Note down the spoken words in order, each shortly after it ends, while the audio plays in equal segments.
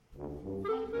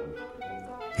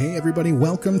Hey everybody,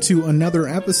 welcome to another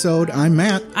episode. I'm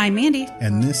Matt. I'm Mandy.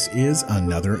 And this is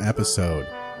another episode.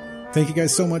 Thank you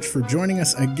guys so much for joining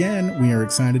us again. We are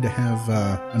excited to have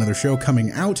another show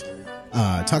coming out,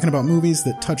 talking about movies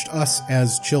that touched us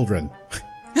as children.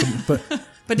 but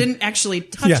didn't actually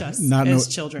touch us as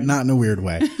children. Not in a weird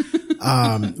way.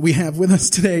 We have with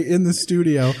us today in the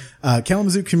studio,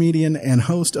 Kalamazoo comedian and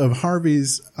host of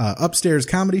Harvey's Upstairs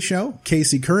comedy show,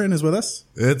 Casey Curran is with us.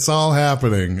 It's all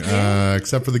happening,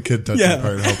 except for the kid touching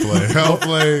part, hopefully.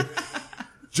 Hopefully.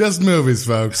 Just movies,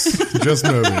 folks. Just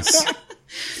movies.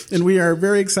 And we are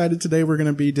very excited today. We're going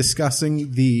to be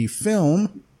discussing the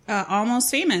film Almost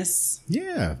Famous.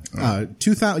 Yeah.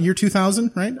 Year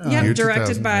 2000, right? Yep,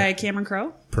 directed by Cameron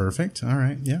Crowe. Perfect. All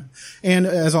right. Yeah. And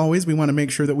as always, we want to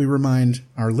make sure that we remind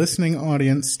our listening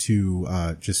audience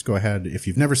to just go ahead. If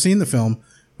you've never seen the film,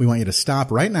 we want you to stop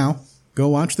right now, go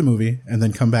watch the movie, and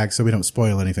then come back so we don't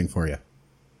spoil anything for you.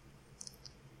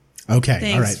 Okay.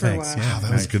 Thanks all right. For thanks. Wow,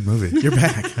 that was a good movie. You're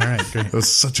back. All right. Great. That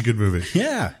was such a good movie.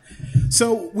 Yeah.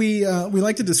 So we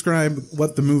like to describe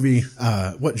what the movie,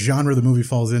 what genre the movie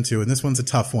falls into, and this one's a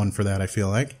tough one for that. I feel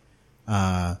like,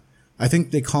 I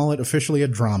think they call it officially a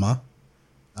drama.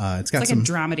 It's got like some a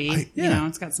dramedy.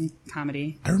 It's got some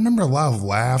comedy. I remember a lot of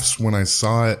laughs when I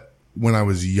saw it when I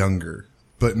was younger,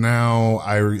 but now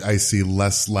I see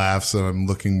less laughs and I'm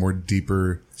looking more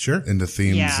deeper into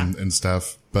themes and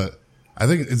stuff. But I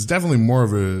think it's definitely more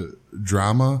of a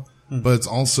drama. But it's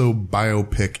also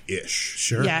biopic-ish.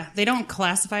 Sure. Yeah, they don't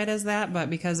classify it as that, but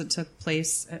because it took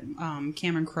place at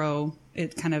Cameron Crowe,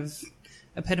 it kind of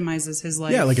epitomizes his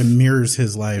life. Yeah, like it mirrors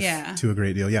his life Yeah. to a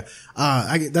great deal. Yeah.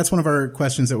 That's one of our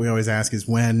questions that we always ask is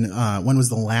when was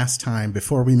the last time,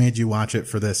 before we made you watch it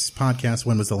for this podcast,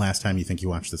 when was the last time you think you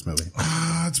watched this movie?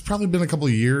 It's probably been a couple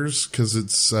of years because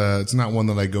it's not one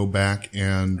that I go back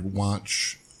and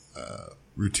watch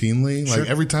routinely. Sure. Like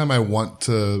every time I want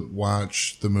to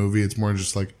watch the movie, it's more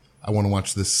just like I want to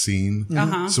watch this scene,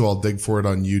 so I'll dig for it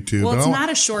on YouTube. Well, it's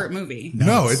not a short movie.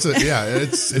 No, it's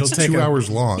 2 hours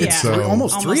long. Yeah. So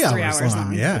almost 3 hours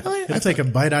long. Yeah, Really? it'll take a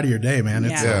bite out of your day, man.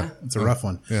 It's a rough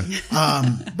one. Yeah.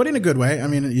 But in a good way. I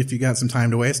mean, if you got some time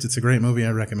to waste, it's a great movie.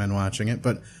 I recommend watching it.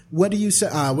 But what do you say?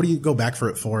 What do you go back for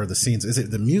it for? The scenes? Is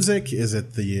it the music? Is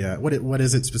it the what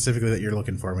is it specifically that you're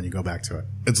looking for when you go back to it?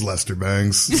 It's Lester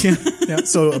Bangs. Yeah.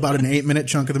 So about an 8-minute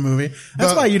chunk of the movie.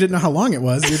 That's why you didn't know how long it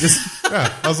was. You're just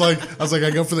I was like,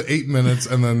 I go for the 8 minutes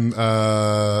and then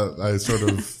I sort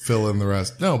of fill in the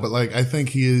rest. No, but like I think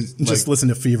he is just listen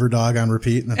to Fever Dog on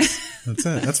repeat. And that's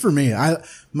it. That's for me. The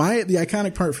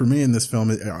iconic part for me in this film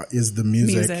is the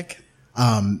music.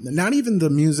 Not even the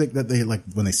music that they like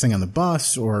when they sing on the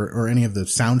bus or any of the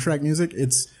soundtrack music.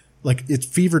 It's like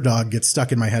Fever Dog gets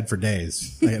stuck in my head for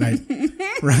days.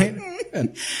 Right?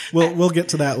 And we'll get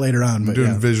to that later on. But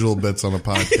doing visual bits on a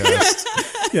podcast.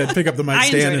 Yeah, pick up the mic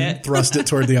stand and thrust it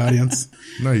toward the audience.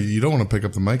 No, you don't want to pick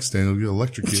up the mic stand. You'll get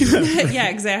electrocuted. Yeah,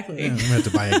 exactly. I'm going to have to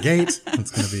buy a gate.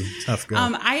 It's going to be tough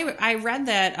going. I read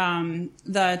that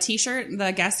the T-shirt,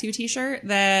 the Guess Who T-shirt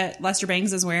that Lester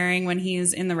Bangs is wearing when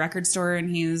he's in the record store and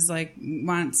he's like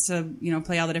wants to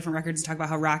play all the different records and talk about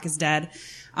how rock is dead.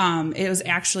 It was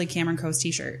actually Cameron Crowe's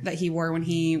T-shirt that he wore when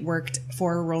he worked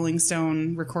for Rolling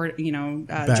Stone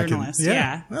journalist.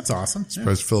 Yeah, that's awesome.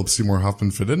 Surprised Philip Seymour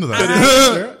Hoffman fit into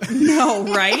that. No,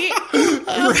 right?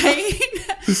 Right?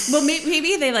 Well,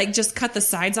 maybe they like just cut the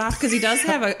sides off because he does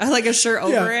have a shirt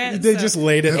over it. They just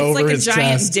laid it over his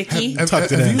chest. It's like a giant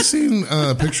dicky. Have you seen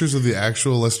pictures of the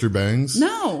actual Lester Bangs?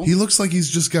 No. He looks like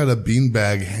he's just got a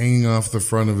beanbag hanging off the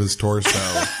front of his torso.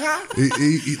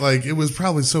 It was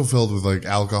probably so filled with like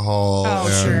alcohol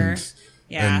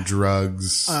and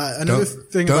drugs. Another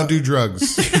thing don't do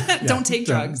drugs. Don't take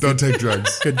drugs. Don't take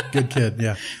drugs. Good kid.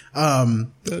 Yeah.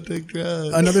 Don't take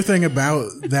drugs. Another thing about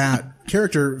that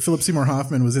character, Philip Seymour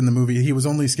Hoffman was in the movie. He was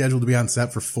only scheduled to be on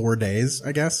set for 4 days,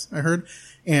 I guess I heard.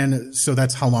 And so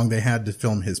that's how long they had to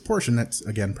film his portion. That's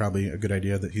again, probably a good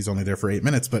idea that he's only there for 8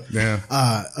 minutes, but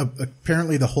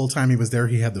apparently the whole time he was there,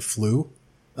 he had the flu,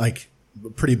 like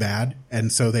pretty bad.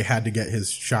 And so they had to get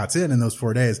his shots in those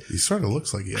 4 days. He sort of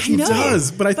looks like he has. I know. He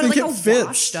does, but I think like it fits.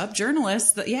 Washed up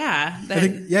journalist.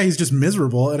 He's just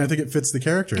miserable. And I think it fits the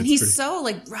character. And he's so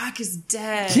like, rock is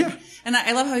dead. Yeah. And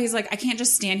I love how he's like, I can't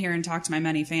just stand here and talk to my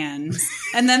many fans.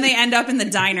 And then they end up in the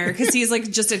diner because he's like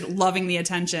just loving the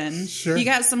attention. Sure. You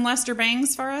got some Lester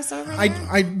Bangs for us over there?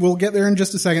 I will get there in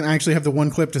just a second. I actually have the one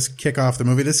clip to kick off the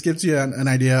movie. This gives you an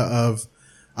idea of,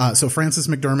 so Frances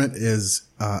McDormand is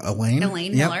Elaine.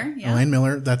 Elaine Miller. Yeah. Elaine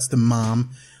Miller. That's the mom.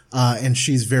 And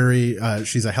she's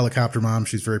she's a helicopter mom.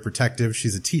 She's very protective.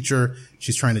 She's a teacher.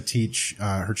 She's trying to teach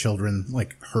her children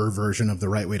like her version of the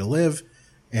right way to live.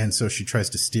 And so she tries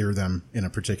to steer them in a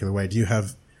particular way. Do you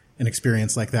have an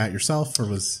experience like that yourself, or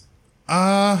was?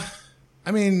 I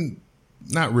mean,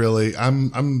 not really.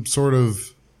 I'm sort of,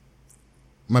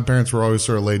 my parents were always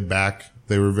sort of laid back.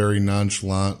 They were very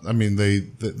nonchalant. I mean,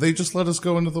 they just let us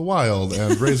go into the wild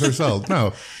and raise ourselves.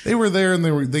 No, they were there and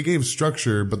they gave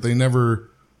structure, but they never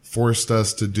forced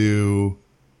us to do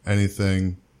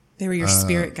anything. They were your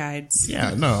spirit guides.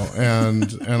 Yeah, no,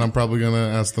 and I'm probably gonna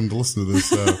ask them to listen to this.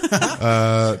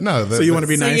 So, no. So you want to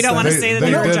be nice? So you don't want to say that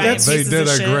they were giant They pieces did of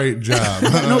a shit? great job.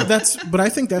 No, but I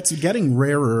think that's getting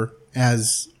rarer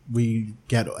as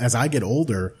I get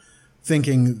older,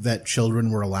 thinking that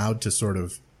children were allowed to sort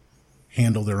of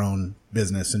handle their own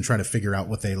business and try to figure out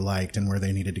what they liked and where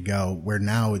they needed to go. Where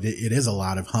now it is a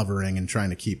lot of hovering and trying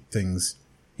to keep things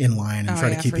in line and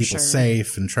try to keep people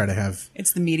safe and try to have.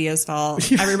 It's the media's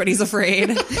fault. Everybody's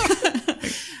afraid.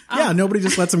 Yeah, nobody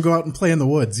just lets them go out and play in the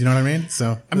woods. You know what I mean?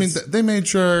 So I mean, they made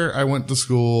sure I went to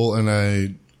school and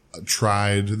I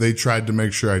tried. They tried to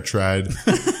make sure I tried.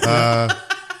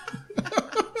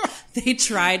 They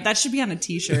tried. That should be on a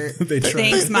T-shirt. They tried.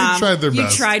 Thanks, Mom. They tried their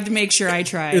best. You tried to make sure I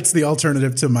tried. It's the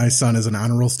alternative to my son as an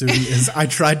honor roll student. Is I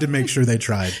tried to make sure they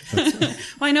tried. Well,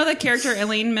 I know the character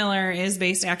Elaine Miller is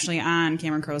based actually on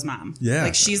Cameron Crowe's mom. Yeah,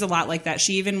 like she's a lot like that.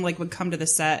 She even like would come to the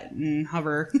set and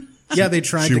hover. Yeah, they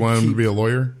tried. She wanted him to be a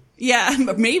lawyer. Yeah,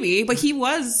 maybe, but he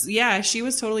was. Yeah, she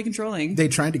was totally controlling. They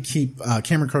tried to keep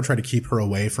Cameron Crowe tried to keep her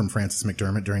away from Frances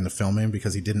McDermott during the filming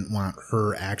because he didn't want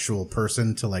her actual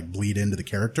person to like bleed into the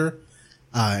character.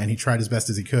 And he tried as best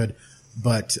as he could,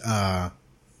 but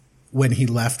when he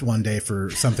left one day for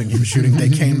something he was shooting,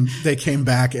 they came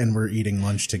back and were eating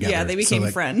lunch together. Yeah, they became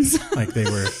friends. Like they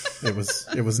were, it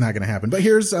was not going to happen. But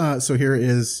here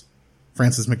is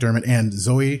Frances McDermott and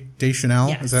Zooey Deschanel.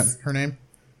 Yes. Is that her name?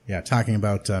 Yeah, talking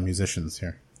about musicians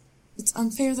here. It's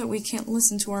unfair that we can't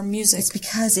listen to our music. It's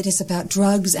because it is about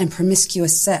drugs and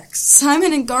promiscuous sex.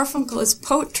 Simon and Garfunkel is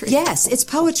poetry. Yes, it's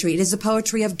poetry. It is the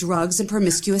poetry of drugs and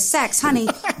promiscuous sex. Honey,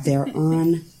 they're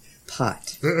on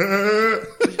pot.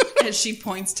 As she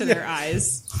points to their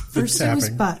eyes. First it was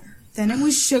butter. Then it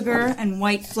was sugar and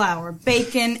white flour.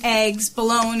 Bacon, eggs,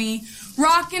 bologna,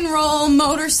 rock and roll,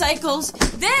 motorcycles.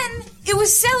 Then it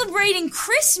was celebrating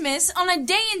Christmas on a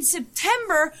day in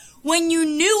September when you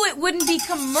knew it wouldn't be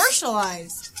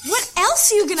commercialized. What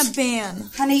else are you gonna ban?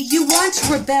 Honey, you want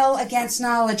to rebel against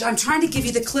knowledge. I'm trying to give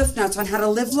you the cliff notes on how to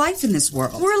live life in this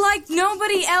world. We're like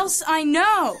nobody else I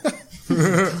know.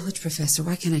 College professor,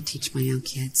 why can't I teach my own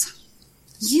kids?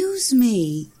 Use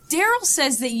me. Daryl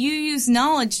says that you use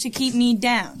knowledge to keep me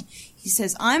down. He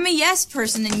says I'm a yes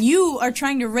person and you are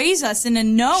trying to raise us in a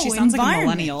no She sounds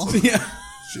environment. like a millennial. Yeah.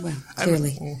 Well,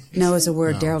 clearly. No is a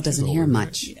word Daryl doesn't hear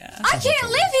much. Yeah. I can't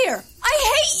live here.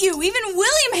 I hate you. Even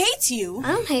William hates you.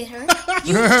 I don't hate her.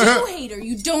 You do hate her.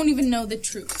 You don't even know the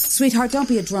truth. Sweetheart, don't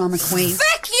be a drama queen.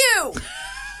 Feck you!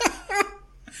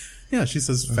 Yeah, she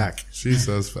says feck. She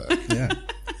says feck. Yeah.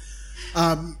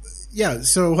 Yeah,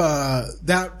 so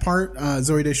that part,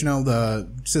 Zooey Deschanel, the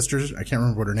sisters, I can't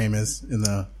remember what her name is in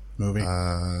the movie.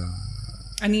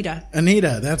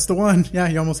 Anita, that's the one. Yeah,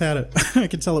 you almost had it. I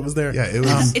could tell it was there. Yeah, it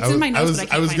was. It's in my notes, but I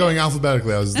can't I was find going it.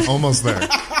 alphabetically. I was almost there.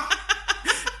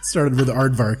 Started with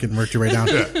Aardvark and worked your way down.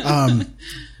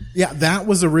 Yeah, that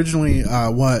was originally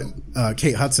what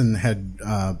Kate Hudson had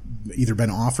either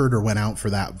been offered or went out for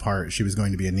that part. She was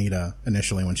going to be Anita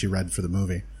initially when she read for the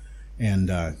movie. And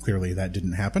clearly that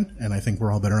didn't happen. And I think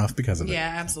we're all better off because of it.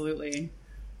 Yeah, absolutely.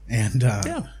 And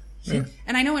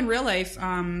And I know in real life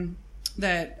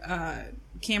that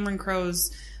Cameron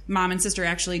Crowe's mom and sister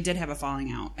actually did have a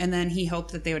falling out. And then he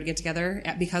hoped that they would get together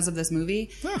because of this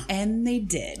movie. And they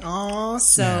did. Aw,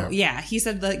 so, yeah, he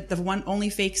said the one only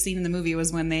fake scene in the movie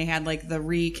was when they had like the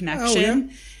reconnection. Oh,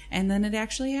 yeah. And then it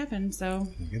actually happened. So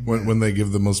When they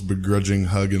give the most begrudging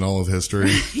hug in all of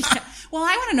history. yeah. Well,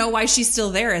 I want to know why she's still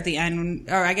there at the end.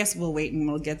 Or I guess we'll wait and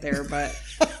we'll get there. But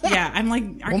yeah, I'm like,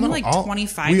 aren't you like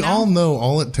 25 We now? all know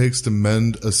all it takes to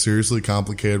mend a seriously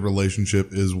complicated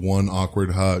relationship is one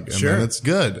awkward hug. And Sure. then it's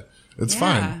good. It's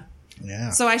fine.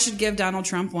 yeah. So I should give Donald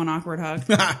Trump one awkward hug.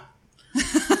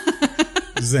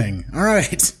 Zing. All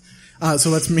right.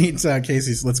 So let's meet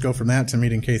Casey's. Let's go from that to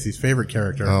meeting Casey's favorite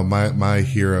character. Oh, my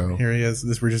hero. Here he is.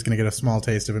 We're just going to get a small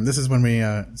taste of him. This is when we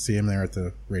see him there at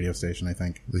the radio station, I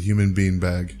think. The human bean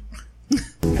bag.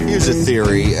 Here's a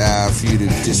theory for you to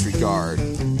disregard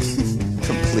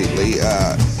completely.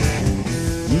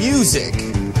 Music.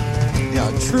 You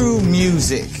know, true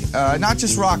music. Not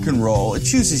just rock and roll. It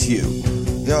chooses you.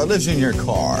 You know, it lives in your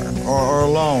car or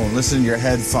alone, listening to your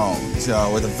headphones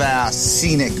with vast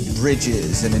scenic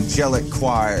bridges and angelic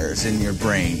choirs in your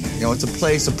brain. You know, it's a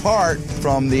place apart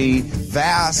from the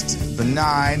vast,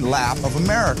 benign lap of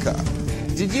America.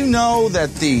 Did you know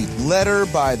that the letter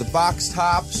by the Box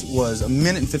Tops was 1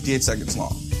 minute and 58 seconds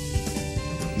long?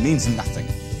 It means nothing.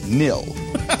 Nil.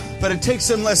 But it takes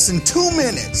them less than 2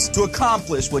 minutes to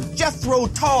accomplish what Jethro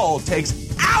Tull takes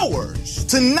hours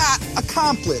to not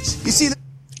accomplish. You see?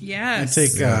 Yes.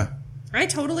 I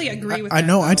totally agree with that. I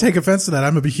know. I take offense to that.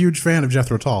 I'm a huge fan of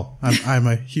Jethro Tull. I'm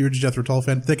a huge Jethro Tull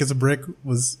fan. Thick as a Brick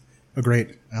was a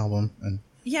great album, and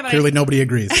clearly nobody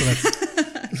agrees. So that's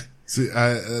See,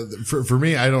 for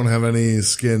me, I don't have any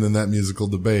skin in that musical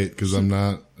debate because I'm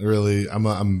not really.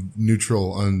 I'm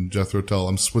neutral on Jethro Tull.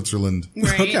 I'm Switzerland.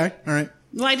 Right. Okay. All right.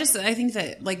 Well, I think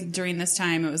that like during this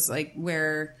time, it was like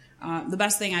where the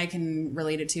best thing I can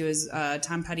relate it to is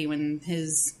Tom Petty when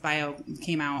his bio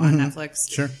came out on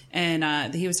Netflix. Sure.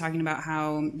 And he was talking about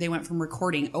how they went from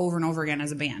recording over and over again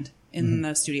as a band in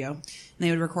the studio. And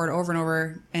they would record over and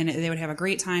over, and they would have a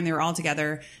great time. They were all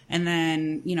together. And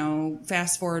then,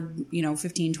 fast forward,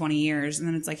 15, 20 years. And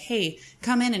then it's like, hey,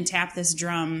 come in and tap this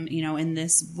drum, in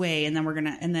this way. And then we're going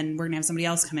to have somebody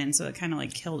else come in. So it kind of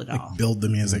like killed it all. Build the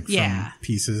music from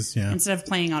pieces. Yeah. Instead of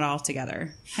playing it all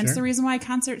together. Hence the reason why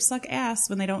concerts suck ass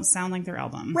when they don't sound like their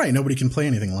album. Right. Nobody can play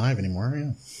anything live anymore.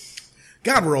 Yeah.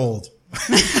 God, we're old.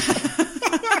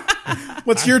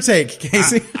 What's your take,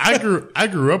 Casey? I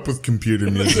grew up with computer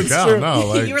music. I don't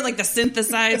know. You were like the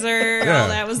synthesizer, all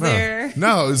that was there.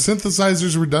 No,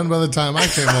 synthesizers were done by the time I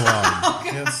came along.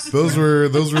 Yes. Those were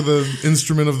the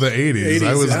instrument of the 80s.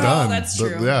 I was done. Oh, that's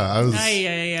true. But yeah, I was.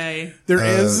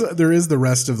 There is the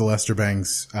rest of the Lester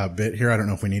Bangs bit here. I don't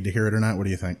know if we need to hear it or not. What do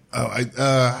you think? Oh,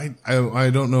 I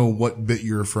don't know what bit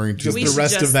you're referring to. Just the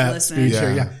rest of that speech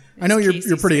here. Yeah. I know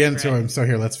you're pretty into him, so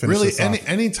here, let's finish this off.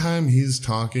 Anytime he's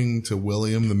talking to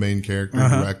William, the main character,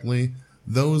 directly,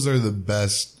 those are the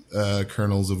best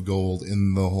kernels of gold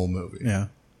in the whole movie. Yeah.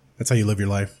 That's how you live your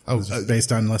life.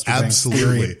 Based on Lester Bangs'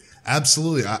 theory.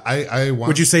 Absolutely. I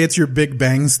Would you say it's your Big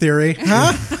Bangs theory?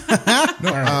 Huh?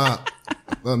 No,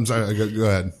 I'm sorry. Go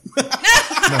ahead.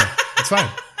 No, it's fine.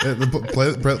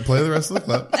 Play the rest of the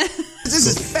clip. This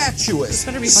is fatuous.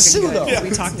 Better be fucking good. Yeah.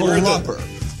 We talked about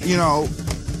it.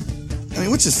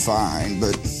 Which is fine,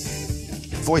 but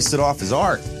voiced it off as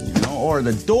art, or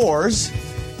the Doors,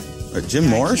 or Jim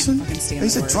Morrison.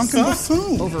 He's a drunken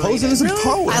buffoon, posing as a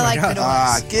poet. I like the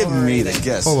Doors. Give me the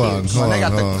guess. Hold on. They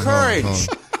got the courage.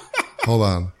 Hold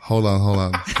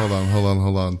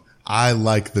on. I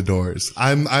like the Doors.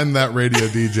 I'm that radio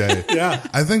DJ. Yeah.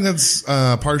 I think that's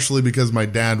partially because my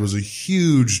dad was a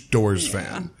huge Doors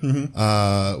fan,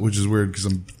 which is weird because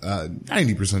I'm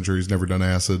 90% sure he's never done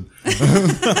acid.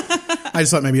 I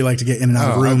just thought maybe you like to get in and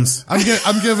out of rooms.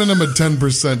 I'm giving him a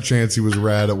 10% chance he was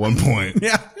rad at one point.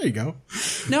 Yeah, there you go.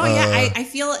 No, I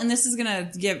feel, and this is gonna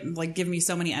give me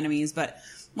so many enemies, but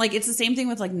like it's the same thing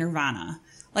with like Nirvana.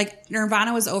 Like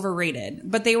Nirvana was overrated,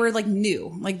 but they were like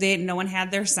new. Like no one had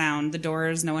their sound. The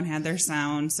Doors, no one had their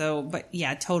sound. So, but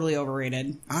yeah, totally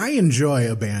overrated. I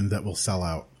enjoy a band that will sell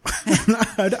out.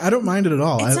 I don't mind it at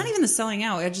all. It's not even the selling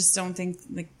out. I just don't think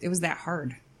like it was that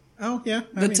hard. Oh yeah,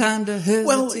 time to hesitate.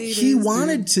 Well, he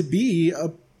wanted to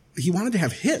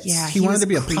have hits. Yeah, he wanted to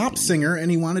be a pop singer, and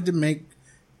he wanted to make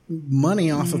money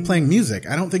off of playing music.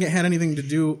 I don't think it had anything to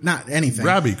do, not anything.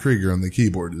 Robbie Krieger on the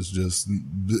keyboard is just,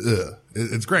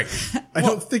 it's great. I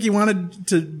don't think he wanted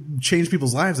to change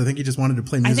people's lives. I think he just wanted to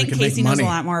play music and make money. I think Casey knows a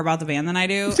lot more about the band than I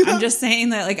do. I'm just saying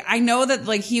that, like, I know that,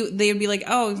 like, they would be like,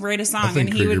 oh, write a song. I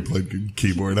think Krieger played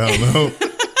keyboard. I don't know.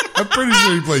 I'm pretty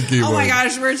sure he played keyboard. Oh my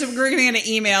gosh, we're going to get an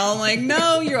email. I'm like,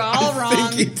 no, you're all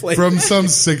wrong. From some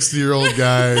 60-year-old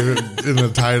guy in a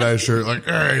tie-dye shirt, like,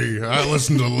 hey, I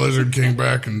listened to Lizard King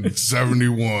back in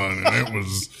 71, and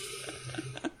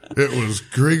it was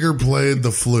Krieger played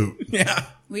the flute. Yeah.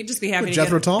 We'd just be happy to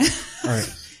Jethro Tull? All right.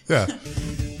 Yeah.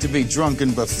 To be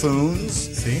drunken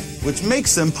buffoons, which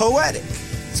makes them poetic.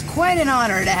 It's quite an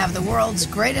honor to have the world's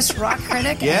greatest rock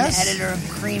critic and editor of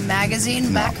Cream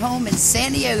magazine back home in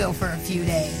San Diego for a few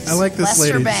days. I like this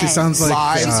Lester lady. Bangs. She sounds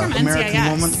like she's from American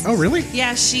NCIS. Woman. Oh, really?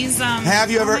 Yeah, she's Have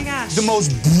you ever the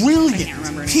most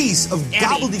brilliant piece of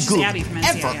gobbledygook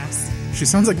ever? She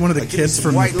sounds like one of the kids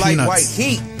from White Light, Peanuts. White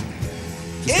Heat.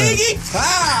 Iggy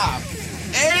Pop.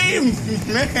 Amen.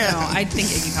 No, I think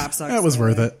Iggy Pop sucks. That was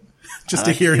worth it. Just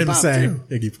to hear him say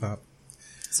Iggy Pop.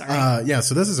 Sorry. Yeah,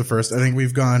 so this is a first. I think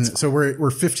we've gone, so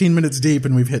we're 15 minutes deep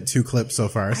and we've hit 2 clips so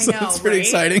far. So it's pretty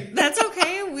exciting. That's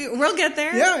okay. We'll get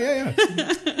there.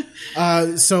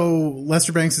 Yeah. So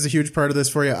Lester Bangs is a huge part of this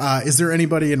for you. Is there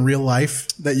anybody in real life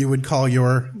that you would call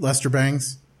your Lester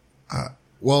Bangs?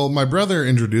 Well, my brother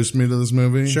introduced me to this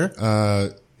movie. Sure.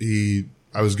 I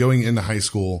was going into high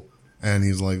school and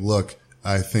he's like, look,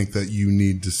 I think that you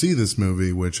need to see this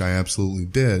movie, which I absolutely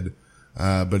did.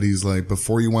 But he's like,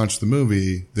 before you watch the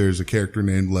movie, there's a character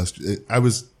named Lester.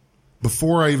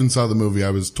 Before I even saw the movie, I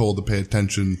was told to pay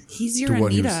attention He's to your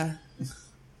what Anita.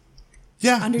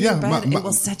 Yeah, Under your bed, it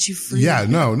will set you free. Yeah,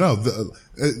 no.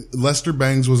 Lester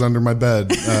Bangs was under my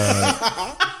bed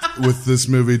with this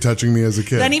movie touching me as a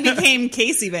kid. Then he became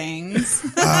Casey Bangs.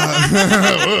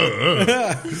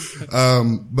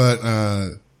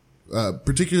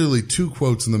 Particularly two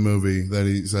quotes in the movie that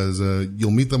he says, you'll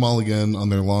meet them all again on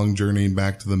their long journey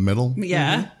back to the middle.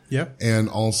 Yeah. Mm-hmm. Yep. And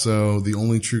also, the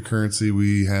only true currency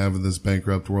we have in this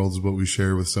bankrupt world is what we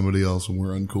share with somebody else when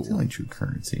we're uncool. The only true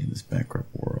currency in this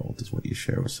bankrupt world is what you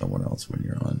share with someone else when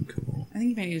you're uncool. I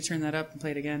think you might need to turn that up and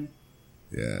play it again.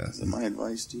 Yeah. So my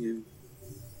advice to you,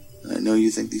 I know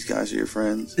you think these guys are your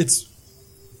friends.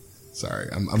 Sorry,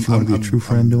 I'm want to be a true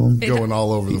friend to them. Going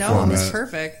all over the format. No, it's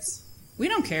perfect. We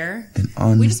don't care.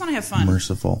 And we just want to have fun.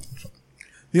 Merciful.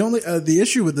 The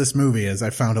issue with this movie is I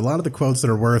found a lot of the quotes that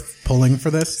are worth pulling for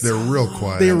this. They're real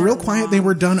quiet. They were real quiet. They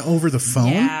were done over the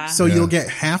phone. Yeah. So you'll get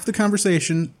half the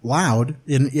conversation loud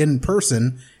in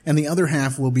person, and the other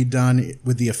half will be done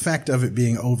with the effect of it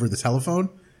being over the telephone,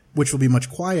 which will be much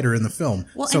quieter in the film.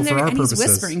 Well, so and, for our he's purposes,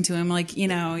 whispering to him, like, you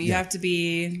have to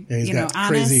be, he's got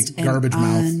honest crazy garbage and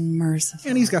mouth. unmerciful.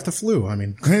 And he's got the flu. I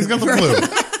mean, he's got the flu.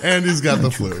 And he's got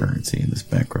the flu. Currency in this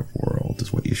bankrupt world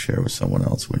is what you share with someone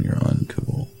else when you're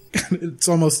uncool. It's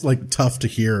almost like tough to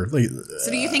hear. Like, so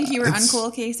do you think you were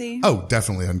uncool, Casey? Oh,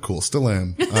 definitely uncool. Still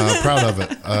am. Proud of it.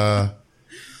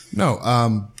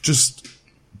 Just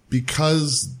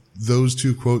because those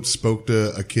two quotes spoke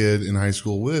to a kid in high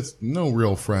school with no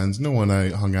real friends, no one I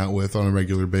hung out with on a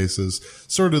regular basis,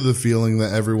 sort of the feeling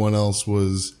that everyone else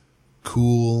was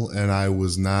cool and I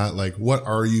was not. Like, what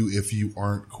are you if you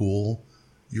aren't cool?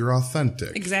 You're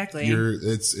authentic. Exactly.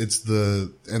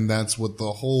 And that's what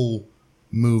the whole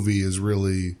movie is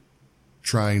really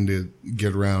trying to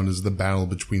get around, is the battle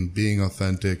between being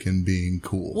authentic and being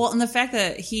cool. Well, and the fact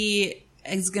that he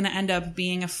is going to end up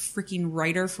being a freaking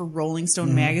writer for Rolling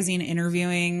Stone magazine,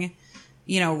 interviewing,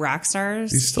 rock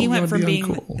stars. He went from being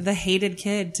uncool, the hated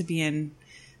kid, to being,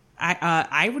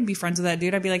 I would be friends with that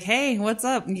dude. I'd be like, hey, what's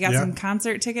up? You got some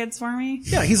concert tickets for me?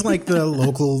 Yeah, he's like the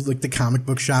local, like the comic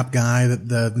book shop guy that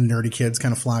the nerdy kids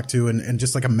kind of flock to, and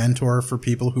just like a mentor for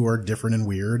people who are different and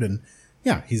weird. And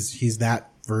yeah, he's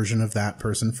that version of that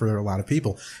person for a lot of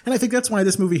people. And I think that's why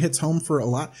this movie hits home for a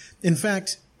lot. In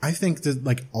fact, I think that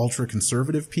like ultra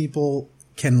conservative people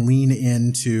can lean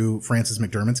into Frances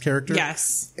McDermott's character.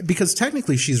 Yes. Because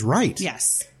technically she's right.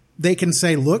 Yes. They can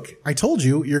say, look, I told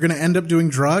you, you're going to end up doing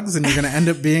drugs and you're going to end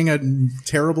up being a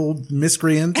terrible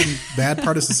miscreant and bad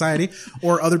part of society.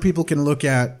 Or other people can look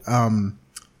at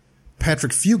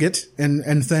Patrick Fugit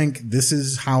and think, this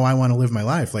is how I want to live my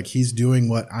life. Like, he's doing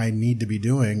what I need to be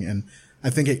doing. And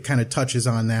I think it kind of touches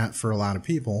on that for a lot of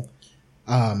people.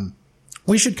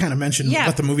 We should kind of mention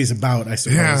what the movie's about, I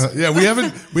suppose. Yeah. We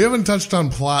haven't touched on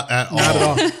plot at all.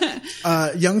 Not at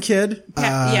all. Young kid.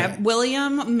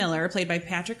 William Miller, played by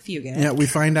Patrick Fugit. Yeah, we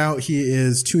find out he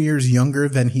is 2 years younger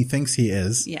than he thinks he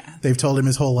is. Yeah. They've told him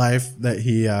his whole life that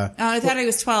he... I thought he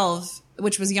was 12,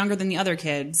 which was younger than the other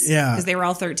kids. Yeah. Because they were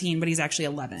all 13, but he's actually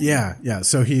 11. Yeah.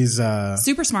 So he's...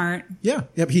 super smart. Yeah.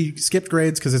 Yep. He skipped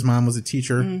grades because his mom was a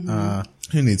teacher. Mm-hmm.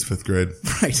 He needs fifth grade.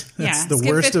 Right. That's the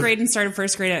skipped worst fifth grade and started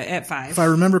first grade at 5. If I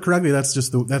remember correctly, that's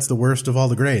the worst of all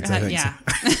the grades, I think. Yeah.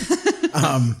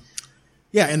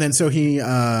 Yeah, and then so he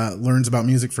learns about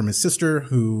music from his sister,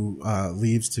 who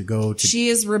leaves to go to... She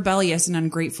is rebellious and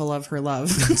ungrateful of her love.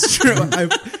 That's true.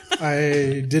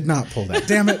 I did not pull that.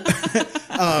 Damn it.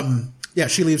 Yeah,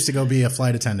 she leaves to go be a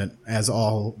flight attendant,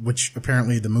 which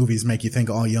apparently the movies make you think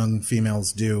all young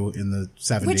females do in the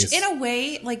 70s. Which, in a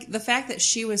way, like, the fact that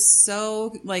she was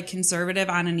so, like, conservative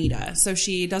on Anita. So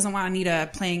she doesn't want Anita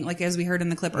playing, like, as we heard in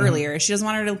the clip earlier, she doesn't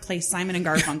want her to play Simon and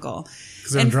Garfunkel.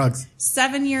 Because they're on drugs.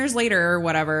 7 years later or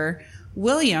whatever,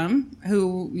 William,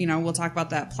 who, we'll talk about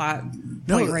that plot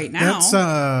point right now.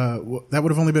 That would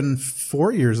have only been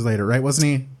 4 years later, right? Wasn't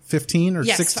he 15 or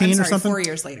 16 or something? 4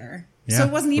 years later. Yeah. So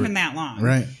it wasn't even that long.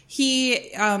 Right.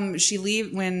 When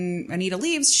Anita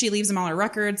leaves, she leaves him all her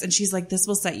records, and she's like, "This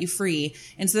will set you free."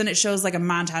 And so then it shows like a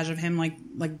montage of him like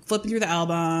flipping through the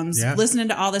albums, listening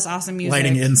to all this awesome music,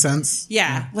 lighting incense.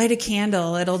 Yeah, light a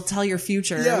candle; it'll tell your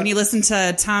future. Yeah. When you listen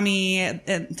to Tommy and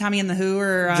the Who,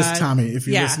 or just Tommy. If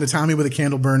you listen to Tommy with a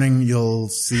candle burning, you'll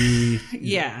see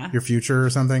your future or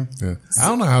something. Yeah. I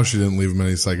don't know how she didn't leave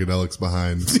many psychedelics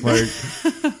behind. Like,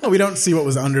 well, we don't see what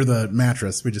was under the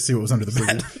mattress; we just see what was under the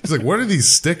bed. It's like, what are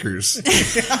these stickers?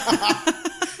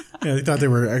 Yeah, they thought they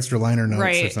were extra liner notes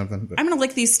right. or something. But. I'm going to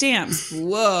lick these stamps.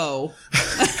 Whoa.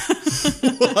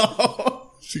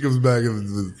 She comes back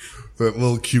and that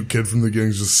little cute kid from the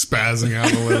gang's just spazzing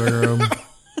out in the living room.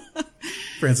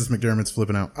 Frances McDermott's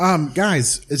flipping out.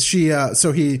 Guys,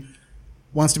 so he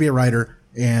wants to be a writer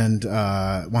and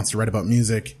wants to write about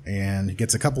music, and he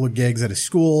gets a couple of gigs at his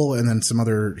school and then some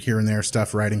other here and there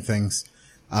stuff, writing things.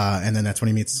 And then that's when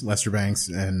he meets Lester Bangs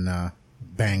and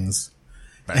Bangs.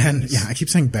 And yeah, I keep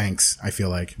saying Banks, I feel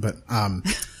like, but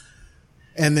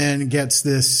and then gets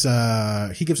this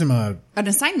he gives him an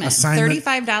assignment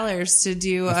 $35 to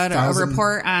do a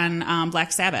report on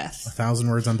Black Sabbath. 1,000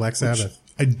 words on Black Sabbath.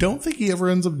 I don't think he ever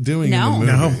ends up doing No. in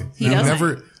the movie. No, he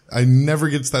doesn't. I never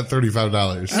gets that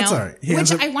 $35. That's all right.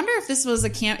 Which I wonder if this was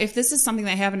if this is something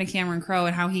that happened to Cameron Crowe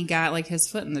and how he got like his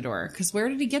foot in the door. Because where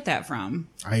did he get that from?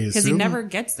 Because he never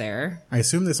gets there. I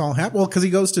assume this all happened. Well, because he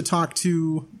goes to talk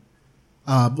to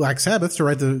Black Sabbath to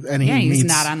write and he's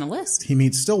not on the list. He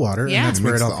meets Stillwater, and that's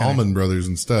where it all the Allman Brothers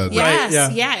instead. Yes,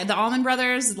 right, yeah, the Allman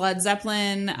Brothers, Led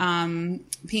Zeppelin,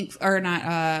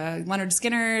 Leonard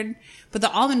Skinner. But the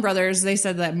Allman Brothers, they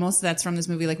said that most of that's from this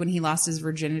movie, like when he lost his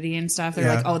virginity and stuff.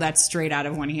 They're like, oh, that's straight out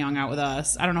of when he hung out with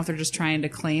us. I don't know if they're just trying to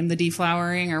claim the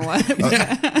deflowering or what.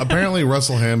 Apparently,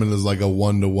 Russell Hammond is like a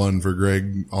 1-to-1 for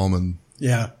Greg Allman.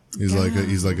 Yeah, he's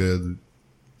like a.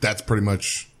 That's pretty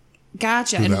much.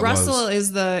 Gotcha. And Russell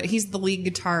is he's the lead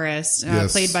guitarist,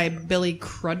 played by Billy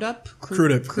Crudup.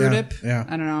 Crudup. Yeah.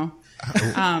 I don't know.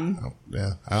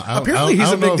 Yeah. Apparently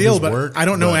he's a big deal, but I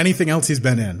don't know anything else he's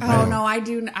been in. Oh no, I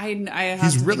do. I have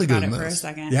he's to really think good about in it for a this.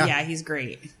 second. Yeah. Yeah, he's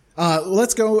great.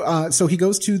 Let's go. So he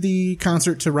goes to the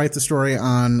concert to write the story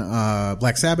on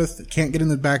Black Sabbath. Can't get in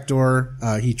the back door.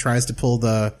 He tries to pull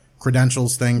the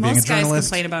credentials thing, being a Most guys journalist.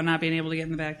 complain about not being able to get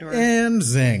in the back door. And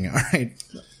zing. All right,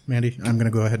 Mandy, I'm going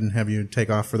to go ahead and have you take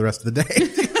off for the rest of the day.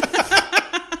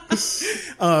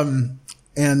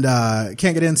 And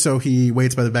can't get in, so he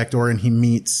waits by the back door and he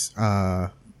meets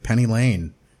Penny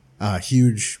Lane, a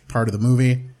huge part of the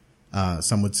movie.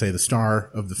 Some would say the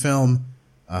star of the film.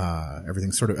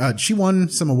 Everything sort of. She won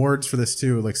some awards for this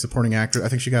too, like supporting actor. I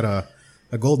think she got a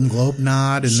Golden Globe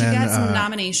nod and she then got some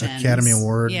nominations, Academy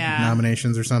Award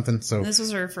nominations or something. So this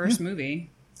was her first movie,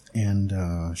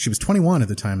 and she was 21 at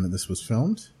the time that this was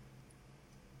filmed.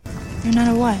 You're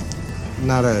not a what?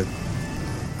 Not a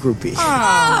groupie.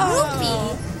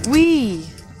 Oh, groupie? We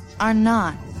are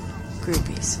not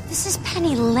groupies. This is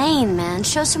Penny Lane, man.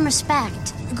 Show some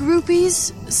respect.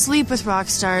 Groupies sleep with rock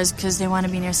stars because they want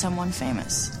to be near someone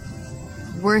famous.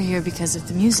 We're here because of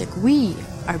the music. We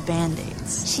are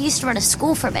Band-Aids. She used to run a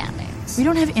school for Band-Aids. We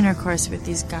don't have intercourse with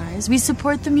these guys. We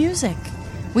support the music.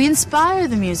 We inspire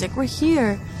the music. We're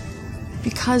here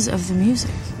because of the music.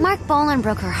 Mark Bolan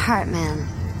broke her heart, man.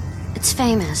 It's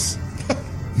famous.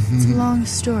 It's a long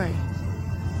story.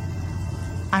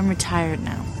 I'm retired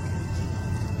now.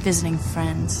 Visiting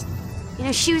friends. You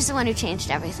know, she was the one who changed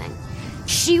everything.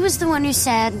 She was the one who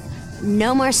said,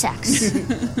 no more sex.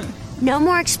 No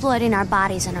more exploiting our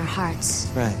bodies and our hearts.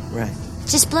 Right.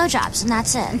 Just blowjobs, and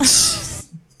that's it.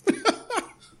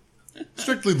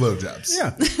 Strictly blowjobs.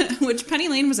 Yeah. Which Penny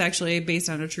Lane was actually based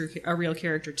on a real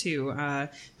character too.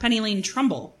 Penny Lane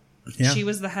Trumbull. Yeah. She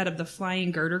was the head of the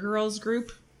Flying Girder Girls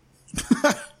group.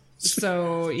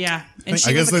 So yeah, and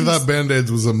I guess they thought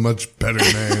Band-Aids was a much better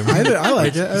name. I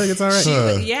like it. I think it's all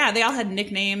right. Yeah, they all had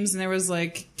nicknames, and there was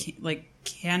like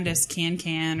Candace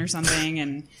Can or something.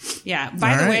 And yeah,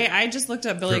 by the way, I just looked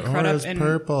up Billy Crudup, and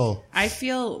purple. I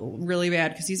feel really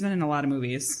bad because he's been in a lot of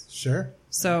movies. Sure.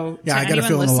 So yeah, to I got a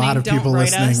feeling a lot of don't people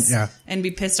write listening. us Yeah. and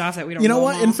be pissed off that we don't. You know know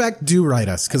what? them all. In fact, do write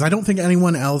us because I don't think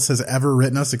anyone else has ever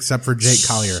written us except for Jake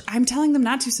Collier. I'm telling them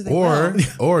not to, so they will.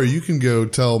 Or you can go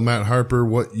tell Matt Harper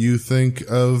what you think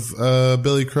of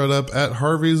Billy Crudup at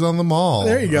Harvey's on the Mall.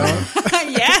 There you go.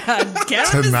 Yeah,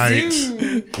 get on Tonight. the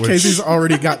Zoom. Casey's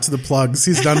already got to the plugs.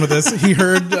 He's done with this. He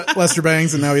heard Lester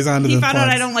Bangs, and now he's on to He the found plugs.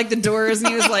 out I don't like the Doors, and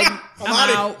he was like,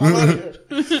 "I'm out."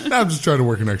 I'm just trying to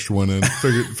work an extra one in.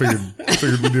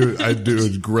 Figured I'd do a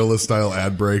guerrilla style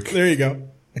ad break. There you go.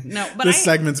 No, but This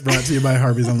segment's brought to you by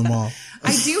Harvey's on the Mall.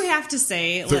 I do have to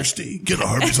say, Thirsty? Get a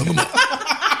Harvey's on the Mall.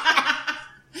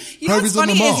 You know Harvey's what's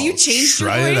on the funny Mall. is you changed your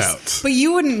Try it voice, out. but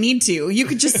you wouldn't need to. You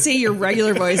could just say your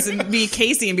regular voice and be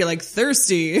Casey and be like,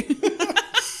 thirsty.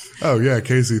 Oh yeah,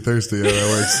 Casey Thirsty. Yeah,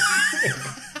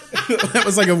 that works. That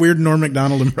was like a weird Norm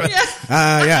Macdonald impression.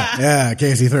 Yeah,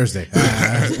 Casey Thursday.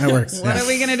 That works. What are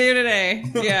we going to do today?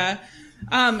 Yeah.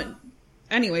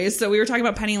 Anyways, so we were talking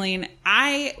about Penny Lane.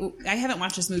 I haven't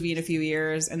watched this movie in a few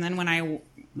years, and then when I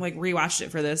like rewatched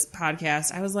it for this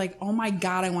podcast, I was like, oh my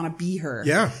God, I want to be her.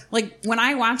 Yeah. Like when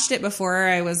I watched it before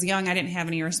I was young, I didn't have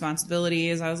any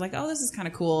responsibilities. I was like, oh, this is kind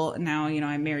of cool. And now,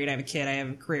 I'm married, I have a kid, I have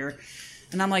a career.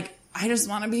 And I'm like, I just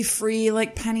want to be free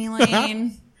like Penny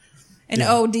Lane and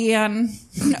OD on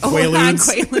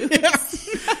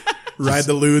Quaaludes. Ride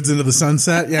the lewds into the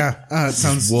sunset. Yeah. It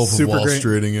sounds Wolf super of Wall great.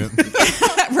 Streeting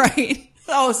it. Right.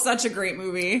 Oh, such a great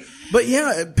movie. But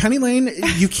yeah, Penny Lane,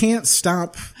 you can't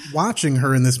stop watching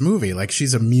her in this movie. Like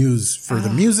she's a muse for the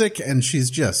music, and she's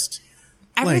just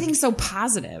everything's so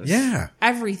positive. Yeah.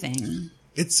 Everything.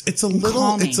 It's a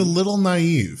little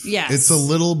naive. Yes. It's a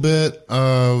little bit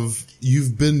of,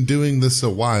 you've been doing this a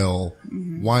while.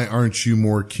 Mm-hmm. Why aren't you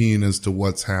more keen as to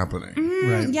what's happening?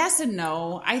 Right. Yes and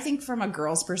no. I think from a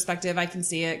girl's perspective, I can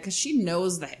see it because she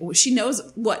knows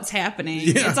what's happening.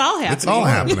 Yeah. It's all happening. It's all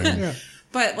happening. Yeah.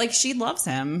 But like she loves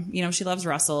him. She loves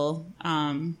Russell.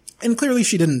 And clearly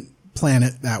she didn't plan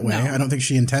it that way. No. I don't think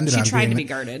she intended on She tried being to be that.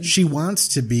 guarded. She wants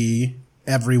to be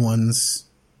everyone's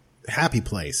happy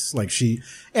place. Like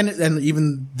and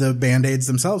even the Band-Aids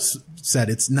themselves said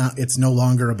it's no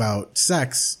longer about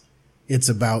sex. It's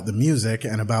about the music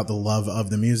and about the love of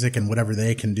the music and whatever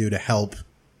they can do to help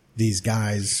these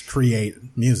guys create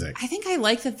music. I think I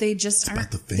like that they just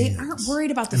about the they fans. aren't worried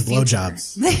about the And future.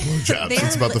 blowjobs. Blowjobs.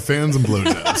 It's about the fans and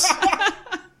blowjobs.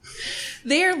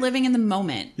 They are living in the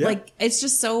moment. Yeah. Like, it's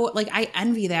just so, like, I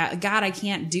envy that. God, I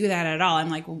can't do that at all.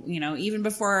 I'm like, even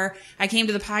before I came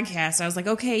to the podcast, I was like,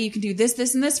 okay, you can do this,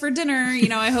 this, and this for dinner.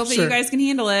 I hope that Sure. you guys can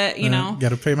handle it, Got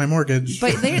to pay my mortgage.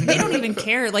 But they don't even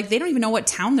care. Like, they don't even know what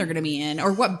town they're going to be in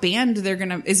or what band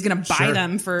is going to buy Sure.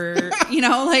 them for,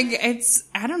 like, it's,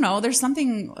 I don't know. There's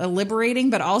something liberating,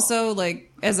 but also,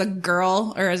 like, as a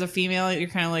girl or as a female, you're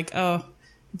kind of like, oh,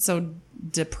 it's so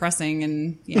depressing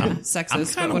and sexist. I'm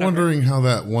but kind of whatever. wondering how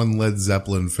that one Led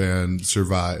Zeppelin fan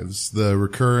survives. The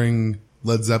recurring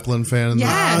Led Zeppelin fan in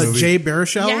Yes. the movie. Jay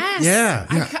Baruchel? Yes. Yeah.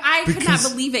 I could not because-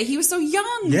 believe it. He was so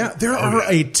young. Yeah, there are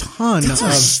a ton of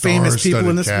a famous people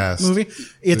in this star-studded cast.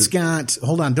 movie. It's got,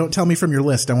 hold on, don't tell me from your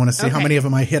list. I want to see how Okay. many of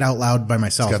them I hit out loud by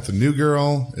myself. It's got the new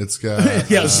girl. It's got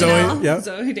Yeah, Deschanel. Zoe, yeah.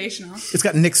 Zoe Deschanel. It's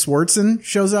got Nick Swartzen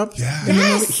shows up. Yeah. in the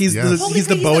Yes. movie. He's Yes. the he's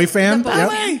the Bowie fan. The Yep.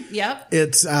 Bowie. Yep.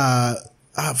 It's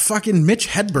fucking Mitch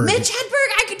Hedberg. Mitch Hedberg.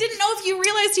 I didn't know if you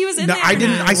realized he was in No, there. I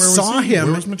didn't. I Where was saw he? him.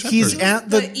 Where was Mitch He's Hedberg? at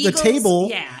the Eagles, table.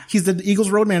 yeah. He's the Eagles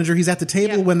road manager. He's at the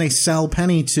table Yeah. when they sell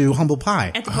Penny to Humble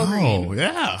Pie. At the Poker Oh,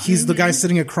 yeah. He's the guy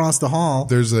sitting across the hall.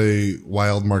 There's a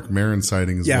wild Mark Maron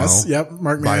sighting as Yes. well. Yep.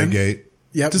 Mark Maron. Bygate.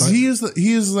 Yep. Does he use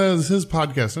his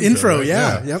podcast Intro, right?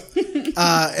 yeah. Yep.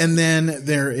 And then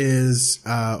there is,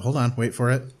 hold on, wait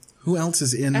for it. Who else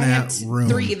is in I that have room?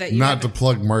 3 that you Not to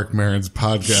plug Mark Maron's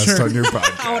podcast on your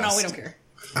podcast. Oh, no, we don't care.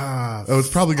 Oh, it's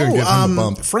probably going to get him a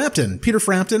bump. Frampton. Peter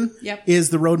Frampton Yep. is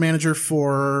the road manager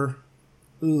for,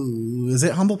 is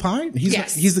it Humble Pie?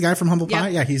 Yes. He's the guy from Humble Yep. Pie.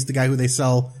 Yeah, he's the guy who they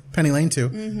sell Penny Lane to.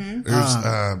 Mm-hmm.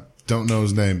 There's, don't know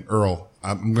his name, Earl.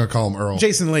 I'm going to call him Earl.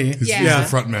 Jason Lee. He's Yeah. the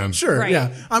front man. Sure, Right. yeah.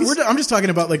 I'm just talking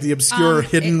about like the obscure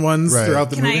hidden ones Right. throughout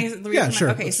the Can movie. I read Yeah, them? sure.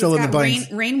 Okay, Let's so fill it's in the got blanks.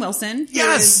 Rainn Wilson, who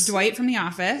Yes! is Dwight from The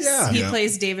Office. Yeah. He Yeah.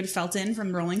 plays David Felton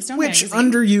from Rolling Stone Which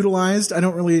magazine.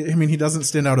 underutilized. He doesn't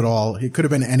stand out at all. He could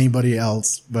have been anybody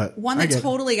else, but One I that get it.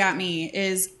 totally got me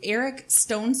is Eric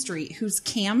Stonestreet, who's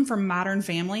Cam from Modern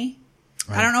Family.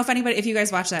 I don't know if you guys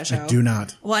watch that show. I do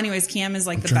not. Well, anyways, Cam is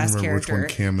like the trying to best remember which character.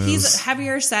 one Cam is. He's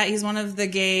heavier set. He's one of the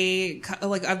gay,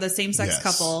 of the same sex Yes.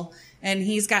 couple. And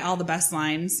he's got all the best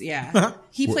lines. Yeah.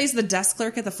 He plays the desk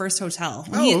clerk at the First Hotel.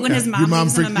 When, Oh, when okay. his mom Your mom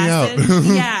leaves him a freaked me out. message.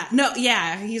 Yeah. No,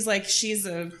 yeah. He's like, she's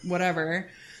a whatever.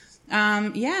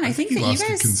 And I think He that you lost a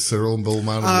guys. considerable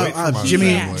amount of weight from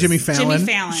Jimmy Yeah. Jimmy Fallon, Jimmy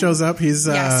Fallon. shows up. He's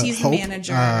Yes, he's the Hope.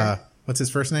 manager. What's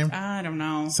his first name? I don't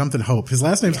know. Something Hope. His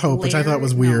last name's Hope, which I thought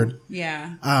was Later? weird. No.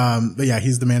 Yeah. But yeah,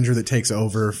 he's the manager that takes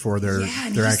over for their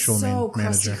And their he's actual so main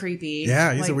crusty manager. creepy.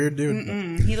 Yeah, he's a Like, weird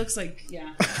dude. He looks like, yeah.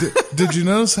 Did you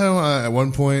notice how at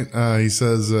one point he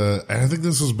says, and I think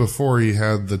this was before he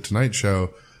had the Tonight Show,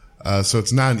 so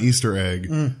it's not an Easter egg,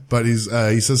 but he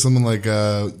says something like,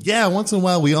 yeah, once in a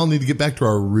while we all need to get back to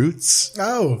our roots.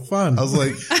 Oh, fun. I was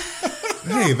like,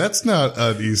 hey, that's not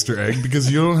an Easter egg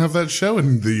because you don't have that show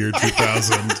in the year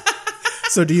 2000.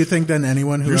 So do you think then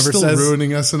anyone who You're ever still says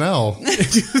ruining SNL.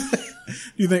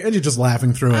 you think and you're just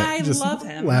laughing through it. I just love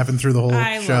him. Laughing through the whole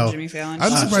I show. love Jimmy Fallon.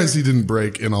 I'm surprised he didn't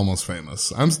break in Almost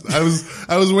Famous. I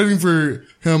was waiting for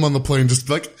him on the plane just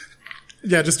like,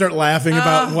 Yeah, just start laughing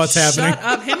about what's happening. Shut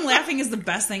up. Him laughing is the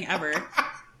best thing ever.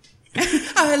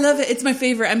 I love it. It's my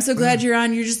favorite. I'm so glad you're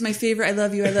on. You're just my favorite. I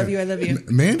love you. I love you. I love you.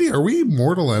 Mandy, are we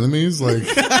mortal enemies? Like,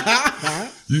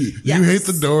 you hate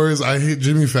the Doors. I hate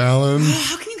Jimmy Fallon.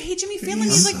 How can you hate Jimmy feeling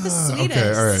he's like the sweetest.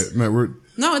 Okay, all right.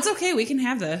 No, it's okay. We can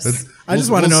have this. I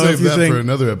just want to know save if you that think for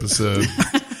another episode.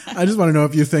 I just want to know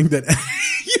if you think that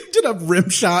you did a rim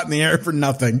shot in the air for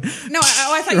nothing. No,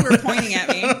 I thought you were pointing at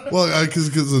me. Well, because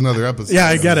it's another episode. Yeah,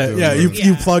 I get it. Yeah,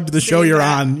 you plugged the show you're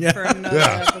on. Yeah, for another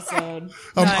episode.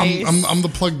 Nice. I'm the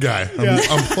plug guy.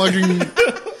 I'm plugging.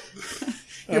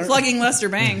 You're plugging Lester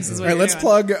Bangs. Is what all right, let's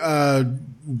plug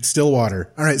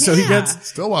Stillwater. All right, so he gets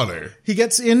Stillwater. He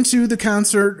gets into the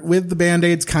concert with the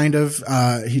Band-Aids, kind of.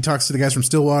 He talks to the guys from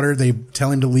Stillwater. They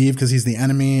tell him to leave because he's the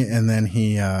enemy, and then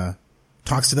he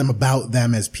talks to them about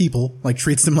them as people, like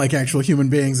treats them like actual human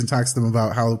beings, and talks to them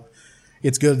about how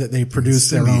it's good that they produce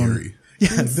their own.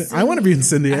 Yeah, I want to be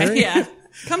incendiary. Yeah.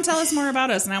 Come tell us more about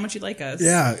us and how much you like us.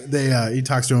 Yeah, he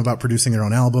talks to him about producing their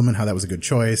own album and how that was a good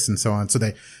choice and so on. So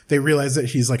they realize that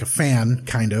he's like a fan,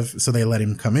 kind of. So they let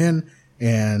him come in,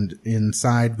 and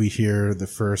inside we hear the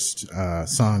first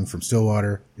song from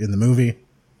Stillwater in the movie,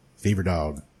 Fever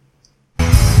Dog.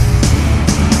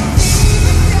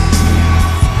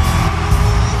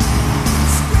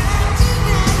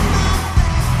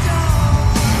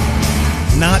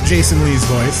 Not Jason Lee's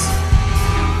voice.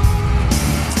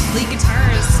 Lead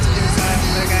guitarist is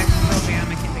the guy from Pearl Jam.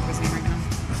 I can't think of his name right now.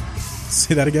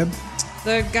 Say that again?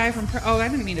 The guy from I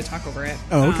didn't mean to talk over it.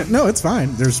 Oh, okay. No, it's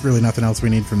fine. There's really nothing else we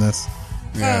need from this.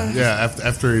 Yeah.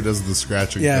 After he does the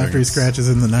scratching. Yeah, thing, after he scratches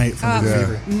in the night from the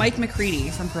fever. Mike McCready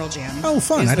from Pearl Jam. Oh,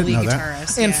 fun! I didn't know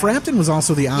that. And Frampton was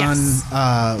also the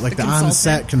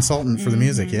on-set consultant for the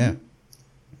music. Yeah.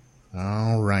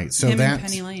 All right, so Him and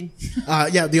Penny Lane.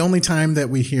 The only time that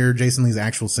we hear Jason Lee's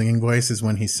actual singing voice is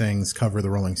when he sings "Cover the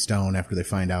Rolling Stone" after they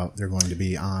find out they're going to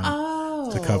be on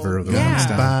the cover of the Rolling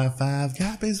Stone. Buy 5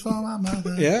 copies for my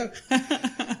mother. Yeah.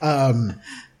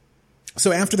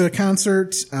 So after the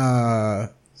concert,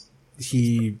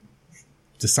 he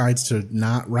decides to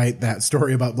not write that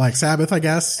story about Black Sabbath, I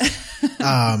guess.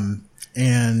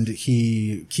 And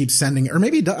he keeps sending, or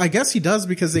maybe I guess he does,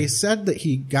 because they said that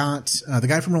he got, the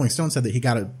guy from Rolling Stone said that he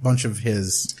got a bunch of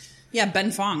his Ben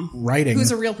Fong writing,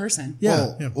 who's a real person.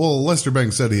 Well, Lester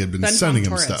Bangs said he had been sending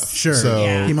him stuff. Sure.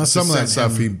 So he must some have of that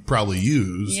stuff he probably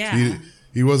used. Yeah.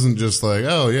 He wasn't just like,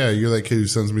 oh yeah, you're that kid who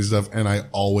sends me stuff and I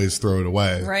always throw it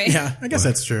away. Right. Yeah, I guess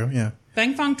that's true. Yeah.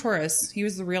 Ben Fong Torres, he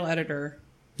was the real editor.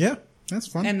 Yeah, that's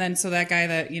fun. And then so that guy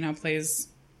that, plays,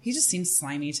 he just seems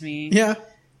slimy to me. Yeah.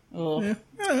 Yeah.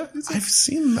 I've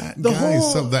seen that guy,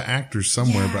 the actor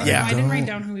somewhere, but I didn't write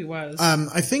down who he was.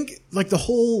 I think the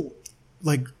whole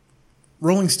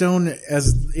Rolling Stone,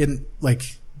 as in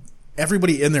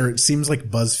everybody in there, it seems like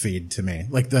BuzzFeed to me.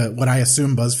 What I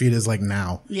assume BuzzFeed is like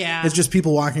now. Yeah. It's just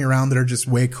people walking around that are just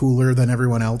way cooler than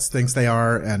everyone else thinks they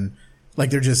are, and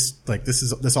they're just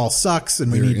this all sucks,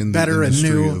 and we need better and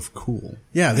new. Of cool.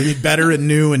 Yeah, they need better and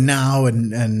new and now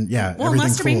and yeah. Well, everything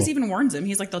Lester cool. Bangs even warns him.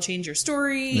 He's like, they'll change your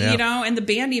story, and the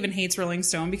band even hates Rolling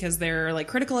Stone because they're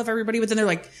critical of everybody, but then they're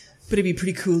like, but it'd be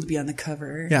pretty cool to be on the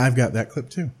cover. Yeah, I've got that clip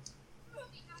too.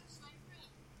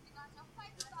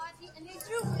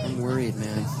 I'm worried,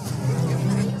 man.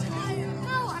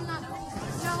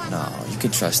 No, you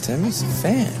can trust him. He's a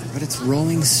fan. But it's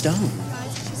Rolling Stone.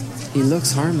 He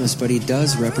looks harmless, but he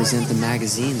does represent the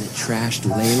magazine that trashed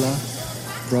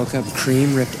Layla, broke up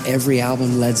Cream, ripped every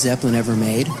album Led Zeppelin ever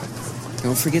made.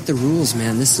 Don't forget the rules,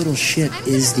 man. This little shit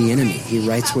is the enemy. He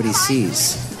writes what he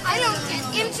sees. I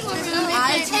don't get into a room if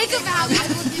I take a vow.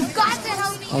 You've got to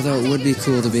help me. Although it would be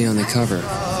cool to be on the cover.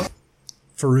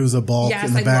 Feruza Balk Yes,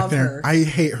 in the I back love there. her. I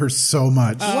hate her so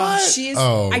much. She's.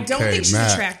 I don't think she's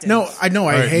attractive. No, I know.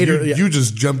 I hate her. You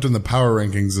just jumped in the power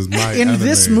rankings as my in enemy.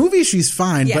 this movie, she's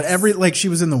fine, Yes. but she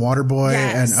was in The Waterboy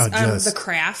Yes. and The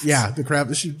Craft. Yeah, The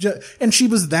Craft. And she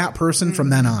was that person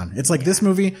from then on. It's like this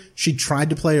movie, she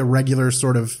tried to play a regular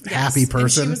sort of happy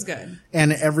person. And she was good.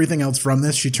 And everything else from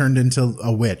this, she turned into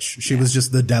a witch. She was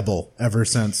just the devil ever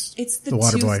since It's The the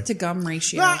Waterboy. tooth to gum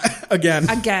ratio. Again.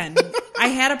 I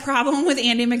had a problem with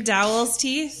Andy McDowell's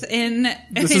teeth in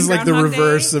This is like the Groundhog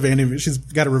reverse Day. of Andy. She's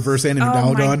got a reverse Andy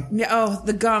McDowell going.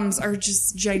 The gums are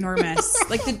just ginormous.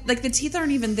 the teeth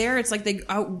aren't even there. It's like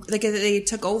they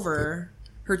took over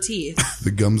her teeth.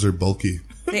 The gums are bulky.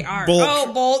 They are. Bulk.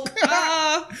 Oh, bulk.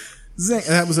 Zing.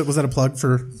 Was that a plug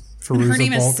for Feruza Her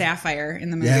name Balk? is Sapphire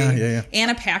in the movie. Yeah.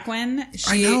 Anna Paquin.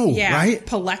 I know, right?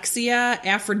 Palexia,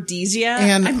 aphrodisia.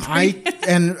 And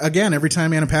and again, every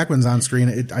time Anna Paquin's on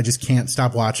screen, I just can't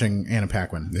stop watching Anna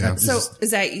Paquin. Yeah. So is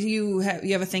that you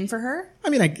have a thing for her? I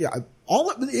mean,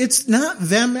 it's not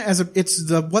them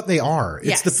it's what they are. It's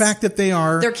Yes. the fact that they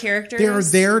are Their characters. They are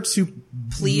there to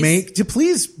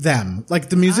please them, like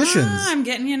the musicians. I'm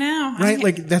getting you now.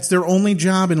 Right? That's their only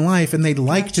job in life, and they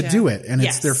like to Gotcha. do it, and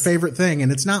it's Yes. their favorite thing.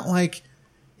 And it's not like,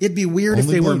 It'd be weird if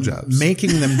Only they were blowjobs.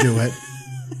 making them do it,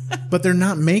 but they're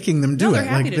not making them do No, they're it.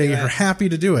 happy Like to they do are it. happy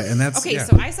to do it, and that's Okay, yeah.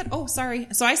 so I said,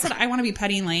 So I said I want to be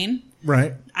Penny Lane.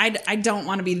 Right. I don't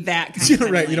want to be that kind of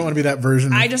Penny Right. Lane. You don't want to be that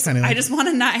version. I of just Penny Lane. want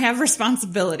to not have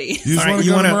responsibility. You just All right, want to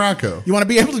you go to wanna- Morocco. You want to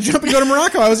be able to jump and go to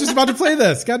Morocco. I was just about to play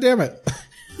this. God damn it.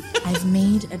 I've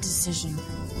made a decision.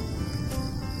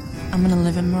 I'm gonna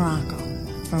live in Morocco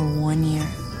for 1 year.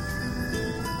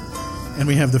 And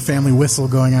we have the family whistle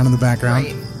going on in the background.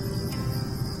 Right.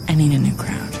 I need a new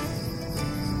crowd.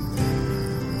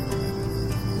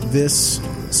 This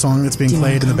song that's being Do you played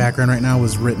wanna in the come? background right now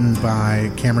was written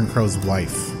by Cameron Crowe's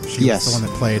wife. She Yes. was the one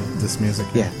that played this music.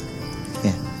 Yeah.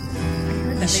 Yeah.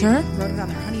 That Sure? They wrote it on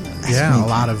their honeymoon. Yeah, a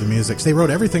lot of the music. They wrote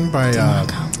everything by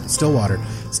Stillwater.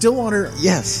 Stillwater.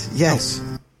 Yes. Yes.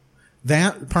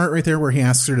 That part right there where he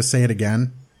asks her to say it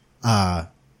again,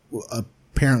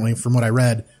 apparently, from what I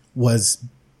read, was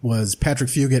Patrick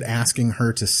Fugit asking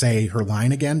her to say her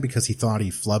line again because he thought he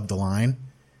flubbed the line,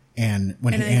 and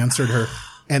when he answered her,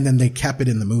 and then they kept it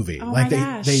in the movie. Oh like my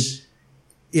gosh. they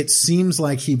it seems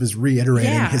like he was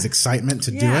reiterating Yeah. his excitement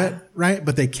to do Yeah. it, right?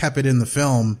 But they kept it in the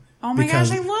film. Oh my because,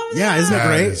 gosh, I love Yeah, isn't it That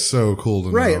great? is so cool to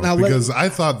Right, know. now let- because I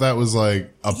thought that was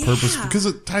like a purpose because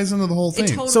it ties into the whole thing.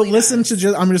 totally So listen to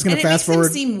I'm just going And to it fast makes him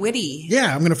forward. seem witty.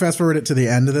 Yeah, I'm going to fast forward it to the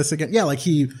end of this again. Yeah, like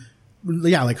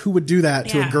who would do that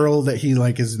to Yeah. a girl that he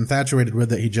like is infatuated with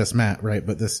that he just met, right?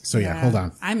 But this, so yeah, hold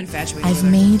on. I'm infatuated. I've with her.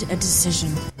 made a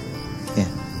decision. Yeah.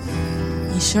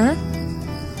 You sure?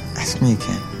 Ask me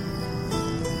again.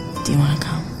 Do you want to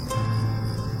come?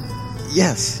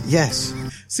 Yes. Yes.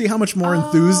 See how much more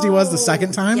enthused he was the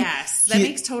second time? Yes, that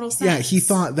makes total sense. Yeah, he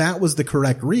thought that was the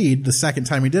correct read the second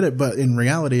time he did it, but in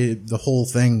reality, the whole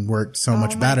thing worked so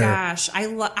much better. Oh my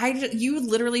gosh, you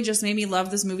literally just made me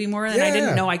love this movie more than I Yeah.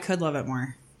 didn't know I could love it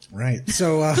more. Right.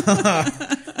 So,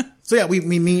 so yeah, we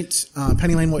meet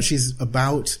Penny Lane, what she's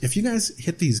about. If you guys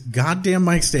hit these goddamn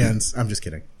mic stands, I'm just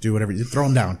kidding. Do whatever you throw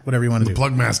them down, whatever you want to do.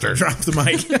 Plug master. Drop the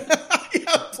mic.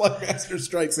 Yeah, plug master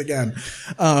strikes again.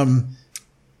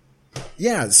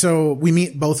 Yeah, so we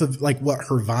meet both of like what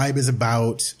her vibe is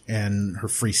about and her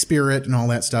free spirit and all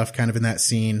that stuff kind of in that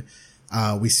scene.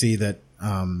 We see that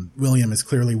William is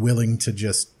clearly willing to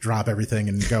just drop everything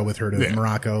and go with her to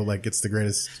Morocco. Like it's the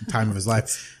greatest time of his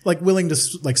life. Like willing to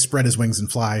like spread his wings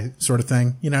and fly sort of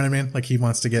thing. You know what I mean? Like he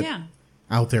wants to get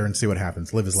out there and see what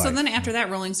happens, live his life. So then after that,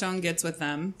 Rolling Stone gets with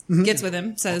him,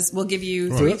 says, we'll give you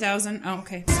Right. 3,000. Oh,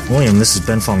 okay. William, this is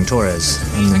Ben Fong Torres.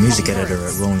 I'm the music editor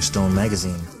at Rolling Stone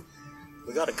magazine.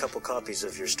 We got a couple copies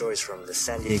of your stories from the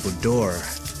San Diego Door.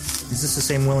 Is this the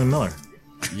same William Miller?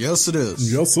 Yes, it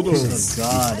is. Yes, it is. The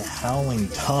God Howling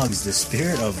Dogs, the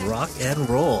spirit of rock and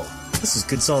roll. This is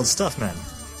good, solid stuff, man.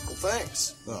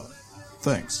 Well,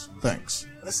 thanks. Thanks.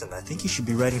 Listen, I think you should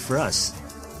be writing for us.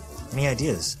 Any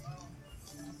ideas?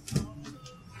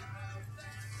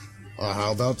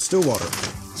 How about Stillwater?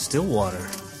 Stillwater.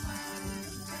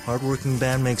 Hardworking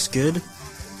band makes good.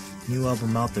 New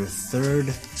album out, their third,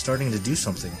 starting to do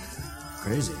something.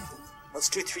 Crazy. Let's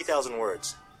do 3,000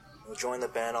 words. We'll join the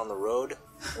band on the road.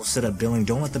 We'll set up billing.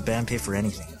 Don't let the band pay for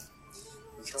anything.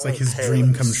 It's like his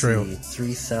dream come true.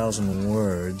 3,000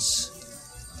 words.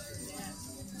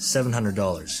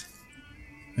 $700.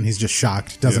 And he's just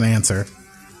shocked, doesn't answer.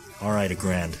 All right,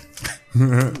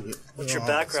 $1,000. What's your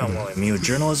background, William? You a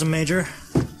journalism major?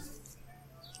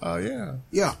 Yeah.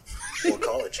 Yeah. What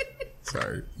college?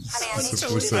 Sorry. He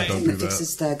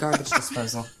fixes the garbage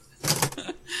disposal.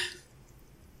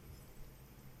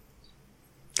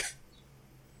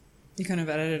 You couldn't have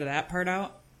edited that part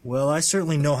out? Well, I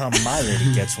certainly know how my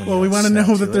lady gets when Well, you we want to upset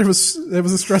know to that it. there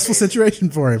was a stressful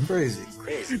situation for him.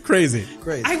 Crazy.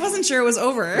 I wasn't sure it was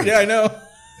over. Yeah, I know.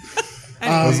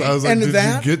 I was like, and did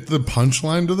that- you get the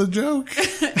punchline to the joke?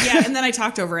 Yeah, and then I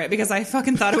talked over it because I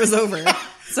fucking thought it was over.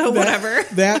 So whatever.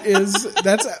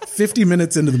 That's 50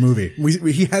 minutes into the movie.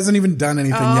 He hasn't even done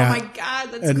anything Oh yet. my God,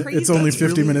 that's and crazy. it's only That's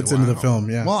 50 really- minutes into the film.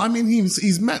 Yeah. Well, I mean,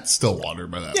 he's met Stillwater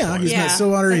by that Yeah, point. he's met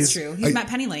Stillwater. That's He's- true. He's met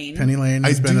Penny Lane. Penny Lane I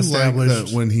has been do established. like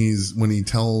that when he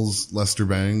tells Lester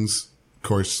Bangs, of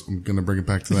course, I'm going to bring it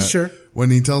back to that. Sure.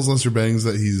 When he tells Lester Bangs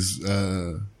that he's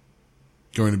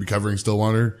going to be covering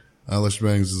Stillwater, Lester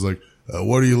Bangs is like,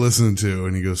 what are you listening to?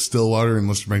 And he goes, Stillwater, and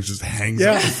Lester Bangs just hangs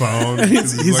up the phone.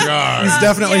 he's like, he's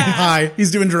definitely high.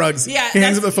 He's doing drugs. Yeah, he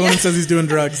hangs up the that's- phone yeah. and says he's doing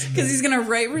drugs. Because he's going to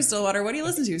write for Stillwater. What do you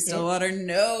listen to? Stillwater?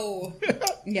 No.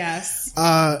 Yes.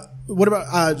 What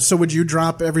about, so would you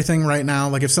drop everything right now?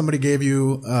 Like if somebody gave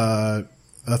you,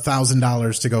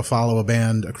 $1,000 to go follow a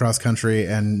band across country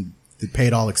and it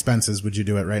paid all expenses, would you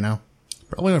do it right now?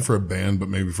 Probably not for a band, but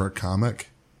maybe for a comic.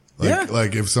 Yeah.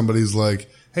 Like if somebody's like,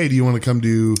 hey, do you want to come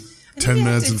do 10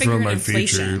 minutes in Figure front of my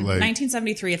inflation. feature. Like,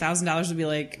 1973, $1,000 would be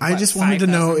like. I just wanted to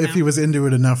know if he was into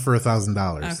it enough for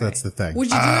 $1,000. Okay. That's the thing. Would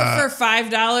you do it for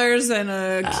 $5 and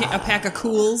a pack of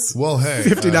Cools? well, hey,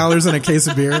 $50 and a case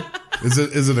of beer. Is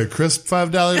it a crisp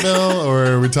 $5 bill, or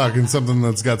are we talking something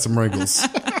that's got some wrinkles?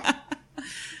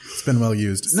 It's been well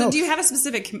used. So, do you have a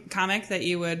specific comic that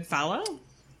you would follow?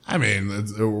 I mean,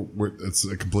 it's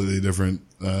a completely different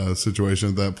situation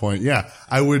at that point. Yeah,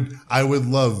 I would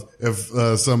love if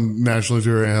some nationally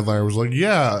touring headliner was like,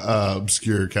 "Yeah,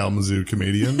 obscure Kalamazoo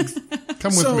comedian,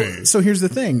 come with me." So here's the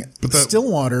thing: But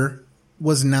Stillwater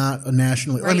was not a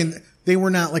nationally. Right. I mean, they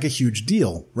were not like a huge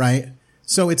deal, right?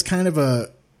 So it's kind of a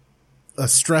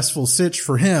stressful sitch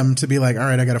for him to be like, "All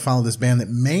right, I got to follow this band that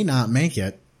may not make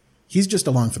it." He's just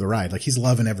along for the ride, like he's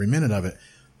loving every minute of it,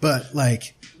 but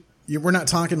like. We're not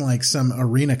talking like some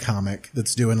arena comic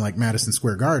that's doing like Madison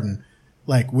Square Garden.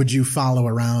 Like, would you follow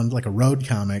around like a road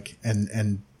comic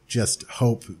and just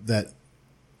hope that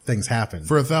things happen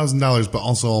for $1,000, but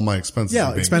also all my expenses? Yeah, are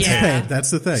being expenses paid. paid.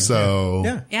 That's the thing. So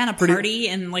yeah, and a party,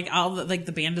 and like all the, like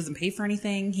the band doesn't pay for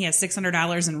anything. He has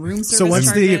 $600 in room service. So what's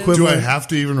charges. the equivalent? Do I have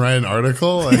to even write an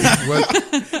article? Like,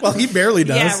 what? Well, he barely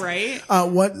does. Yeah, right.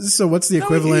 What's the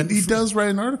equivalent? He does write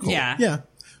an article. Yeah. Yeah.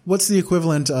 What's the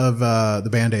equivalent of the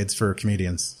Band-Aids for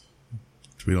comedians?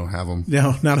 We don't have them.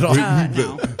 No, not at all.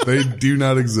 No. They do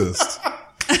not exist.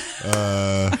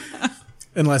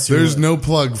 Unless you're, there's no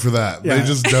plug for that. Yeah. They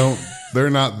just don't.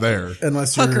 They're not there.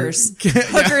 Unless you're Hookers.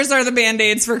 Hookers are the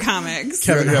Band-Aids for comics.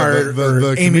 Kevin Hart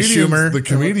or Amy Schumer. The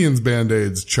comedians'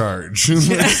 Band-Aids charge.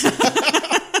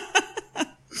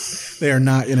 They are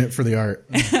not in it for the art.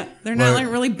 They're not like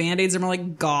really Band-Aids. They're more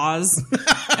like gauze.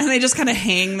 And they just kind of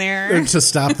hang there. They're to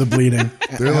stop the bleeding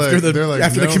after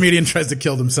the comedian tries to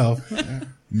kill himself.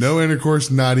 No intercourse,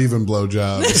 not even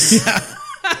blowjobs.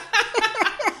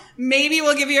 Maybe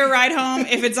we'll give you a ride home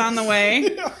if it's on the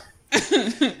way.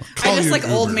 I just like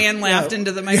old man laughed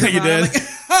into the microphone. Yeah, you did.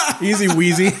 Like, Easy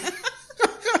wheezy.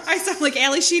 I sound like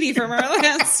Ali Sheedy from our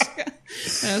last.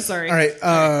 Oh, sorry. All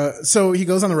right. So he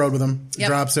goes on the road with him, Yep.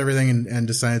 drops everything, and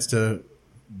decides to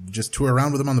just tour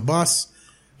around with him on the bus.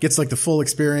 Gets like the full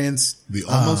experience. The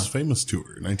Almost Famous Tour,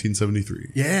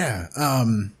 1973. Yeah.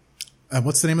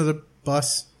 What's the name of the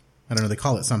bus? I don't know. They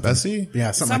call it something. Bessie?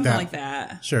 Yeah, something like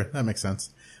that. Sure, that makes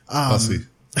sense. Bussy.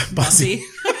 Bussy.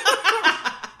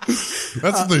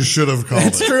 That's what they should have called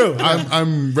It's it. true.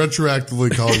 I'm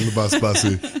retroactively calling the bus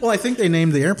Bussy. Well, I think they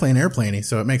named the airplane Airplaney,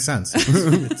 so it makes sense.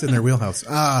 It's in their wheelhouse.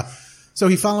 So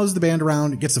he follows the band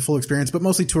around, gets the full experience, but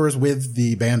mostly tours with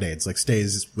the Band-Aids, like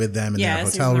stays with them in their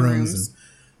stays hotel in the rooms. rooms.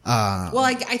 And, Well,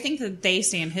 I think that they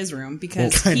stay in his room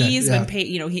because Well, kinda, he's yeah. been paid.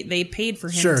 You know, they paid for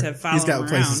him sure, to follow he's got him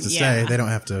places around. to Yeah. stay. They don't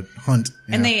have to hunt.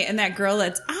 And that girl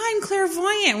that's I'm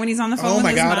clairvoyant when he's on the phone. Oh with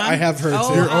my his God, mom. I have heard Oh,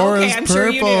 too. Your aura's okay, I'm sure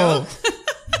you purple. do.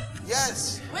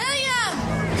 Yes. William!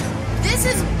 This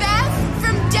is Beth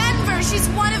from Denver. She's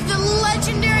one of the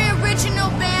legendary original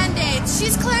Band-Aids.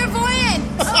 She's clairvoyant.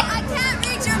 Oh, I can't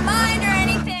read your mind or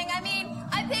anything. I mean,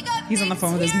 I pick up He's on the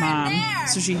phone with his mom,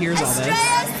 so she hears all this.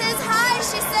 Estrella says hi.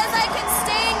 She says I can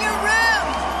stay in your room.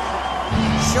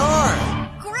 Sure.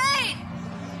 Great!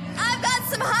 I've got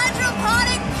some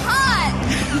hydroponic pot.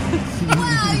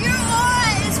 Wow, your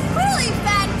aura is really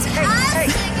fantastic.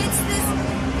 It's this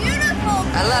beautiful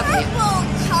I love you. purple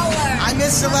color. I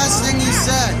missed the last thing you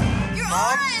said. Your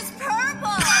aura is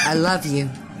purple. I love you.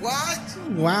 What?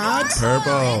 What?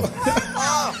 Purple.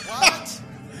 What?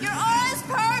 Your aura is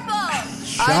purple.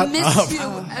 Shut I miss up. you.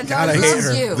 And God, I I hate miss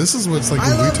her. you. This is what it's like I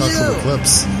when we love talk to the you.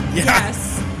 clips. Yes.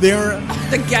 They're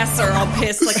The guests are all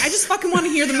pissed. Like, I just fucking want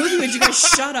to hear the movie. Would you guys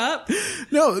shut up?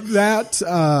 no that.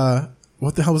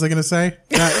 What the hell was I going to say?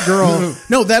 That girl.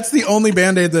 No, that's the only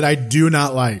Band-Aid that I do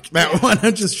not like. That one.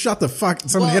 Just shut the fuck.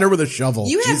 Someone hit her with a shovel.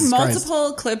 You have Jesus Christ.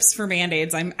 multiple clips for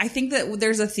Band-Aids. I think that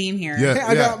there's a theme here. Yeah, Hey,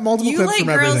 I got multiple You clips like from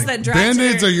girls everything. that drive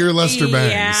Band-Aids to are your Lester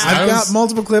Bangs. Yeah. I've got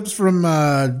multiple clips from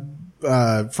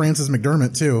Frances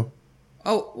McDermott too.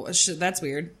 Oh, that's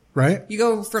weird. Right? You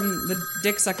go from the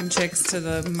dick sucking chicks to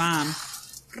the mom.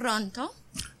 Pronto?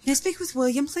 May I speak with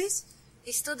William, please?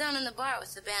 He's still down in the bar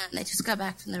with the band. They just got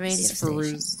back from the radio This is station.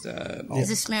 Peru's, Is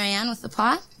this Marianne with the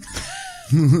pot?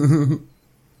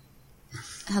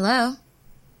 Hello?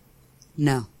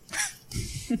 No.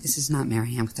 This is not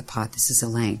Marianne with the pot. This is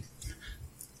Elaine,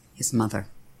 his mother.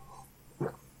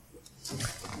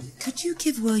 Could you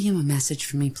give William a message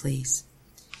for me, please?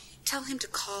 Tell him to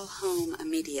call home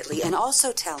immediately, and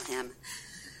also tell him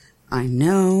I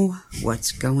know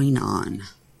what's going on.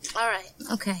 All right,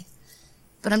 okay.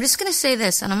 But I'm just going to say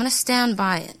this, and I'm going to stand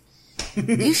by it.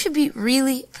 You should be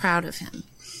really proud of him.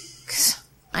 'Cause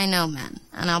I know men,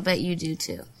 and I'll bet you do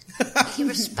too. He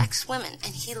respects women,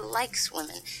 and he likes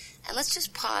women. And let's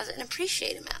just pause and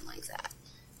appreciate a man like that.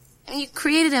 I mean, you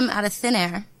created him out of thin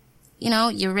air. You know,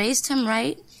 you raised him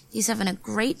right. He's having a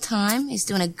great time. He's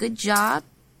doing a good job.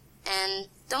 And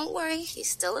don't worry, he's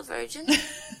still a virgin.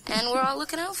 And we're all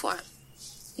looking out for him.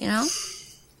 You know?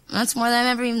 That's more than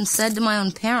I've ever even said to my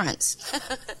own parents.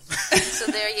 So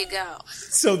there you go.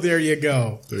 So there you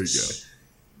go. There you go.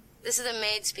 This is the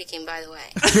maid speaking, by the way.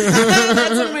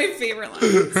 That's one of my favorite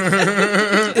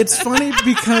lines. It's funny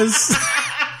because...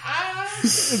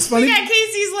 It's funny. We got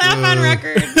Casey's laugh on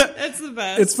record. That's the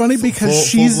best. It's funny because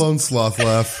she's... Full-blown sloth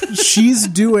laugh. She's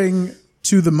doing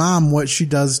to the mom what she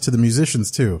does to the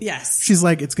musicians, too. Yes. She's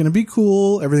like, it's going to be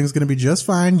cool. Everything's going to be just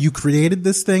fine. You created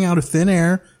this thing out of thin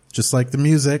air, just like the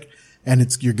music. And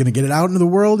you're going to get it out into the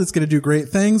world. It's going to do great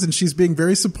things. And she's being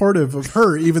very supportive of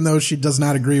her, even though she does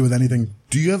not agree with anything.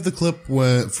 Do you have the clip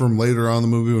from later on in the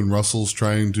movie when Russell's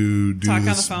trying to do Talk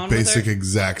this on the phone basic with her?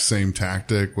 exact same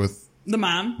tactic with The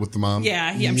mom? With the mom?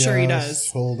 Yeah, I'm sure he does.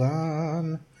 Hold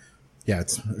on. Yeah,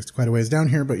 it's quite a ways down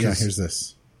here, but yeah, here's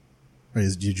this.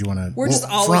 Did you want to We're just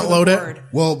all front over load the it? board.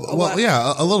 Well,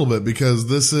 yeah, a little bit, because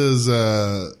this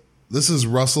is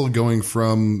Russell going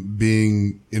from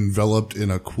being enveloped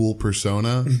in a cool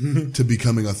persona to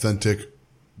becoming authentic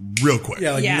real quick.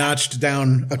 Yeah, notched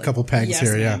down a couple pegs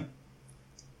here, yeah.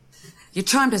 Your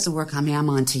charm doesn't work on me, I'm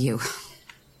on to you.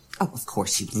 Oh, of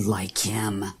course you like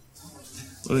him.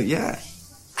 Well, yeah.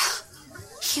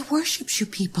 He worships you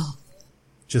people.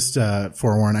 Just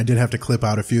forewarn, I did have to clip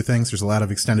out a few things. There's a lot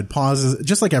of extended pauses,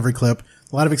 just like every clip.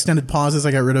 A lot of extended pauses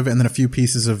I got rid of, and then a few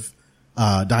pieces of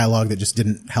dialogue that just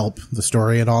didn't help the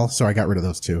story at all. So I got rid of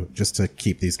those too, just to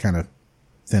keep these kind of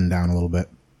thinned down a little bit.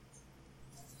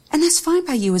 And that's fine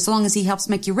by you as long as he helps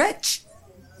make you rich.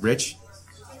 Rich?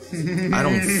 I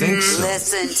don't think so.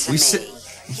 Listen to me.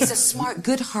 He's a smart,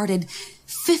 good-hearted,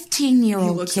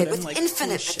 15-year-old kid with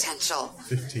infinite potential.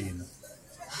 15.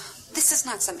 This is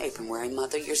not some apron-wearing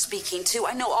mother you're speaking to.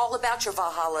 I know all about your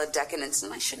Valhalla decadence,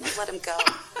 and I shouldn't have let him go.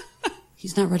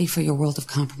 He's not ready for your world of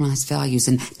compromised values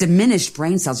and diminished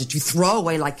brain cells that you throw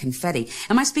away like confetti.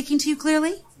 Am I speaking to you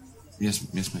clearly? Yes,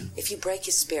 ma'am. If you break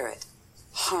his spirit,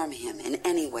 harm him in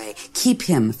any way, keep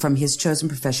him from his chosen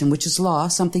profession, which is law,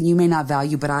 something you may not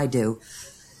value, but I do,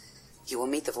 you will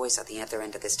meet the voice at the other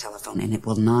end of this telephone, and it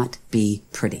will not be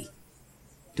pretty.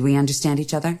 Do we understand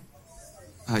each other?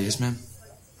 Yes, ma'am.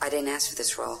 I didn't ask for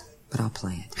this role, but I'll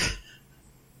play it.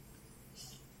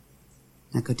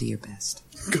 Now go do your best.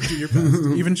 Go do your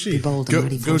best. Even she. Be bold and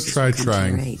mighty Go forces try will come to your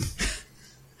trying. aid.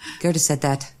 Gerda said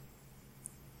that.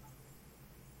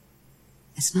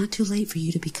 It's not too late for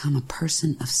you to become a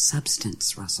person of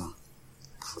substance, Russell.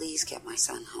 Please get my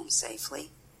son home safely.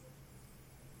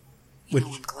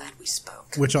 I'm glad we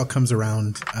spoke. Which all comes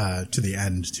around to the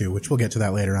end, too, which we'll get to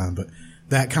that later on. But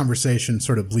that conversation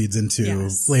sort of bleeds into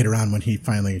later on when he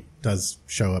finally does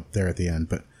show up there at the end.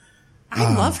 But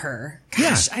I love her.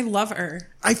 Gosh, I love her.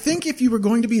 I think if you were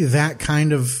going to be that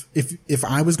kind of, if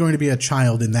I was going to be a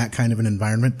child in that kind of an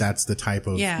environment, that's the type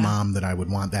of mom that I would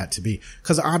want that to be.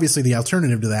 Because obviously the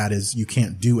alternative to that is you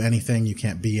can't do anything, you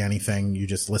can't be anything, you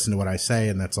just listen to what I say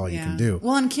and that's all you can do.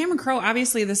 Well, and Cameron Crowe,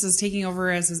 obviously this is taking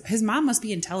over as his mom must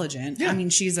be intelligent. Yeah. I mean,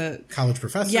 she's a college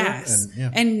professor. Yes.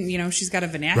 And you know, she's got a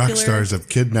vernacular. Rock stars have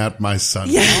kidnapped my son.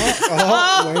 Wait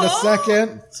a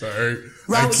second. Sorry.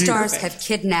 Rock stars have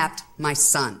kidnapped my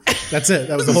son. That's it.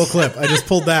 That was the whole clip. I just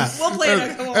pulled that. We'll play it a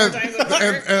couple more times.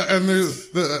 And there's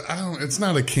it's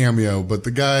not a cameo, but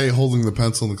the guy holding the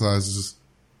pencil in the class is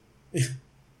just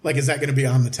like, is that going to be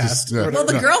on the test? Well,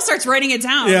 the girl starts writing it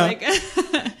down. Yeah. Like,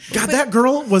 God, that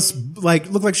girl was like,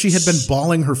 looked like she had been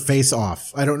bawling her face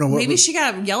off. I don't know what. Maybe she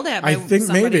got yelled at by I think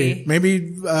somebody.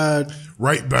 maybe,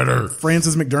 write better.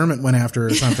 Frances McDermott went after her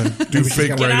or something. Do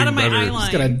fake writing out of my better. eyeline.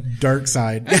 She's got a dark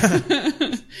side.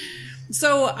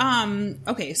 So,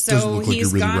 okay, so look like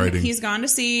he's you're really gone. writing. He's gone to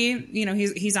see. You know,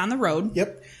 he's on the road.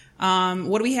 Yep.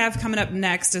 What do we have coming up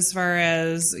next as far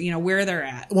as where they're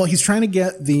at? Well, he's trying to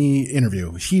get the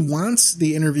interview. He wants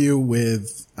the interview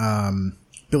with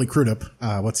Billy Crudup.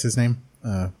 What's his name?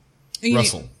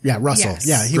 Russell. Yeah, Russell. Yes.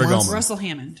 Yeah, he Greg wants Allman. Russell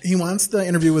Hammond. He wants the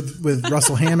interview with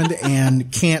Russell Hammond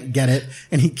and can't get it,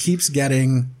 and he keeps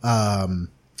getting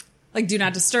Like, do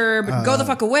not disturb. Go the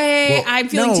fuck away. well, I'm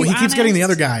feeling too he keeps honest. getting the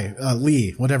other guy,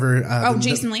 Lee, whatever.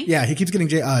 Jason Lee? Yeah, he keeps getting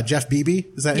Jeff Beebe.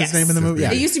 Is that his name in the movie?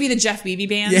 Yeah. It used to be the Jeff Beebe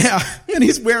Band. Yeah, and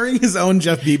he's wearing his own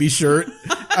Jeff Beebe shirt.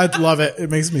 I love it. It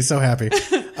makes me so happy.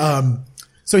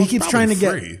 So he keeps trying to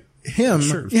free. get him.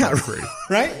 Sure, it's yeah, probably free.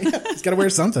 right? Yeah, he's got to wear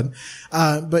something.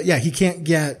 But yeah, he can't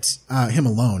get him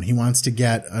alone. He wants to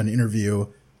get an interview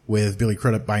with Billy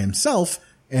Crudup by himself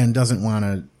and doesn't want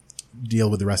to deal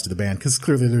with the rest of the band, because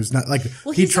clearly there's not like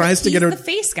Well, he tries to get her the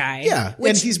face guy. Yeah,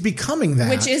 and he's becoming that,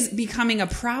 which is becoming a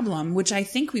problem. Which I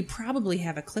think we probably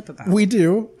have a clip about. we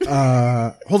do.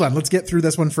 Hold on, let's get through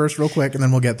this one first, real quick, and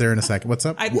then we'll get there in a second. What's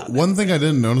up? One thing I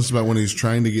didn't notice about when he's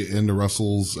trying to get into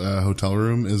Russell's hotel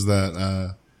room is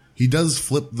that he does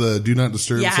flip the "Do Not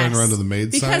Disturb" sign around to the maid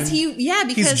because sign.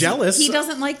 because he's jealous. He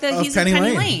doesn't like that of he's Penny in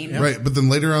Penny Lane. Lane. Right, but then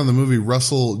later on in the movie,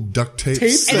 Russell duct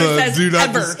tapes And it says "Do Not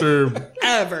ever. Disturb."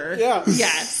 Ever. Yeah.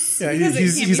 Yes. Yeah, Because it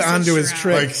he's can't be onto his switched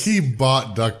trick. Like he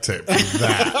bought duct tape for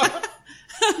that.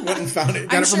 Went and found it.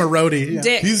 Got I'm it from a roadie. Yeah.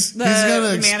 Dick, He's the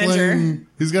gotta manager. explain.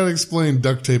 He's got to explain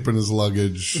duct tape in his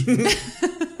luggage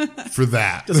for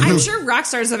that. I'm sure rock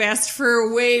stars have asked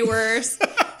for way worse.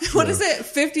 What is it?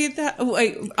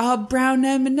 50th brown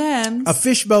M&Ms. A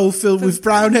fishbowl filled with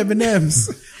brown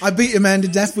M&Ms. I beat a man to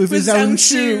death with his own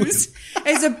shoes.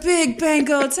 It's a big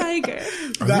Bengal tiger.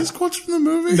 Are these quotes from the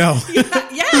movie? No,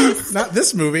 Yes. not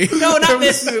this movie. No, not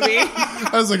this movie. I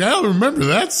was like, I don't remember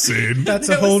that scene. That's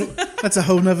a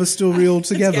whole nother story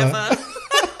altogether.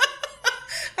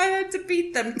 I had to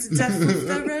beat them to death with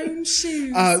their own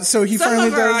shoes. So he Some finally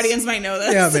of our does. audience might know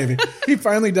this. Yeah, maybe he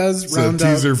finally does It's a round up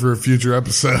teaser for a future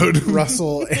episode.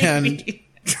 Russell and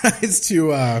tries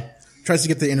to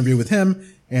get the interview with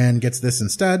him and gets this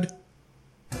instead.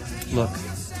 Look,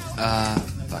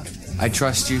 I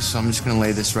trust you, so I'm just gonna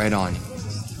lay this right on you.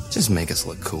 Just make us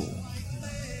look cool.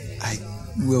 I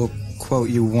will quote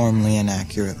you warmly and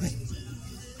accurately.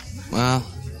 Well,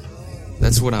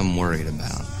 that's what I'm worried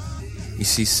about. You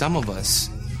see, some of us,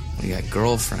 we got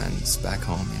girlfriends back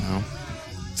home, you know?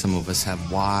 Some of us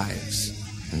have wives.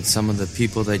 And some of the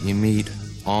people that you meet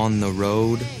on the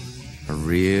road are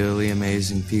really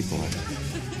amazing people.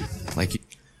 Like you.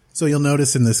 So you'll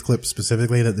notice in this clip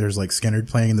specifically that there's like Skynyrd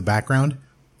playing in the background.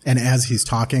 And as he's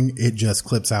talking, it just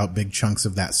clips out big chunks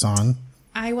of that song.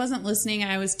 I wasn't listening.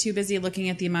 I was too busy looking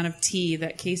at the amount of tea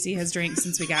that Casey has drank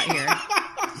since we got here.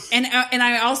 And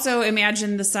I also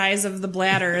imagine the size of the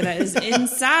bladder that is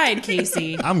inside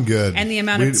Casey. I'm good. And the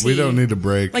amount of tea. We don't need a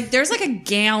break. Like, there's like a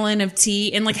gallon of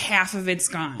tea and like half of it's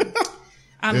gone.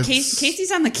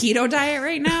 Casey's on the keto diet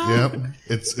right now. Yep.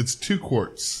 It's 2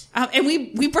 quarts. And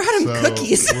we brought him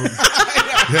cookies.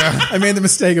 Yeah. I made the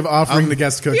mistake of offering the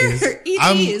guest cookies. Here, eat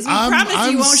these. We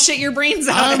promise you won't shit your brains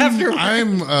out afterwards.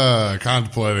 I'm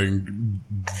contemplating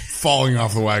falling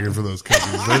off the wagon for those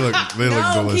cookies. They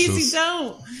look delicious. Casey,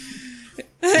 don't.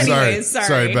 Anyways,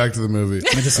 sorry. Back to the movie.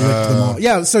 I just licked them all.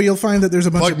 Yeah, so you'll find that there's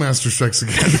a bunch Plug Master strikes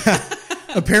again.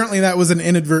 Apparently that was an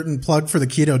inadvertent plug for the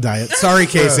keto diet. Sorry,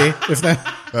 Casey. If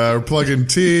that we're plugging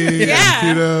tea. Yeah,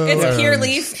 and keto. it's Pure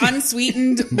Leaf,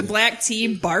 unsweetened black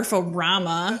tea,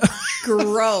 Barforama.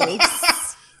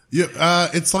 Gross. Yeah,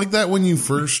 it's like that when you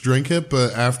first drink it,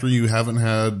 but after you I haven't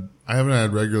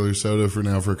had regular soda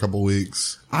for a couple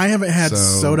weeks. I haven't had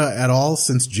soda at all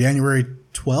since January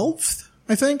 12th,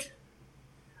 I think.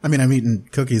 I mean, I'm eating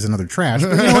cookies and other trash, but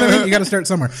you know what I mean? You got to start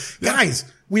somewhere.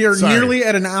 Guys, we are nearly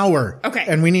at an hour. Okay.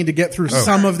 And we need to get through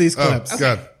some of these clips. Oh,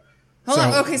 God. Hold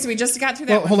on. Okay, so we just got through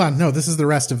that one. Hold on. No, this is the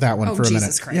rest of that one for a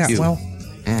Jesus minute. Christ. Yeah,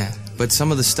 Yeah, but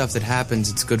some of the stuff that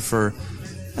happens, it's good for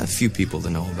a few people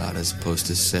to know about as opposed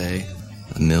to, say,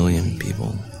 1 million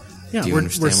people. Yeah, Do you we're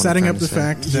understand what I'm setting trying up to the say?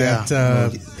 fact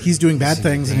that he's doing bad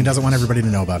things and he doesn't want everybody to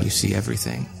know about it. You see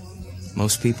everything.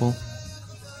 Most people,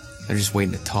 they're just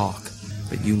waiting to talk,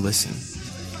 but you listen.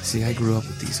 See, I grew up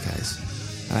with these guys,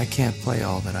 and I can't play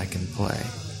all that I can play.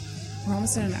 We're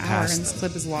almost at an hour, and this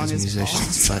clip is long as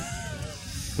musicians, but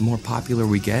the more popular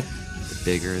we get, the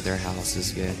bigger their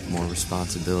houses get, the more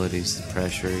responsibilities, the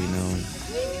pressure, you know, and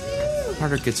the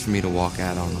harder it gets for me to walk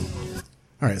out on them.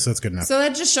 All right, so that's good enough. So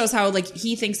that just shows how, like,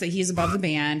 he thinks that he's above the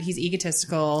band. He's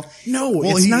egotistical. No,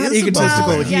 it's not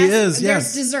egotistical. He is,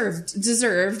 yes.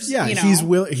 Deserved. Yeah, you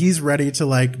know. he's ready to,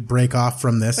 like, break off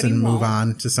from this and move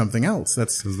on to something else.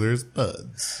 That's because there's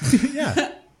buds.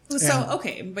 Yeah. So,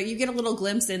 okay, but you get a little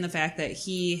glimpse in the fact that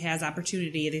he has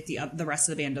opportunity that the rest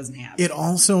of the band doesn't have. It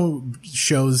also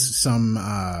shows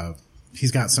some,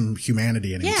 he's got some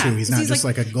humanity in him too. He's not just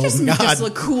like a golden god. Just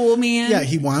look cool, man. Yeah,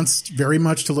 he wants very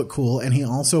much to look cool, and he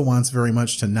also wants very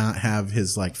much to not have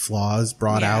his like flaws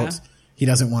brought out. He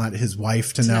doesn't want his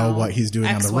wife to know what he's doing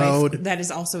on the road. That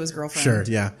is also his girlfriend. Sure,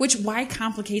 yeah. Which, why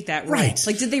complicate that role? Right.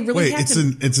 Like, did they really have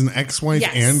to? It's an ex-wife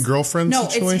and girlfriend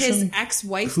situation? No, it's his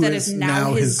ex-wife that is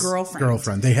now his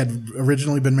girlfriend. They had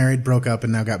originally been married, broke up,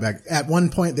 and now got back. At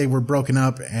one point, they were broken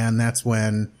up, and that's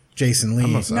when Jason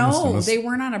Lee. No, they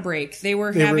weren't on a break. They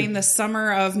were having the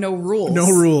summer of no rules. No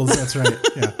rules, that's right.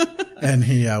 Yeah. And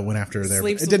he went after her there.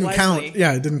 Sleeps It didn't with count. Leslie.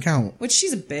 Yeah, it didn't count. Which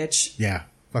she's a bitch. Yeah.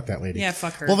 Fuck that lady. Yeah,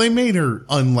 fuck her. Well, they made her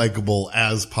unlikable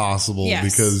as possible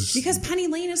because Penny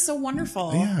Lane is so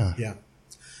wonderful. Yeah.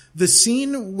 The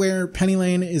scene where Penny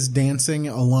Lane is dancing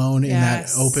alone in that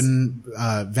open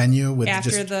venue with After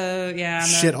just the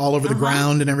shit all over the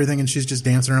ground and everything, and she's just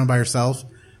dancing around by herself.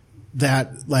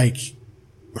 That, like,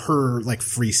 her, like,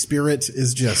 free spirit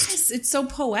is just it's so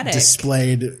poetic.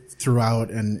 displayed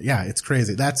throughout, and it's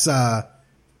crazy. That's Cameron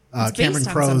based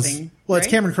on Crowe's. something, Well, it's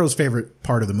right? Cameron Crowe's favorite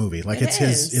part of the movie. Like, It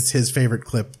is. it's his favorite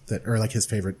clip or like his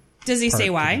favorite. Does he say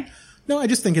part. why? No, I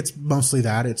just think it's mostly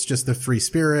that. It's just the free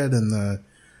spirit and the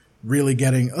really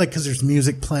getting, like, because there's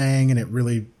music playing and it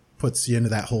really puts you into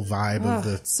that whole vibe of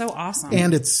the. It's so awesome.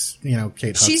 And it's, Kate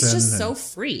Hudson. She's just and- so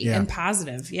free and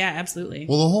positive. Yeah, absolutely.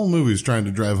 Well, the whole movie is trying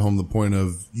to drive home the point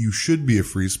of you should be a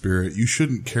free spirit. You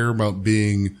shouldn't care about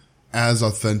being as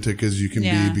authentic as you can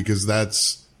be because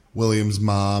that's William's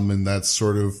mom and that's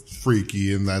sort of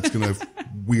freaky and that's going to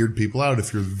weird people out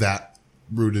if you're that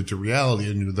rooted to reality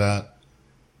and you're that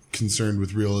concerned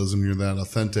with realism, you're that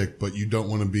authentic, but you don't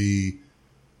want to be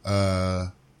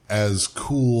as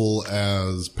cool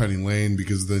as Penny Lane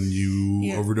because then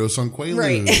you overdose on Quaaludes.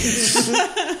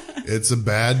 Right. It's a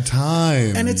bad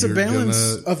time. And it's a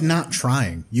balance of not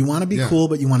trying. You want to be cool,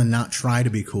 but you want to not try to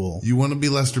be cool. You want to be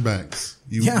Lester Bangs.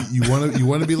 You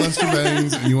want to be Lester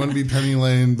Bangs and you want to be Penny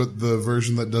Lane, but the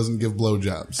version that doesn't give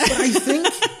blowjobs.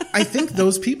 But I think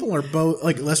those people are both,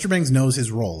 like, Lester Bangs knows his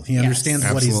role. He understands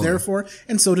what he's there for,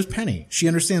 and so does Penny. She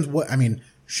understands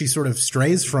she sort of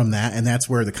strays from that, and that's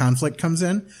where the conflict comes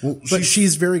in. But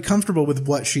she's very comfortable with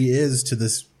what she is to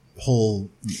this whole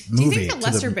movie. Do you think that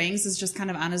Lester Bangs is just kind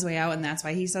of on his way out and that's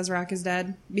why he says Rock is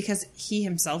dead? Because he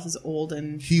himself is old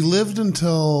and... He lived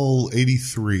until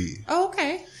 83. Oh,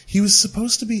 okay. He was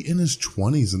supposed to be in his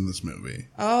 20s in this movie.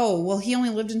 Oh, well, he only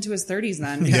lived into his 30s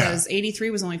then because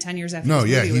 83 was only 10 years after this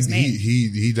movie was made.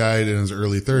 He died in his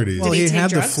early 30s. Well, he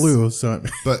had the flu, so...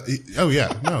 But,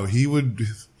 he would...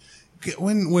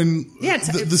 When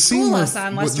the scene where, us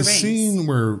on Lester the Bangs. scene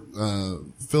where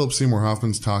Philip Seymour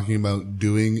Hoffman's talking about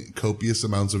doing copious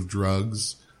amounts of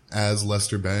drugs as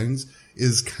Lester Bangs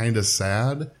is kind of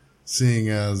sad, seeing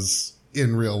as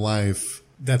in real life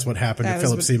that's what happened to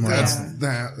Philip Seymour.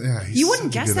 You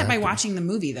wouldn't guess that by watching the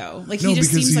movie, though. Like, No, he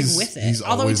just because seems like he's- with he's it.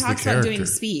 Although he always the talks about doing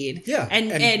character. speed Yeah,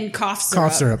 and cough syrup.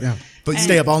 Cough syrup, yeah. But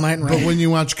Stay up all night and But write. when you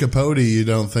watch Capote, you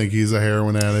don't think he's a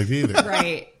heroin addict either.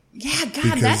 Right. Yeah, God,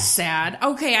 Because- that's sad.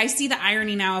 Okay, I see the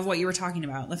irony now of what you were talking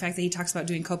about. The fact that he talks about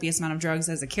doing copious amount of drugs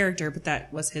as a character, but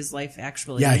that was his life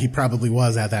actually. Yeah, he probably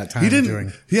was at that time He didn't.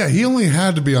 doing. Yeah, he only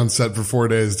had to be on set for 4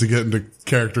 days to get into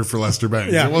character for Lester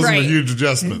Bangs. Yeah. It wasn't a Right. huge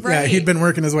adjustment. Yeah, he'd been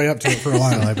working his way up to it for a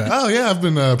while, I bet. Oh yeah, I've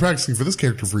been practicing for this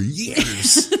character for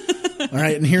years. All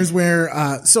right, and here's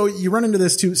where, so you run into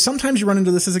this too. Sometimes you run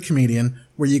into this as a comedian,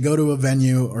 where you go to a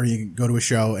venue or you go to a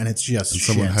show and it's just And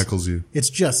someone shit. heckles you. It's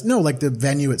just, no, like the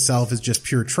venue itself is just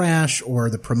pure trash, or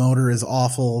the promoter is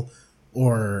awful,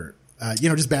 or,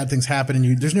 just bad things happen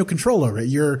and there's no control over it.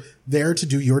 You're there to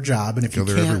do your job, and if Go you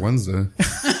there can't. every Wednesday.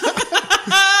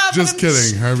 Just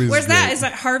kidding. Harvey's Where's that? great. Is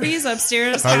that Harvey's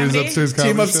upstairs? Harvey's comedy? upstairs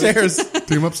comedy Team upstairs. show.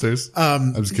 Team upstairs.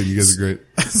 I'm just kidding. You guys are great.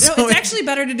 No, it's actually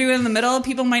better to do it in the middle.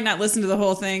 People might not listen to the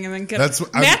whole thing and then Matt's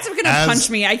going to punch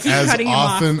me. I keep cutting him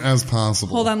off. as often as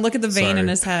possible. Hold on, look at the vein in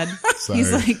his head.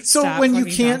 He's like, So stop when you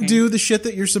fucking can't talking. do the shit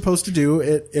that you're supposed to do,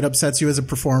 it upsets you as a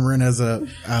performer and as a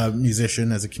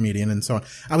musician, as a comedian, and so on.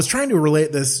 I was trying to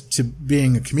relate this to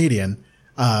being a comedian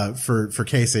for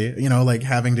Casey, like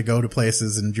having to go to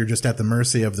places and you're just at the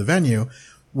mercy of the venue.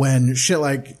 When shit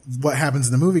like what happens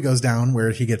in the movie goes down,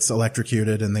 where he gets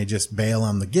electrocuted and they just bail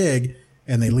on the gig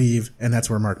and they leave, and that's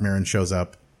where Marc Maron shows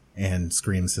up and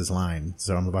screams his line.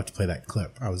 So I'm about to play that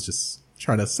clip. I was just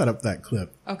trying to set up that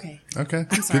clip. Okay. Okay.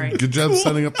 I'm sorry. Good job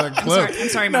setting up that clip. I'm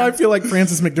sorry, Now Mom. I feel like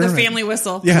Francis McDermott. The family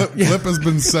whistle. Yeah. Clip has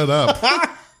been set up.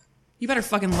 You better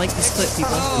fucking like this clip,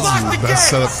 people. This is the best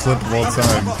setup clip of all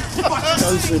time.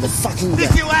 Goes through the fucking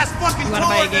Think you last fucking You wanna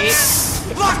buy a call gate?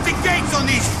 this? Lock the gates on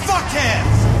these fuckheads!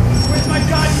 Where's my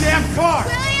goddamn car?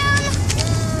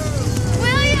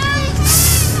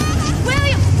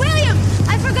 William,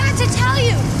 I forgot to tell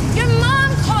you. Your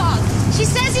mom called. She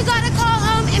says you gotta call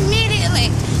home immediately.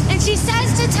 And she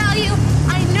says to tell you,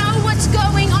 I know what's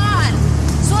going on.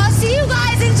 So I'll see you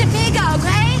guys in Topeka,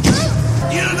 okay?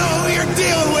 You don't know who you're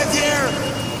dealing with here!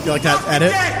 You like that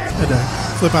edit? Had to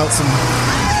flip out some.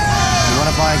 You want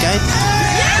to buy a gate?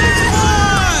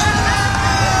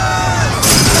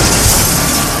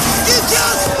 You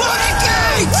just bought a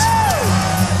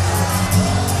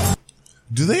gate!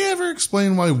 Do they ever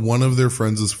explain why one of their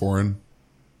friends is foreign?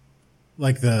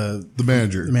 Like the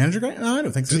manager. The manager guy? No, I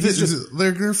don't think so.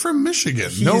 They're from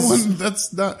Michigan. No one,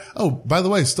 that's not. Oh, by the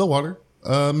way, Stillwater,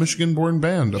 Michigan-born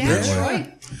band,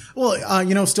 apparently.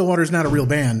 Well, Stillwater's not a real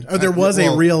band. There was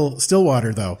a real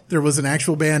Stillwater, though. There was an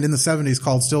actual band in the 70s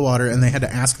called Stillwater, and they had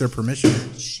to ask their permission.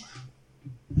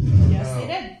 Yes, they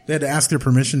did. They had to ask their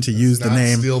permission to use the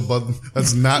name.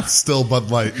 That's not still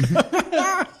Bud Light.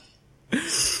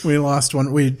 We lost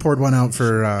one. We poured one out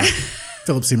for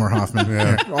Philip Seymour Hoffman.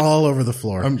 Yeah. All over the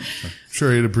floor. I'm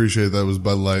sure he'd appreciate that was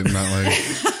Bud Light, not like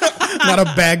not a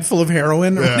bag full of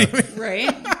heroin. Yeah.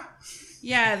 Right.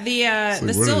 Yeah,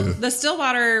 the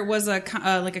Stillwater was a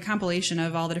compilation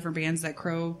of all the different bands that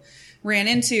Crow ran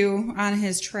into on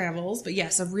his travels. But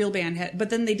yes, a real band but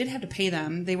then they did have to pay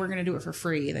them. They weren't going to do it for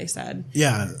free, they said.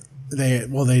 Yeah.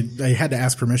 They had to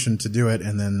ask permission to do it,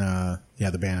 and then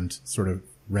the band sort of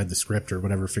read the script or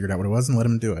whatever, figured out what it was, and let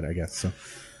him do it, I guess. So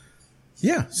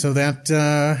yeah, so that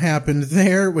happened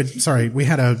there. We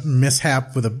had a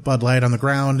mishap with a Bud Light on the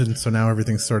ground, and so now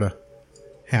everything's sort of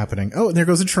happening. Oh, and there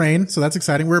goes a train, so that's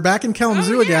exciting. We're back in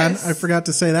Kalamazoo again. I forgot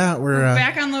to say that. We're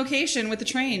back on location with the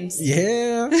trains.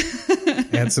 Yeah.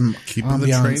 Had some keeping ambiance.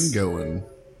 the train going.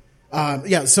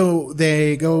 Yeah, so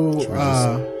they go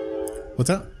what's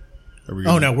that?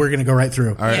 No, we're going to go right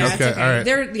through. All right, yeah, okay, all right.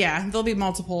 There'll be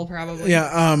multiple probably.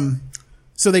 Yeah,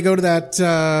 so they go to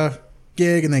that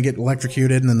gig and they get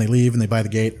electrocuted and then they leave and they buy the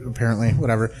gate, apparently,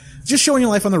 whatever. Just showing you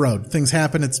life on the road. Things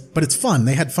happen, but it's fun.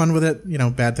 They had fun with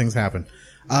it, bad things happen.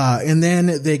 And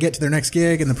then they get to their next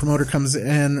gig and the promoter comes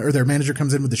in, or their manager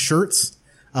comes in with the shirts.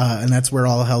 And that's where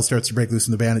all hell starts to break loose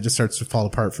in the band. It just starts to fall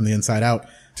apart from the inside out.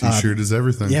 T-shirt is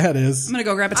everything. Yeah, it is. I'm going to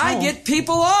go grab a towel. I get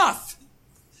people off.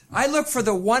 I look for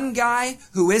the one guy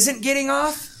who isn't getting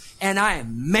off, and I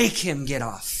make him get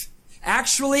off.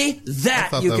 Actually, I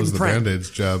thought that was the Band-Aid's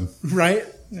job. Right?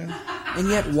 Yeah. And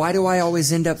yet, why do I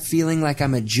always end up feeling like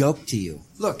I'm a joke to you?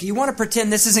 Look, you want to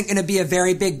pretend this isn't going to be a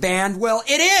very big band? Well,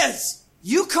 it is!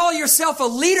 You call yourself a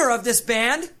leader of this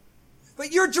band,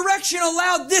 but your direction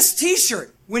allowed this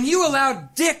t-shirt when you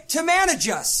allowed Dick to manage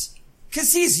us.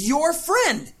 'Cause he's your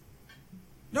friend.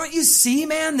 Don't you see,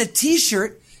 man? The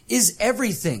t-shirt is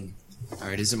everything. All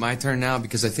right, is it my turn now?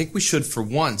 Because I think we should, for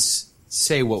once,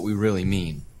 say what we really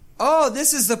mean. Oh,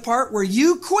 this is the part where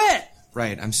you quit.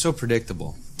 Right, I'm so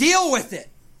predictable. Deal with it.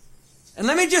 And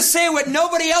let me just say what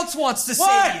nobody else wants to say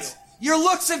to you. Your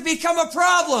looks have become a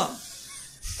problem.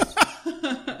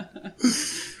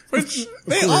 Which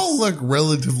they all look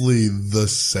relatively the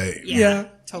same. Yeah.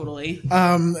 Totally.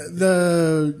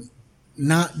 The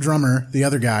not drummer, the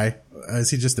other guy, is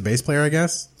he just the bass player, I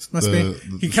guess? Must be.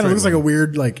 He kind of looks like a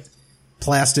weird,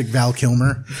 plastic Val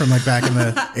Kilmer from back in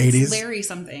the 80s. Larry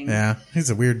something. Yeah. He's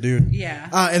a weird dude. Yeah.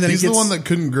 And then he's the one that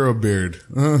couldn't grow a beard.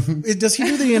 Does he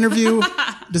do the interview?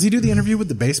 Does he do the interview with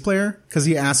the bass player? Because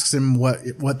he asks him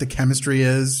what the chemistry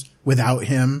is without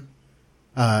him.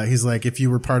 He's like, if you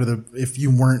weren't part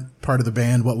of the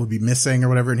band, what would be missing or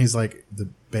whatever? And he's like, the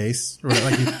bass, or I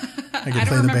don't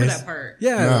remember that part.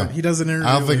 Yeah, he does an interview.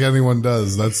 I don't think anyone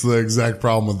does. That's the exact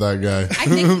problem with that guy. I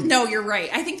think no, you're right.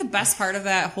 I think the best part of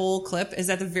that whole clip is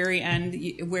at the very end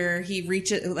where he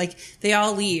reaches, they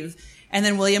all leave. And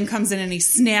then William comes in and he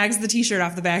snags the t-shirt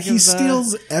off the back. He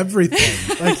steals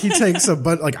everything. He takes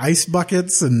ice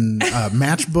buckets and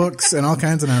matchbooks and all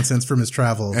kinds of nonsense from his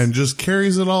travels, and just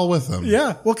carries it all with him.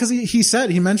 Yeah, well, because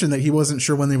he mentioned that he wasn't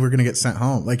sure when they were going to get sent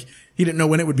home. He didn't know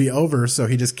when it would be over, so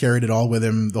he just carried it all with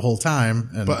him the whole time.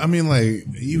 But I mean,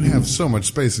 you have so much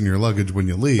space in your luggage when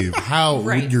you leave. How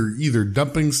right. You're either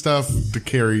dumping stuff to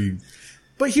carry.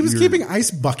 But he was keeping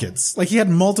ice buckets. He had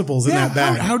multiples in that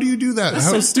bag. How do you do that? That's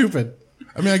so stupid.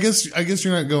 I mean, I guess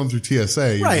you're not going through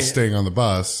TSA. You're just staying on the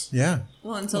bus. Yeah.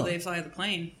 Well, until they fly the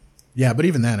plane. Yeah, but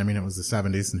even then, I mean, it was the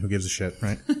 70s, and who gives a shit,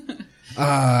 right?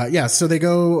 Yeah. So they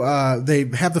go. They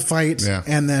have the fight,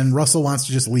 and then Russell wants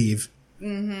to just leave,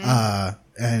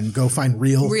 and go find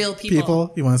real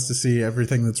people. He wants to see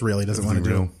everything that's real. He doesn't want to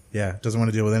deal. Yeah, doesn't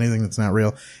want to deal with anything that's not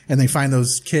real. And they find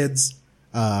those kids.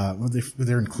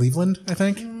 They're in Cleveland, I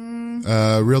think.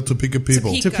 Real Topeka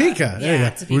people. Topeka. There you go.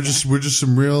 Topeka. We're just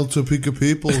some real Topeka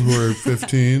people who are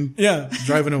 15. Yeah,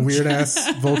 driving a weird ass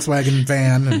Volkswagen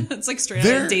van. And it's straight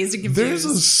out Dazed and Confused. There's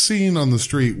a scene on the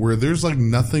street where there's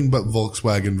nothing but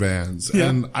Volkswagen vans,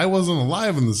 and I wasn't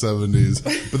alive in the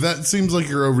 70s, but that seems like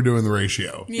you're overdoing the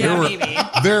ratio. Yeah, maybe.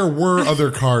 There were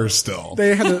other cars still.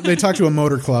 They talked to a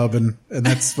motor club, and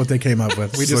that's what they came up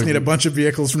with. We just need a bunch of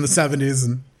vehicles from the 70s,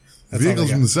 and that's vehicles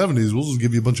from the 70s. We'll just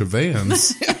give you a bunch of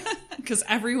vans. Because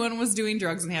everyone was doing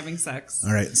drugs and having sex.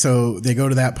 All right. So they go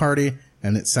to that party,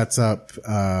 and it sets up,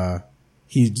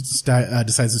 he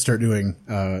decides to start doing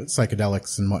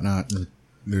psychedelics and whatnot. And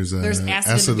There's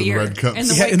acid in the beer. red cups. In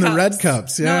the Yeah, white in cups. the red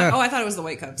cups. Yeah. No, I thought it was the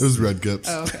white cups. It was red cups.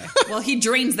 Oh, okay. Well, he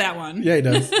drains that one. Yeah, he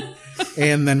does.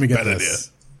 And then we get Bad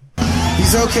this.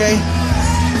 He's okay.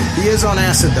 He is on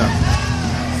acid, though.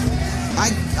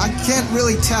 I can't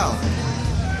really tell.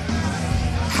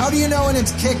 How do you know when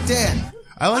it's kicked in?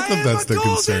 I like that that's the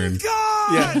concern.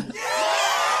 Yeah.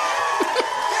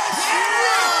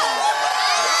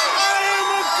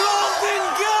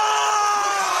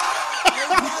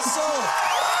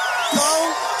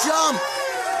 Go jump!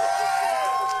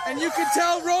 And you can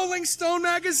tell Rolling Stone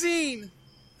magazine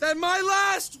that my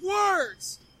last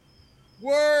words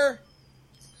were,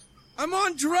 I'm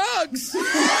on drugs. Russell,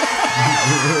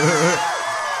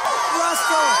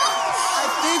 I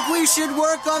think we should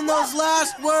work on those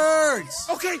last words.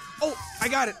 Okay. Oh, I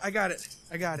got it.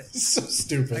 So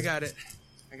stupid. I got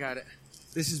it.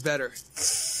 This is better.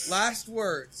 Last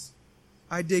words.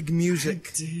 I dig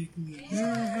music. And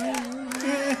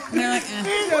they're like,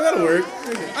 Yeah, that'll work.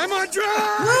 I'm on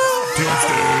drugs.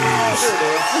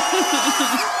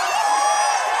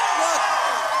 Look,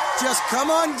 just come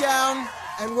on down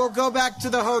and we'll go back to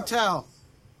the hotel.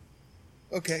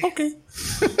 Okay.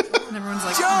 And everyone's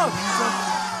like, Jump!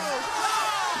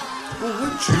 Well,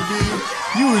 wouldn't you be?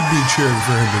 You would be cheering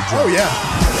for him to jump. Oh, yeah.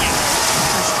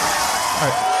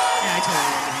 Yeah, I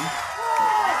totally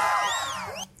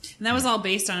agree. And that was all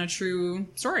based on a true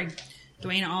story.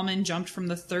 Dwayne Allman jumped from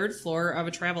the 3rd floor of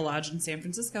a travel lodge in San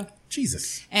Francisco.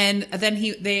 Jesus. And then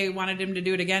they wanted him to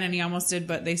do it again, and he almost did,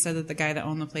 but they said that the guy that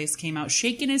owned the place came out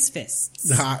shaking his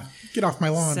fists. Get off my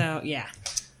lawn. So, yeah.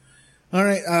 All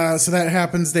right, so that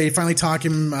happens. They finally talk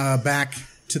him back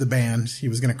to the band. He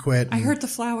was going to quit. I hurt the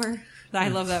flower. I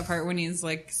love that part when he's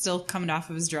like still coming off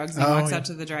of his drugs and he walks out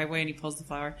to the driveway and he pulls the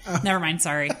flower. Never mind,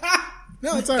 sorry.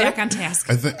 No, it's all Back right. on task.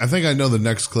 I think I know the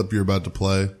next clip you're about to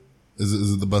play.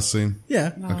 Is it the bus scene? Yeah.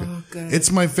 Okay. Oh, good. It's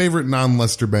my favorite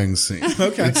non-Lester Bangs scene.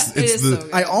 Okay. It's the.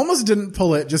 I almost didn't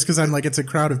pull it just because I'm like, it's a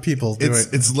crowd of people.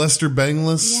 It's Lester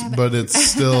Bangless, but it's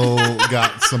still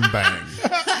got some bang.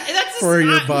 That's For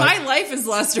your not- butt. My life is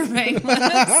Lester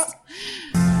Bangless.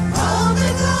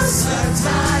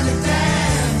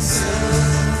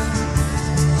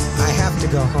 I have to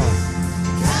go home.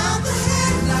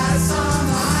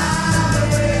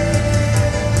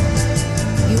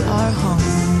 You are home.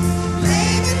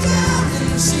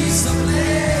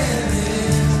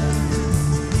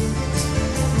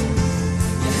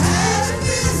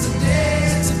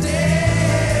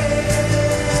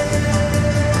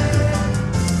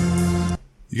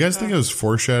 You guys think it was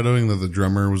foreshadowing that the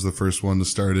drummer was the first one to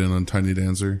start in on Tiny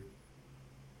Dancer?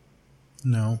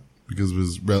 No. Because of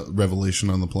his revelation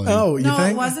on the plane. Oh, you no,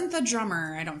 think? it wasn't the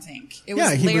drummer, I don't think. It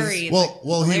Yeah, was he was- Larry. Well,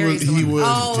 Larry's the one-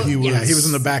 Oh, Yeah, yes. he was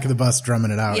in the back of the bus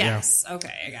drumming it out. Yes.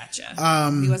 Okay, I gotcha.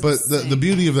 He But wasn't the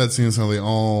beauty of that scene is how they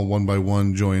all one by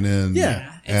one join in.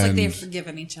 Yeah. It's like and they've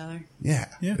forgiven each other. Yeah.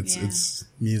 Yeah. It's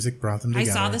music brought them I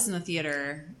together. saw this in the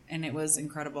theater and it was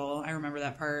incredible. I remember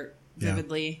that part Yeah.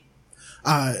 vividly.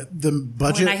 The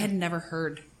budget. And I had never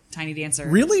heard Tiny Dancer.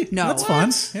 Really? No. That's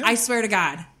fun. Yeah. I swear to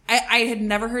God. I had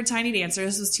never heard Tiny Dancer.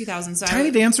 This was 2000. So Tiny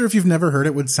Dancer, if you've never heard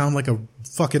it, would sound like a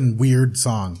fucking weird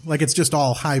song. Like it's just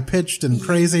all high pitched and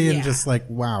crazy and Yeah. just like,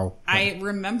 wow. I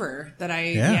remember that I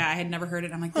had never heard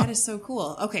it. I'm like, that is so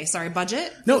cool. Okay, sorry,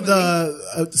 budget? No,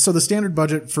 so the standard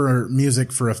budget for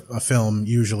music for a film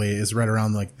usually is right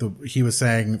around like he was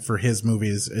saying for his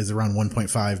movies is around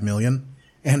 1.5 million.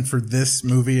 And for this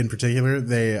movie in particular,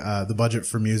 the budget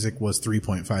for music was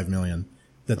 3.5 million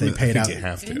that they paid out. You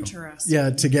have to. Interesting. Yeah,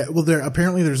 to get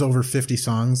apparently there's over 50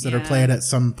 songs that are played at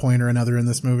some point or another in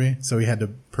this movie. So he had to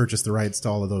purchase the rights to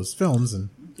all of those films and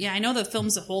Yeah, I know the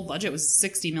film's whole budget was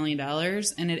 $60 million,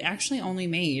 and it actually only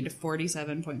made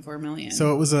 $47.4 million.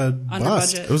 so it was a Under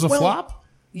bust. budget. It was a Well, flop?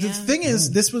 The thing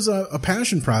is, this was a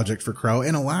passion project for Crow.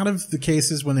 In a lot of the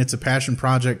cases when it's a passion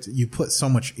project, you put so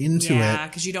much into yeah, it.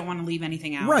 because you don't want to leave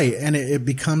anything out. Right. And it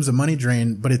becomes a money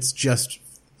drain, but it's just,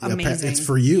 Amazing. it's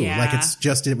for you. Yeah. Like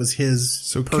it was his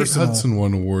So Kate personal. Hudson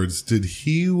won awards. Did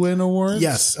he win awards?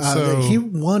 Yes. He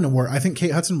won award. I think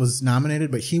Kate Hudson was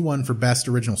nominated, but he won for best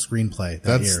original screenplay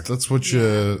that year. That's what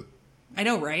you. I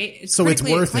know, right? It's So it's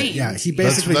critically worth it. acclaimed. Yeah. He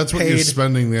basically That's what you're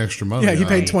spending the extra money. Yeah, he on.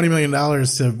 paid $20 million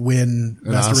to win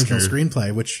An best Oscar. original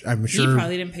screenplay, which I'm sure He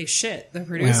probably didn't pay shit. The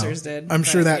producers Wow. did. I'm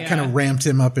sure but that yeah. kind of ramped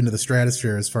him up into the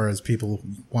stratosphere as far as people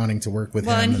wanting to work with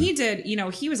Well, him. and he did,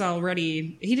 he was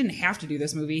already, he didn't have to do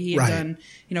this movie. He had Right.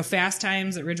 done, Fast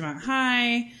Times at Ridgemont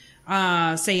High,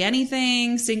 Say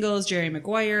Anything, Singles, Jerry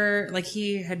Maguire. Like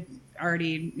he had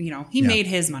already, he made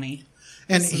his money.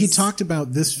 And This he is- talked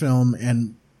about this film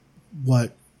and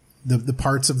what the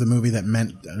parts of the movie that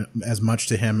meant as much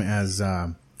to him as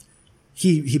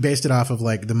he based it off of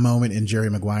like the moment in Jerry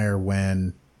Maguire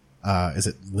when, is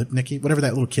it Lipnicki? Whatever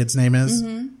that little kid's name is,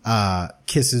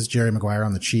 kisses Jerry Maguire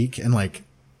on the cheek and like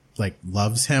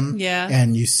loves him. Yeah.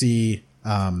 And you see,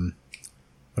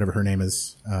 whatever her name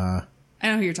is, I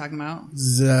know who you're talking about.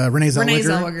 Renee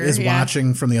Zellweger is yeah.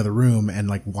 watching from the other room and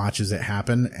like watches it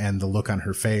happen, and the look on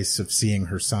her face of seeing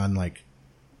her son like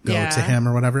go to him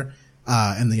or whatever,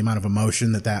 and the amount of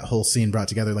emotion that whole scene brought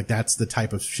together, like that's the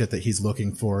type of shit that he's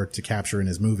looking for to capture in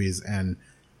his movies. And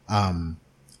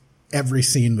every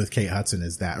scene with Kate Hudson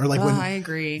is that, or like when I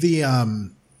agree.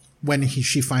 The when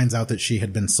she finds out that she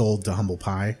had been sold to Humble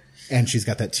Pie. And she's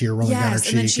got that tear rolling down her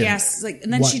cheek. And then she asks, like,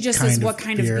 and then she just says, "What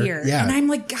kind of beer?" Yeah. And I'm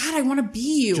like, God, I want to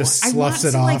be you. Just I sloughs want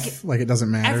it to, off like it doesn't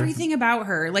matter. Everything about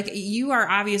her, like you are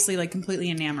obviously like completely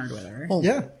enamored with her. Well,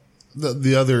 yeah.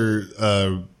 The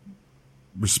other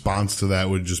response to that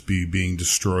would just be being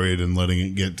destroyed and letting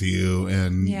it get to you,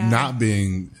 and not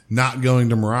going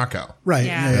to Morocco, right?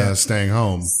 Yeah. Staying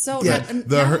home. So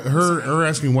her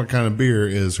asking what kind of beer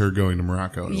is her going to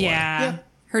Morocco. In a way.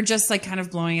 Her just like kind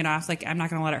of blowing it off, like I'm not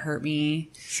going to let it hurt me.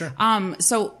 Sure.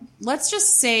 So let's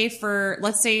just say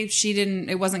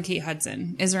it wasn't Kate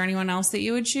Hudson. Is there anyone else that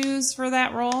you would choose for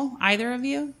that role? Either of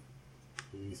you?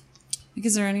 Like,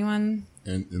 is there anyone?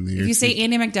 In the if you say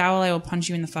Andy McDowell, I will punch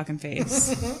you in the fucking face.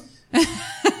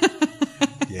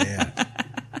 Yeah.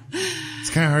 It's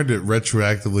kind of hard to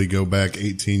retroactively go back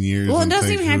 18 years. Well, it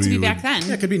doesn't even have to be back then.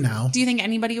 Yeah, it could be now. Do you think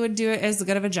anybody would do it as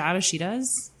good of a job as she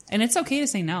does? And it's okay to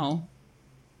say no.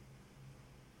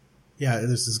 Yeah,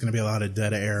 this is going to be a lot of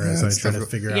dead air as I try to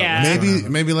figure out.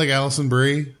 Maybe like Alison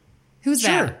Brie. Who's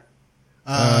that?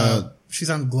 She's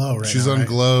on Glow right She's now. on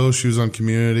Glow. She was on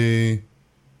Community.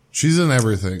 She's in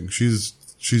everything. She's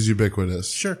ubiquitous.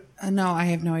 Sure. No, I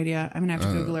have no idea. I'm gonna have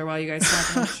to Google her while you guys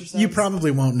talk about yourselves. You probably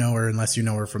won't know her unless you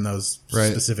know her from those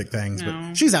specific things. No.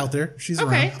 But she's out there. She's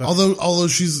around. But Although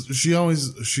she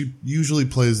usually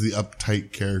plays the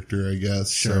uptight character, I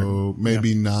guess. Sure. So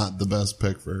maybe not the best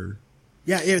pick for her.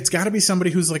 Yeah, it's got to be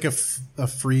somebody who's like a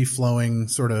free-flowing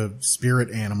sort of spirit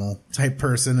animal type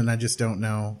person, and I just don't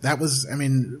know.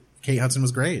 Kate Hudson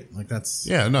was great. Like that's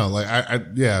like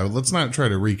let's not try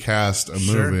to recast a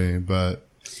movie, but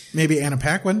maybe Anna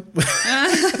Paquin.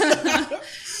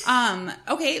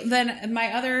 Okay, then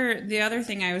the other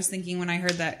thing I was thinking when I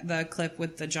heard that the clip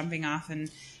with the jumping off, and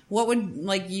what would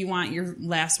like you want your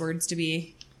last words to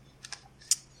be?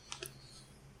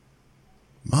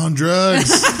 I'm on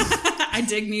drugs. I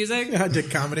dig music. I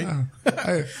dig comedy.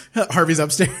 Harvey's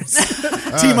upstairs.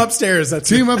 Team upstairs. That's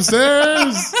team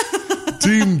upstairs.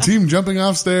 team jumping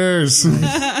off stairs.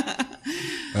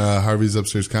 Harvey's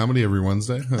Upstairs Comedy every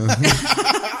Wednesday.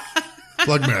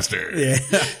 Plugmaster. Yeah.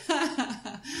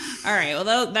 All right.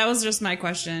 Well, that was just my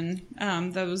question.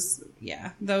 Those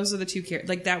are the two characters.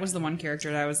 Like that was the one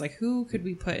character that I was like, who could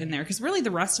we put in there? Because really,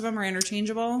 the rest of them are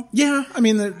interchangeable. Yeah, I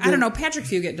mean, I don't know. Patrick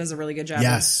Fugit does a really good job.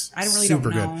 Yes, I really super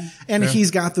don't know. good. And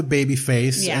he's got the baby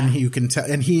face, and you can tell.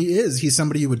 And he's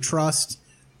somebody you would trust.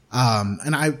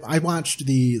 And I watched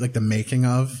the making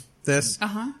of this,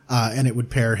 and it would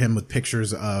pair him with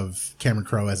pictures of Cameron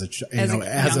Crowe as a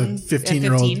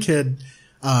 15-year-old kid.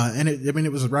 And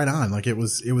it was right on. Like it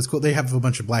was cool. They have a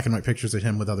bunch of black and white pictures of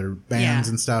him with other bands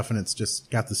and stuff, and it's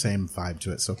just got the same vibe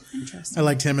to it. So I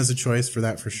liked him as a choice for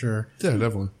that for sure. Yeah,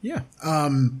 definitely. Yeah.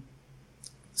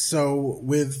 So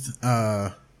with,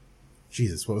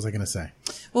 Jesus, what was I going to say?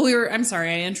 Well, I'm sorry,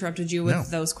 I interrupted you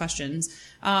with those questions.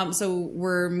 So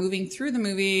we're moving through the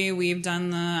movie. We've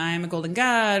done the I Am a Golden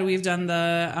God. We've done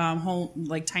the whole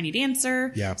like Tiny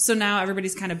Dancer. Yeah. So now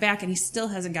everybody's kind of back, and he still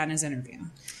hasn't gotten his interview.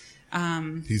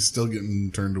 He's still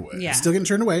getting turned away. Yeah. Still getting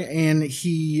turned away, and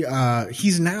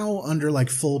he's now under like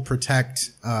full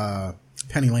protect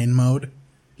Penny Lane mode.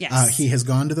 Yes. He has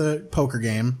gone to the poker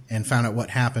game and found out what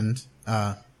happened.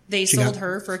 They sold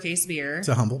her for a case of beer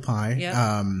to Humble Pie. Yep.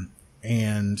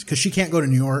 And because she can't go to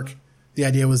New York, the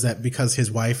idea was that because his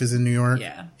wife is in New York,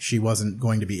 she wasn't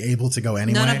going to be able to go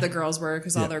anyway. None of the girls were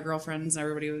because all their girlfriends,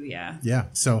 everybody was, Yeah.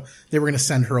 So they were going to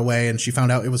send her away, and she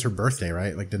found out it was her birthday,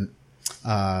 right? Like they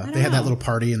had that little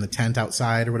party in the tent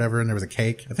outside or whatever, and there was a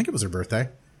cake. I think it was her birthday.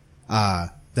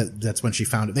 That's when she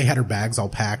found it. They had her bags all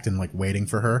packed and like waiting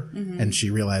for her, and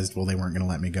she realized, well, they weren't going to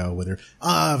let me go with her.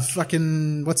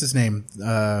 Fucking what's his name?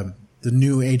 The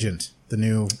new agent,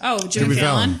 Jimmy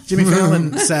Fallon. Jimmy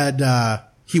Fallon said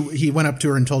he went up to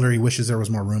her and told her he wishes there was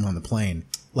more room on the plane,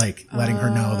 like letting her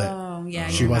know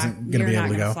that she wasn't going to be able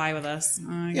to go. Fly with us.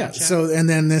 Gotcha. So and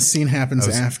then this scene happens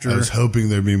after. I was hoping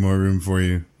there'd be more room for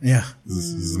you. Yeah,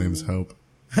 his name's Hope.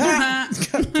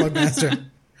 Plugmaster.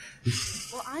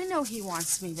 Well, I know he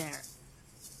wants me there.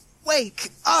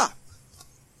 Wake up!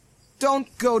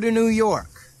 don't go to New York.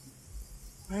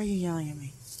 Why are you yelling at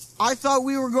me? I thought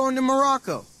we were going to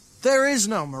Morocco. There is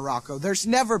no Morocco. There's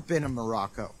never been a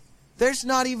Morocco. There's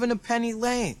not even a Penny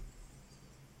Lane.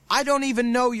 I don't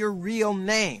even know your real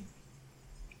name.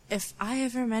 If I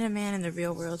ever met a man in the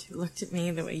real world who looked at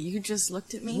me the way you just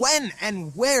looked at me... When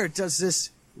and where does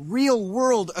this real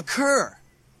world occur?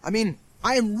 I mean,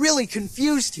 I am really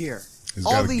confused here. He's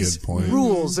all got a these good point.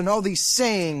 rules and all these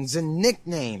sayings and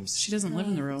nicknames. She doesn't live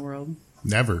in the real world.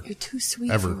 Never. You're too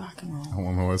sweet Ever. for rock and roll. I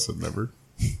don't know why I said never.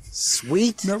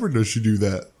 Sweet? Never does she do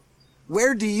that.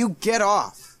 Where do you get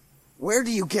off? Where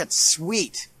do you get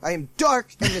sweet? I am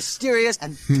dark and mysterious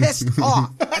and pissed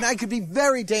off, and I could be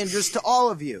very dangerous to all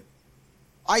of you.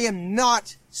 I am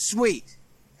not sweet,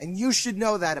 and you should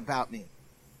know that about me.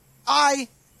 I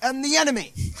am the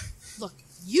enemy. Look,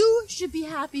 you should be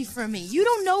happy for me. You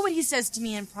don't know what he says to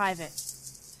me in private.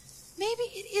 Maybe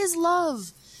it is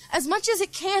love. As much as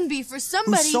it can be for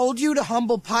somebody... Who sold you to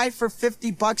Humble Pie for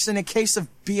 $50 and a case of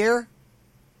beer?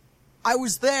 I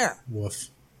was there. Woof.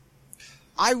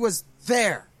 I was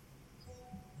there.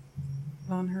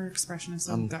 Well, and her expression is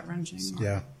so gut-wrenching.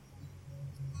 Yeah.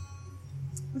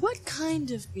 What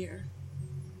kind of beer?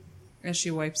 As she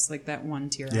wipes like that one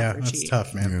tear Yeah, off her that's cheek.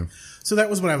 tough, man. So that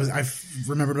was what I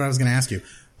remembered what I was going to ask you.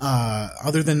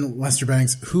 Other than Lester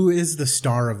Bangs, who is the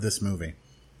star of this movie?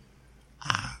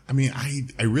 I mean,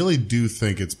 I really do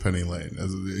think it's Penny Lane.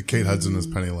 Kate Hudson is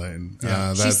Penny Lane.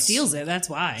 Yeah. She steals it. That's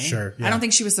why. Sure. Yeah. I don't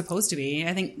think she was supposed to be.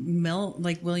 I think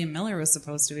William Miller was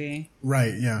supposed to be.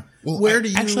 Right. Yeah. Well, where do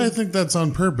you actually? I think that's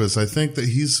on purpose. I think that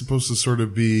he's supposed to sort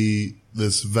of be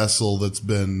this vessel that's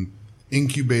been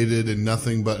incubated in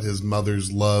nothing but his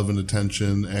mother's love and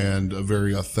attention and a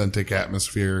very authentic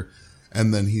atmosphere,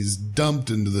 and then he's dumped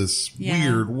into this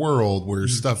weird world where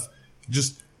stuff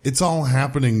just. It's all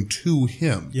happening to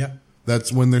him. Yeah.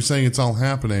 That's when they're saying it's all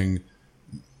happening.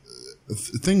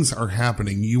 Things are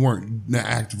happening. You aren't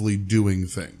actively doing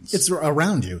things. It's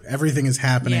around you. Everything is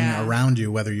happening around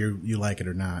you, whether you like it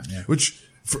or not. Yeah. Which,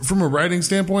 from a writing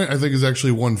standpoint, I think is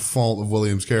actually one fault of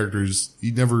Williams' characters. He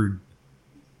never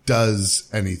does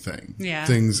anything. Yeah.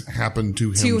 Things happen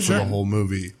to him for the whole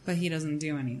movie. But he doesn't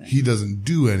do anything. He doesn't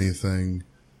do anything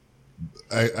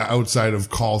outside of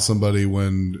call somebody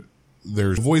when...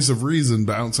 There's a voice of reason,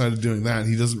 but outside of doing that,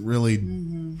 he doesn't really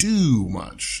do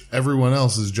much. Everyone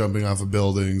else is jumping off of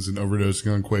buildings and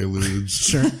overdosing on Quaaludes.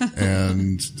 Sure.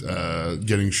 And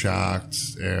getting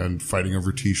shocked and fighting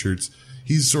over T-shirts.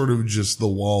 He's sort of just the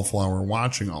wallflower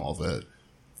watching all of it.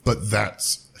 But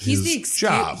that's his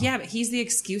job. Yeah, but he's the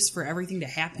excuse for everything to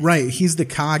happen. Right. He's the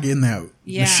cog in that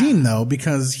machine, though,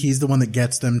 because he's the one that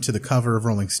gets them to the cover of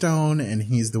Rolling Stone, and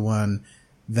he's the one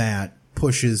that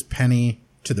pushes Penny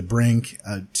to the brink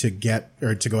to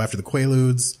go after the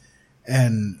Quaaludes,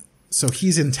 and so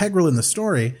he's integral in the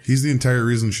story. He's the entire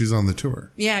reason she's on the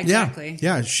tour. Yeah, exactly.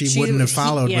 Yeah, she wouldn't have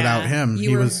followed without him.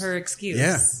 He was her excuse.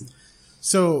 Yeah,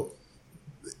 so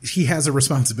he has a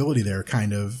responsibility there,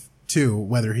 kind of too,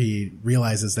 whether he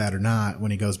realizes that or not. When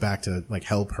he goes back to like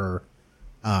help her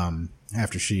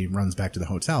after she runs back to the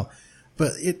hotel.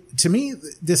 But to me,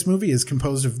 this movie is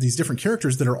composed of these different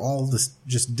characters that are all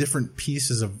just different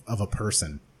pieces of a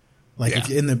person. Like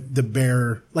if in the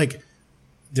bear, like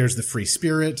there's the free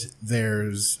spirit,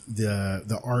 there's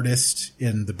the artist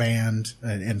in the band,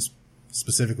 and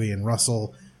specifically in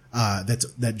Russell,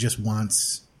 that just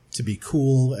wants to be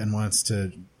cool and wants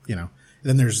to,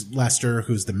 Then there's Lester,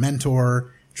 who's the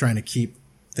mentor, trying to keep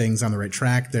things on the right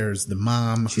track. There's the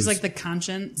mom. She's like the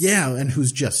conscience. Yeah, and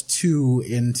who's just too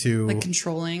into... Like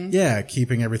controlling. Yeah,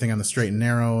 keeping everything on the straight and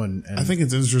narrow. And I think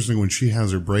it's interesting when she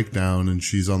has her breakdown and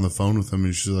she's on the phone with him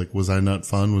and she's like, was I not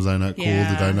fun? Was I not cool? Yeah.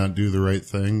 Did I not do the right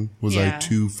thing? Was I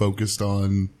too focused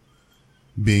on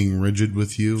being rigid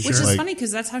with you? Which is funny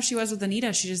because that's how she was with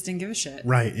Anita. She just didn't give a shit.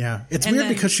 Right, yeah. It's weird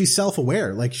because she's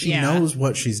self-aware. Like, she knows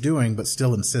what she's doing, but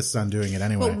still insists on doing it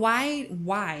anyway. But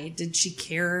why did she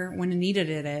care when Anita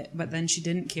did it, but then she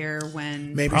didn't care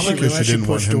when... Maybe she realized she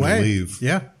pushed away. To leave.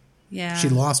 Yeah. Yeah. She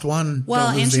lost one. Well,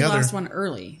 and she the other. lost one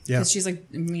early. Yeah. Because she's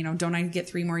like, don't I get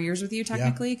 3 more years with you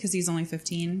technically? Because he's only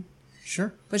 15.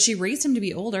 Sure. But she raised him to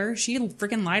be older. She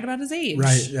freaking lied about his age.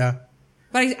 Right, yeah.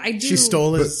 But I do... She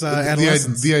stole his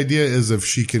adolescence. The idea is if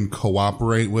she can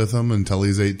cooperate with him until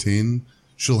he's 18,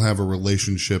 she'll have a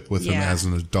relationship with him as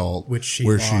an adult, which she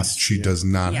does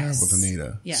not have with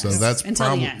Anita. Yes. So that's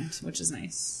until the end, which is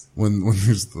nice. When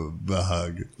there's the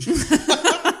hug.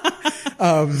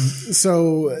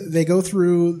 So they go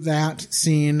through that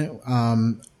scene.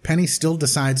 Penny still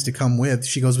decides to come with.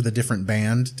 She goes with a different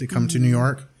band to come to New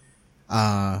York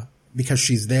because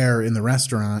she's there in the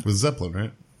restaurant. With Zeppelin,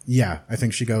 right? Yeah, I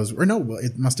think she goes, or no,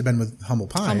 it must have been with Humble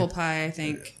Pie. Humble Pie, I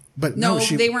think. But no, no,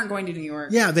 they weren't going to New York.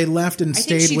 Yeah, they left and I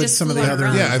think stayed she with just some of the flew other.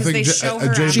 around Yeah, I think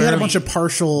she had a bunch of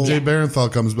partial. Jay Barenthal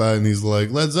comes by and he's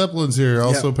like, Led Zeppelin's here,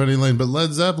 also Yep. Penny Lane, but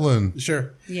Led Zeppelin.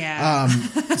 Sure. Yeah.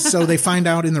 So they find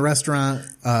out in the restaurant,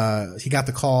 he got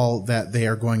the call that they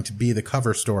are going to be the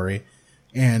cover story.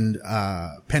 And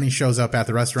Penny shows up at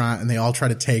the restaurant and they all try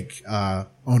to take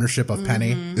ownership of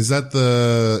Penny. Is that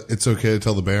the It's Okay to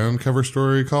Tell the Band cover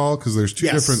story call? Because there's two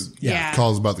Yes. different Yeah.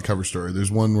 calls about the cover story. There's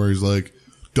one where he's like,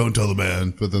 don't tell the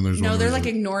band, but then there's one No, where they're he's like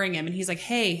ignoring him, and he's like,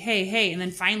 "Hey, hey, hey!" And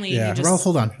then finally, Yeah. he just. Well,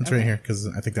 hold on. It's right here because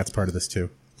I think that's part of this too.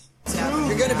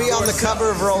 You're going to be on the cover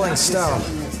of Rolling Stone.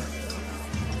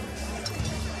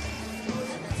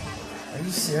 Are you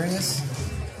serious?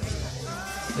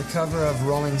 The cover of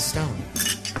Rolling Stone.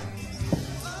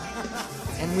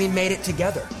 And we made it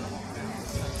together.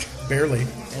 Barely.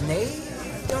 And they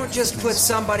don't just put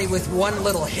somebody with one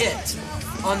little hit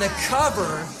on the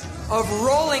cover of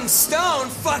Rolling Stone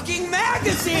fucking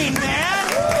magazine, man!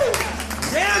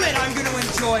 Damn it, I'm gonna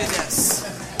enjoy this.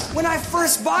 When I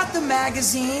first bought the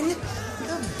magazine,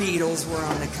 the Beatles were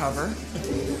on the cover.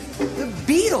 The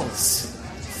Beatles.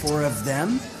 4 of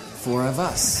them, 4 of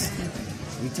us.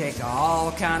 We take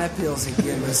all kind of pills and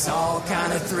give us all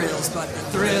kind of thrills, but the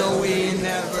thrill we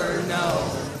never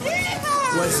know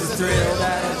was the thrill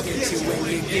that'll get you when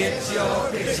you get your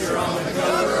picture on the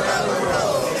cover of the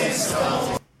Rolling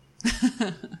Stone.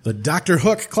 The Dr.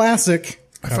 Hook classic.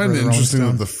 I find it interesting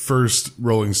that the first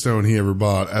Rolling Stone he ever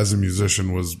bought as a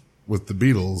musician was with the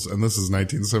Beatles, and this is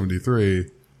 1973.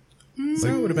 So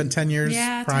it would have been 10 years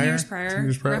Yeah, 10 prior. years prior. 10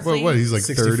 years prior. Roughly. What, he's like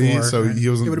 64, 30, so right? he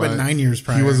wasn't. It would have been buying- 9 years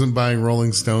prior. He wasn't buying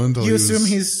Rolling Stone until You he was. assume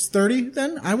he's 30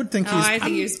 then? I would think Oh, he's. I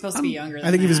think he was supposed to be younger than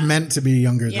I think he was that. meant to be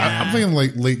younger than Yeah. that. I'm thinking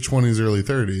like late 20s, early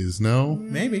 30s. No,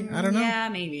 Maybe. I don't know. Yeah,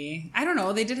 maybe. I don't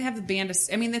know. They did have the band.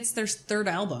 I mean, it's their 3rd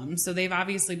album, so they've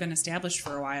obviously been established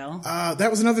for a while. That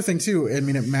was another thing too. I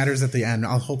mean, it matters at the end.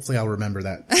 Hopefully I'll remember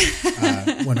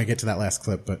that when we get to that last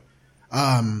clip. But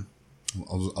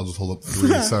I'll just hold up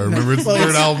 3 so I remember it's the Well,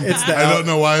 third album. it's the I don't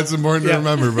know why it's important Yeah. to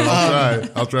remember, but I'll try.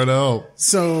 I'll try to help.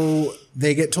 so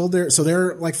they get told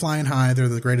they're like flying high. They're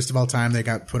the greatest of all time. They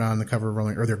got put on the cover of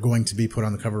Rolling, or they're going to be put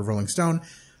on the cover of Rolling Stone.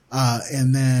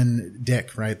 And then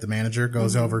Dick, right, the manager,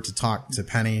 goes over to talk to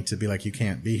Penny to be like, you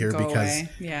can't be here Go because away.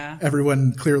 Yeah.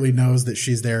 everyone clearly knows that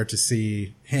she's there to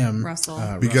see him.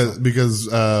 Russell. Because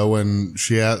when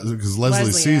she asked, because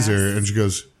Leslie sees her and she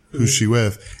goes, who's she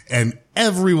with? And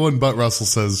everyone but Russell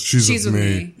says she's with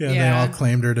me. Yeah, they all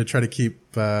claimed her to try to keep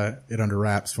it under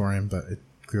wraps for him, but it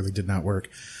clearly did not work.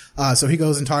 So he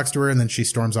goes and talks to her, and then she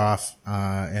storms off.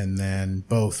 And then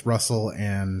both Russell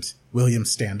and William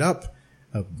stand up.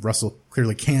 Russell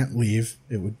clearly can't leave.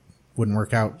 It wouldn't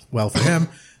work out well for him.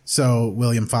 So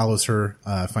William follows her,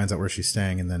 finds out where she's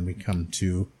staying, and then we come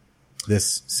to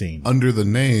this scene. Under the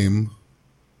name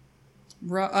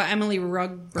Emily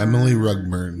Rugburn. Emily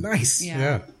Rugburn. Nice. Yeah.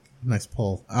 Yeah. Nice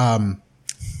pull.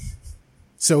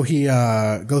 So he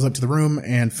goes up to the room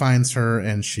and finds her,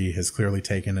 and she has clearly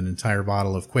taken an entire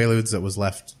bottle of Quaaludes that was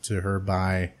left to her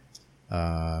by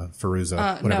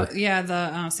Feruza. No, yeah,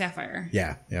 the Sapphire.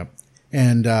 Yeah, yep.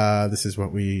 And this is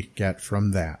what we get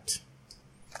from that.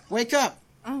 Wake up!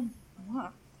 Oh,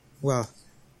 what? Well,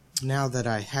 now that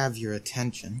I have your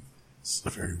attention. It's a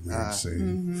very weird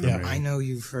scene. for Yeah, me. I know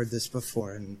you've heard this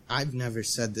before, and I've never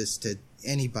said this to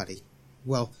anybody.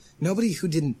 Well, nobody who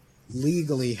didn't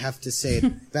legally have to say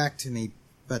it back to me,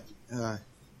 but, oh,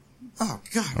 God,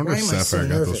 I wonder why if am I so Sapphire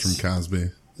got those nervous? from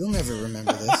Cosby. You'll never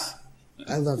remember this.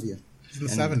 I love you. In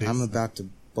the And 70s. I'm about to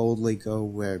boldly go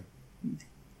where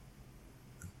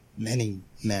many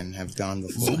men have gone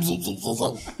before.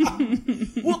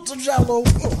 What's a jello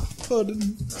pudding?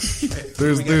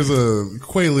 There's a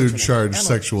Quaalude charged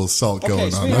sexual assault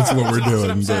going on. That's what we're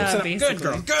doing. but Good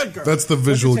girl. Good girl. that's the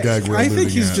visual gag we're I think living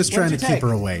he's at. just trying to keep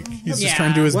her awake. He's just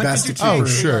trying to do his What best did to you keep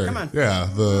take? her. Oh, sure. Come on.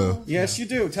 Yeah, Yes, you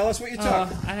do. Tell us what you took.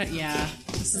 Yeah,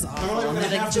 this is awful.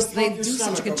 They do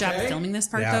such a good job filming this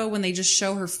part Yeah. though, when they just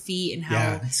show her feet and how.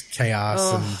 Yeah, it's chaos.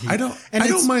 Ugh. And I don't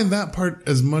it's- mind that part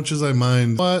as much as I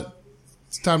mind, but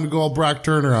it's time to go all Brock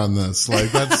Turner on this.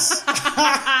 Like, that's...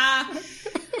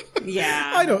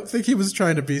 Yeah. I don't think he was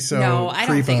trying to be so. No, I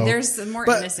don't think creepo. there's more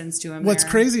But innocence to him. What's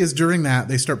there. crazy is during that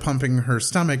they start pumping her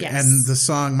stomach, Yes. and the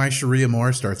song "My Sharia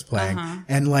Moore" starts playing, Uh-huh.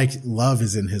 and like love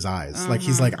is in his eyes. Like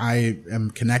he's like, I am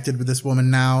connected with this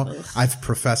woman now. I've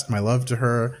professed my love to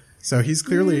her. So he's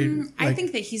clearly. I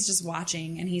think that he's just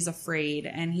watching and he's afraid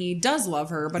and he does love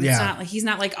her, but Yeah. it's not like he's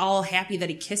not like all happy that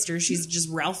he kissed her. She's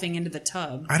just ralphing into the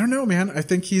tub. I don't know, man. I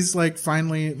think he's like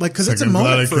finally like because it's a I'm glad I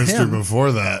moment for kissed her him.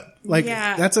 before that. Like,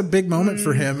 Yeah. that's a big moment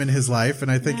for him in his life, and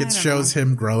I think I it don't shows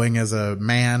him growing as a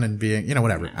man and being,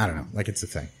 whatever. I don't know. Like, it's a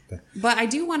thing. But I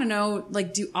do want to know,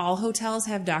 like, do all hotels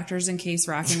have doctors in case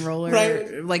rock and roller,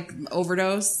 Right. like,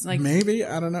 overdose? Like, Maybe.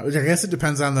 I don't know. I guess it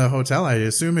depends on the hotel. I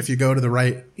assume if you go to the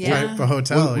right type of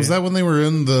hotel. Was that when they were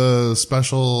in the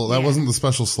special? That wasn't the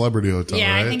special celebrity hotel,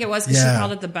 yeah, right? I think it was because she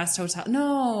called it the best hotel.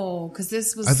 No, because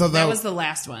this was I thought that that was the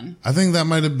last one. I think that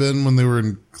might have been when they were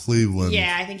in Cleveland.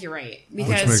 Yeah, I think you're right Which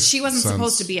because makes she wasn't sense.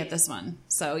 supposed to be at this one.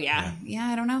 So yeah,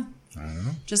 I don't know.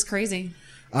 Just crazy.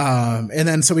 And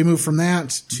then so we move from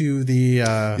that to the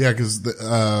because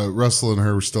Russell and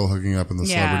her were still hooking up in the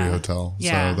Yeah. celebrity hotel.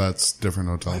 Yeah. So that's different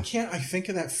hotel. Why can't I think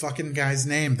of that fucking guy's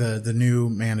name? The new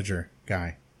manager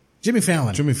guy, Jimmy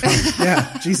Fallon. Jimmy Fallon.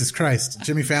 Yeah, Jesus Christ.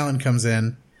 Jimmy Fallon comes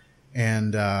in,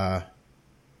 and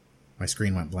my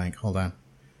screen went blank. Hold on.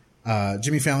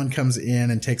 Jimmy Fallon comes in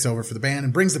and takes over for the band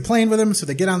and brings the plane with him, so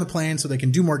they get on the plane so they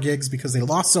can do more gigs because they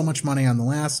lost so much money on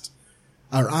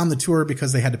the tour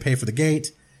because they had to pay for the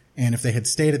gate. And if they had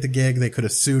stayed at the gig, they could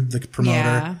have sued the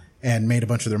promoter and made a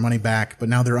bunch of their money back. But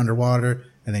now they're underwater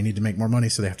and they need to make more money,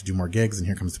 so they have to do more gigs. And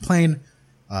here comes the plane.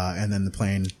 And then the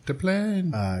plane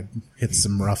hits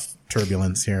some rough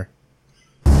turbulence here.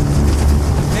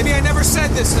 Maybe I never said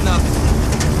this enough.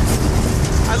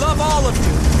 I love all of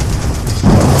you.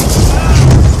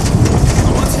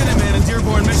 I once hit a man in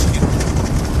Dearborn, Michigan.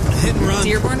 A hit and run.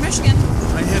 Dearborn, Michigan.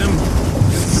 I hit him.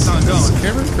 Kept on going. Is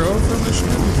Cameron Crowe from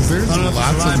Michigan? Because there's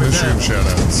lots of Michigan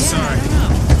shout-outs. Sorry.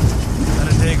 Then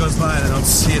a day goes by and I don't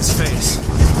see his face.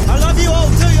 I love you all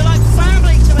too. You're like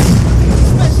family to me.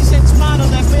 Especially since Marta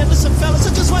left me. And listen, fellas,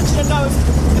 I just want you to know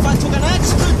if I took an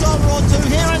extra $1 or two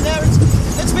here and there,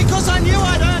 it's because I knew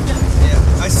I'd earned it.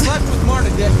 Yeah, I slept with Marta,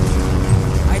 Dick.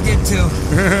 I did too.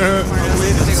 I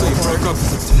believe it until you broke up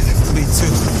with me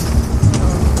too.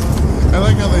 I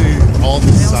like how they all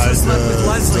decide to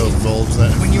Leslie divulge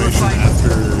that when you were information fighting.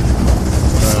 after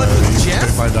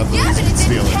they find out that Yeah, but it he's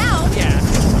didn't stealing. count. Yeah.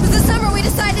 Because this summer we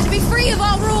decided to be free of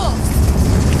all rules.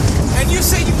 And you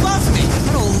say you love me.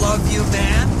 I don't love you,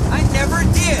 man. I never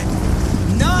did.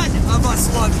 None of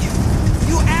us love you.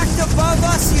 You act above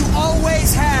us, you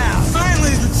always have.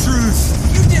 Finally, the truth.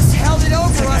 You just held it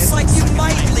over us like you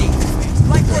might leave.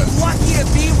 Like we're lucky to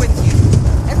be with you.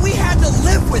 And we had to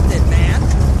live with it, man.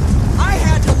 I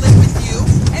had to live with you,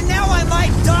 and now I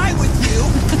might die with you,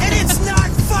 and it's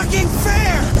not fucking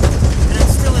fair! And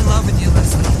I'm still in love with you,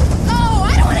 Leslie. Oh,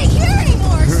 I don't want to hear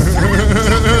anymore.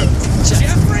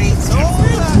 Jeffrey?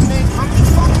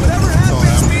 Whatever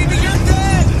happens, baby, you're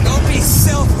dead! Don't be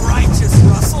self-righteous,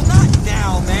 Russell. Not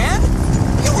now, man.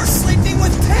 You were sleeping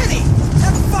with Penny,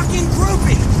 that fucking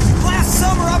groupie, last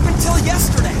summer up until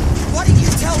yesterday. Why didn't you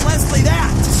tell Leslie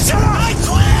that? Shut up! I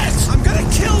quit! I'm gonna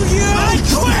kill you! I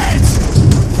quit!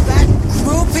 That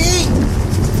groupie?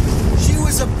 She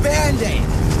was a band-aid.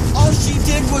 All she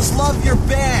did was love your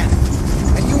band.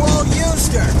 And you all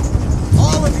used her.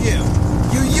 All of you.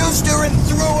 You used her and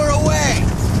threw her away.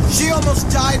 She almost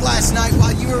died last night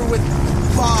while you were with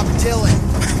Bob Dylan.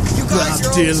 You guys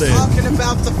are always talking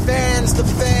about the fans, the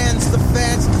fans, the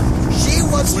fans. She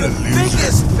was your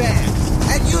biggest fan.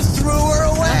 And you threw her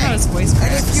away.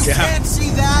 And if you can't see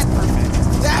that,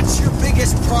 that's your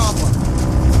biggest problem.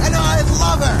 And I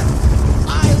love her.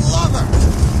 I love her.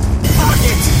 Fuck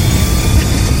it.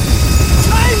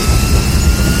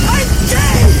 I'm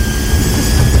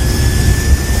gay.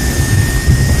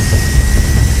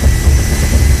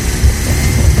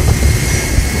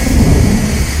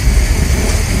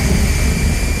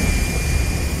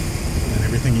 And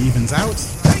everything evens out.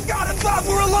 Thank God and God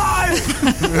we're alive!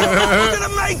 We're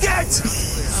gonna make it!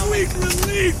 Sweet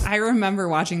relief! I remember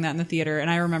watching that in the theater, and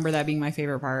I remember that being my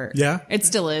favorite part. Yeah? It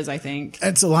still is, I think.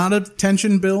 It's a lot of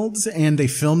tension builds, and they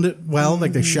filmed it well.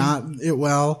 Like they shot it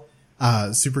well.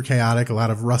 Super chaotic. A lot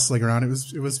of rustling around.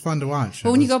 It was fun to watch.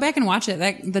 But when you go back and watch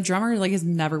it, the drummer like is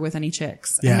never with any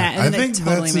chicks. Yeah. and I think it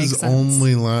totally that's makes his sense.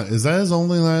 only line. Is that his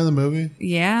only line in the movie?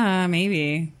 Yeah,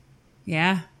 maybe.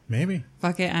 Yeah. Maybe.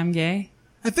 Fuck it, I'm gay.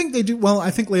 I think they do. Well, I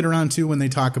think later on too, when they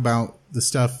talk about the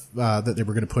stuff that they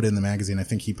were going to put in the magazine, I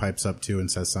think he pipes up too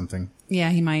and says something. Yeah,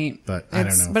 he might. But I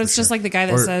don't know. But it's for just sure. like the guy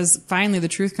that says, finally the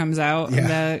truth comes out.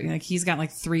 Yeah. And like he's got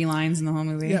like 3 lines in the whole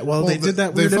movie. Yeah, well, they did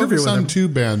that They weird interview focus with on him. 2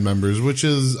 band members, which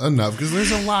is enough because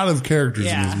there's a lot of characters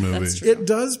in this movie. It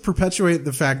does perpetuate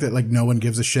the fact that like no one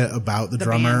gives a shit about the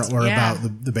drummer band, or yeah.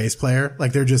 about the bass player.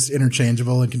 Like they're just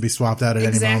interchangeable and can be swapped out at any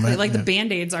Exactly. moment. Like Yeah. the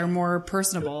Band-Aids are more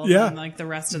personable Yeah. than like the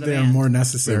rest of the They are band. more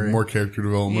necessary. More character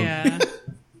development. Yeah.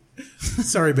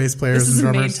 Sorry, bass players This is and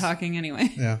a maid drummers. talking anyway.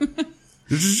 Yeah.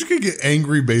 You could get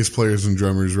angry bass players and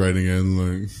drummers writing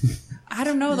in. Like, I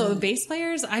don't know though. The bass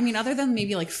players, I mean, other than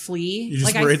maybe like Flea. You're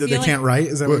just like, worried that they can't write?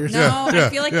 Is that what you're saying? No, I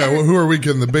feel like well, who are we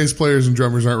kidding? The bass players and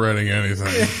drummers aren't writing anything.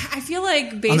 I feel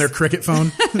like bass on their Cricket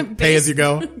phone, pay as you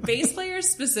go. Bass players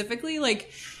specifically,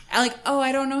 oh,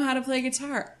 I don't know how to play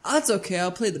guitar. Oh, that's okay.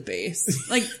 I'll play the bass.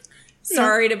 Like,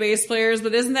 sorry to bass players,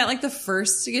 but isn't that like the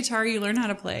first guitar you learn how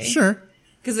to play? Sure.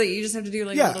 Because you just have to do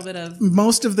like a little bit of...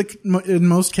 In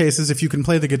most cases, if you can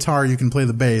play the guitar, you can play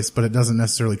the bass, but it doesn't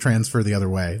necessarily transfer the other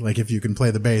way. Like if you can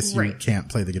play the bass, you can't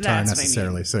play the guitar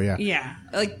necessarily. I mean. So yeah. Yeah.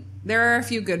 Like there are a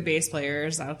few good bass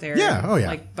players out there. Yeah. Oh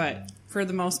yeah. But for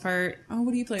the most part,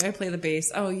 what do you play? I play the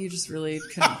bass. Oh, you just really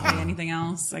couldn't play anything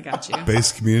else. I got you.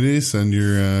 Bass community, send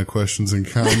your questions and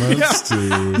comments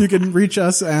to... You can reach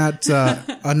us at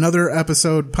another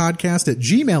episode podcast at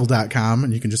gmail.com,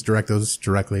 and you can just direct those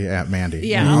directly at Mandy.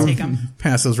 Yeah, I'll take them.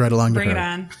 Pass those right along Bring to her. it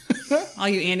on. All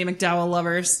you Andy McDowell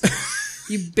lovers.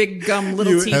 You big gum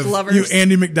little teeth lovers. You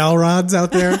Andy McDowell rods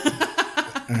out there.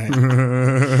 All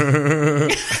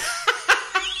right.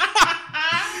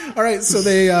 All right, so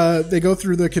they go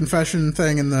through the confession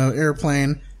thing in the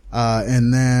airplane,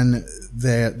 and then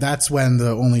that's when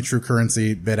the only true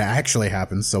currency bit actually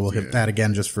happens. So we'll hit that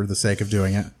again just for the sake of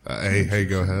doing it. Hey,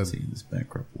 go ahead. See, this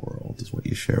bankrupt world is what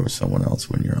you share with someone else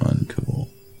when you're uncool.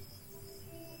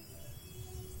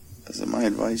 That's my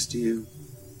advice to you.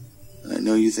 I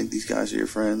know you think these guys are your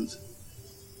friends.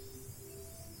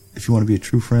 If you want to be a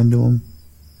true friend to them,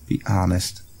 be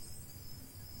honest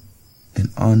and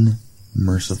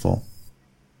unmerciful.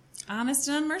 Honest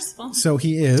and unmerciful. So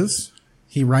he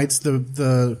writes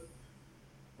the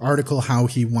article how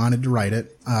he wanted to write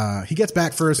it. He gets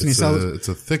back first and he sells it's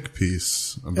a thick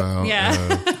piece about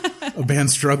a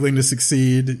band struggling to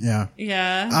succeed. Yeah.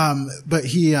 Yeah. But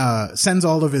he sends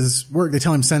all of his work. They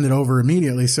tell him send it over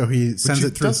immediately, so he sends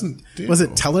it through. Was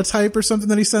it teletype or something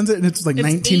that he sends it? And it's like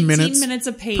 19 minutes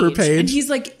a page. Per page. And he's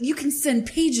like, you can send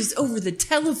pages over the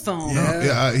telephone.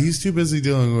 Yeah, he's too busy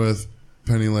dealing with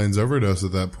Penny Lane's overdose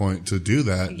at that point to do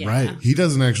that. Yeah. Right. He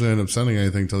doesn't actually end up sending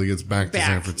anything until he gets back to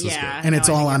San Francisco. Yeah. And it's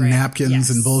all on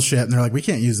napkins and bullshit. And they're like, we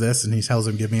can't use this. And he tells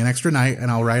him, give me an extra night and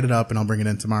I'll write it up and I'll bring it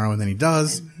in tomorrow. And then he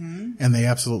does. And they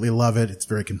absolutely love it. It's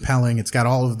very compelling. It's got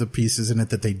all of the pieces in it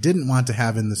that they didn't want to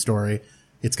have in the story.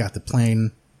 It's got the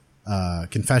plain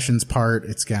confessions part.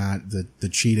 It's got the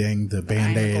cheating, the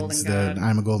Band-Aids, the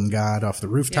I'm a Golden God off the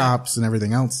rooftops and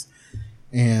everything else.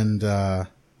 And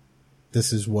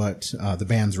this is what the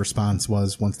band's response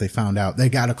was once they found out. They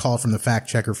got a call from the fact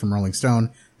checker from Rolling Stone,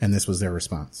 and this was their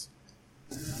response.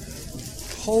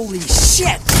 Holy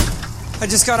shit! I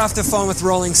just got off the phone with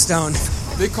Rolling Stone.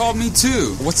 They called me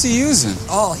too. What's he using?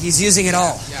 Oh, he's using it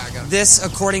all. Yeah, I got it. This,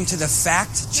 according to the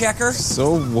fact checker.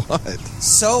 So what?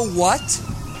 So what?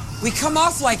 We come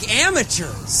off like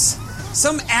amateurs.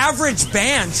 Some average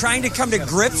band trying to come to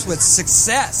grips with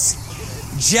success.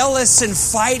 Jealous and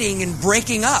fighting and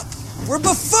breaking up. We're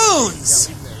buffoons.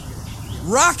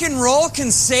 Rock and roll can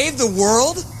save the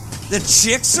world? The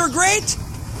chicks are great?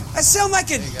 I sound like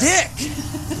a dick. You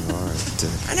are a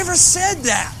dick. I never said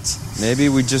that. Maybe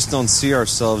we just don't see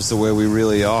ourselves the way we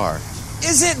really are.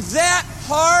 Is it that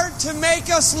hard to make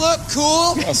us look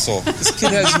cool? Russell, this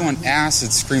kid has you on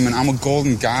acid screaming, I'm a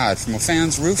golden god from a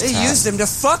fan's rooftop. They used him to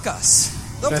fuck us.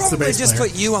 They'll That's the probably bass just player.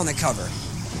 put you on the cover.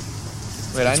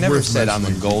 Wait, I never said I'm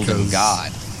a golden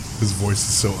god. His voice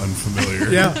is so unfamiliar.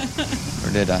 Yeah.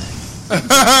 Or did I?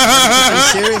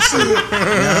 Seriously?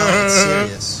 No, it's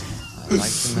serious. I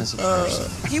liked him as a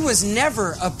person. He was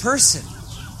never a person.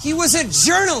 He was a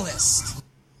journalist.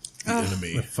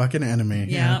 Enemy. The fucking enemy.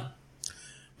 Yeah.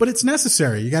 But it's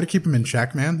necessary. You got to keep them in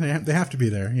check, man. They have to be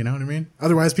there. You know what I mean?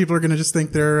 Otherwise, people are going to just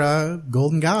think they're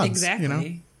golden gods.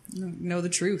 Exactly. You Know the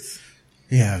truth.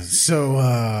 Yeah. So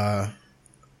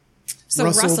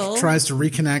Russell tries to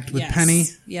reconnect with Penny.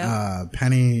 Yep.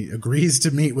 Penny agrees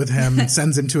to meet with him and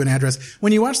sends him to an address.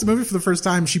 When you watch the movie for the first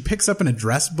time, she picks up an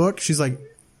address book. She's like,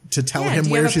 to tell him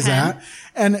where she's at.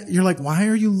 And you're like, why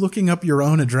are you looking up your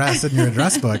own address in your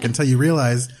address book? Until you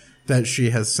realize that she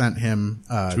has sent him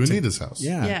to Anita's house.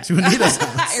 Yeah, to Anita's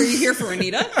house. Are you here for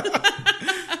Anita?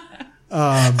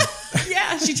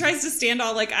 Yeah, she tries to stand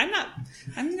all like,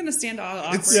 I'm going to stand all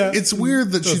awkward. It's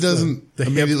weird that she doesn't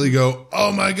immediately go,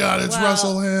 oh my God, it's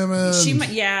Russell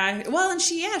Hammond. Well, and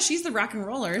she's the rock and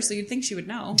roller, so you'd think she would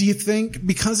know. Do you think,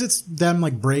 because it's them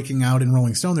like breaking out in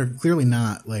Rolling Stone, they're clearly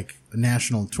not like a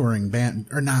national touring band,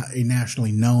 or not a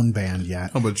nationally known band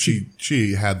yet? Oh, but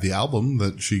she had the album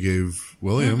that she gave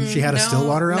William. Mm-hmm. She had a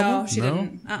Stillwater album? No, she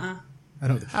didn't.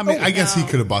 I guess he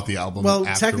could have bought the album. Well,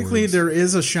 afterwards. technically, there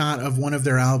is a shot of one of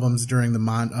their albums during the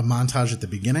a montage at the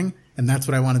beginning, and that's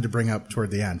what I wanted to bring up toward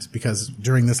the end, because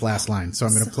during this last line. So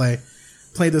I'm going to play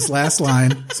play this last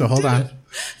line, so hold on.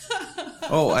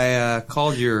 Oh, I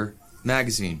called your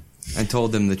magazine and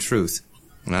told them the truth.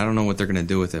 And I don't know what they're going to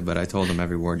do with it, but I told them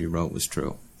every word you wrote was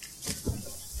true.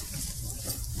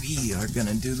 We are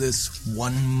gonna do this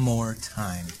one more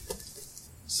time.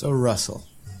 So, Russell,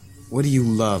 what do you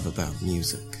love about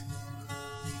music?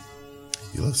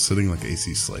 You love sitting like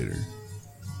AC Slater.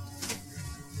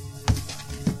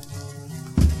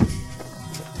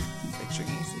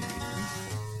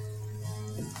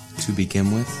 To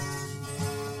begin with,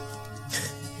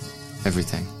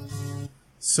 everything.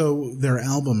 So their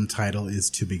album title is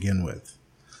To Begin With.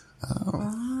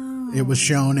 It was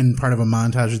shown in part of a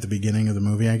montage at the beginning of the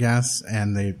movie, I guess,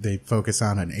 and they focus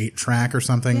on an 8-track or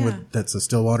something that's a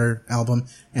Stillwater album,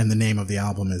 and the name of the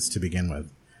album is To Begin With.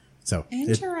 So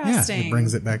interesting. It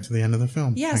brings it back to the end of the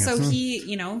film. Yeah, so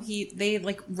they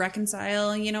like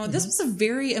reconcile, this was a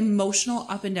very emotional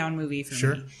up and down movie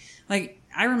for me. Like,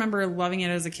 I remember loving it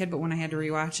as a kid, but when I had to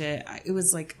rewatch it, it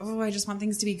was like, oh, I just want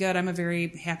things to be good. I'm a very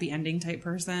happy ending type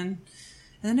person.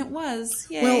 And then it was.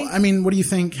 Yay. Well, I mean, what do you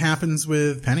think happens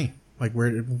with Penny? Like,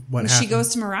 what happens? She goes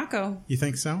to Morocco. You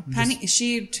think so? Penny,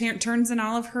 she turns in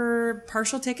all of her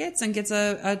partial tickets and gets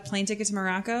a plane ticket to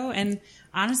Morocco. And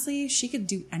honestly, she could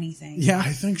do anything. Yeah,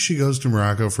 I think she goes to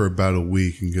Morocco for about a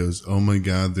week and goes, oh my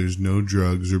God, there's no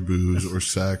drugs or booze or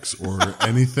sex or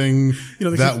anything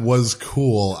that was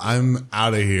cool. I'm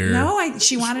out of here. No,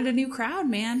 she wanted a new crowd,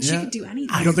 man. She could do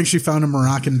anything. I don't think she found a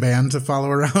Moroccan band to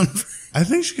follow around. I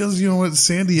think she goes, you know what?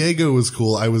 San Diego was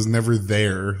cool. I was never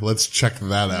there. Let's check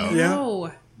that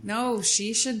out. No,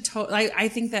 she should. I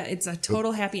think that it's a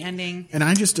total happy ending. And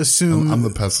I just assume I'm the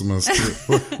pessimist.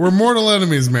 We're mortal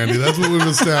enemies, Mandy. That's what we've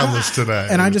established today.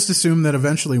 And I just assume that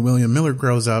eventually William Miller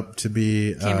grows up to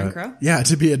be Cameron Crowe. Yeah,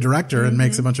 to be a director and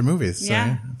makes a bunch of movies. So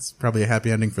Yeah. it's probably a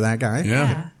happy ending for that guy.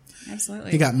 Yeah,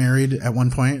 absolutely. He got married at one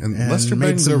point and Lester made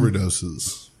Bangs some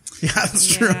overdoses. Yeah,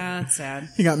 that's true. Yeah, that's sad.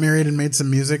 He got married and made some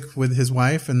music with his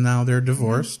wife, and now they're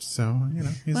divorced. So,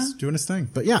 he's doing his thing.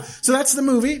 But yeah, so that's the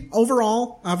movie.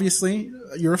 Overall, obviously,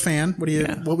 you're a fan.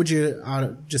 What would you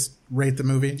just rate the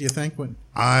movie, do you think?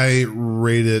 I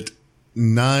rate it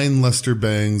 9 Lester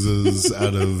Bangses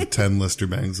out of 10 Lester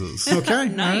Bangses. Okay.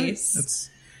 Nice. It's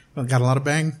got a lot of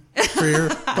bang for your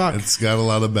buck. It's got a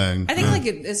lot of bang. I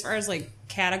think as far as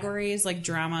categories,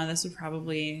 drama, this would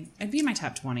probably, it'd be in my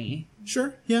top 20.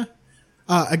 Sure. Yeah.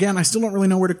 Again, I still don't really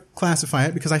know where to classify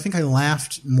it because I think I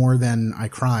laughed more than I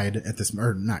cried at this,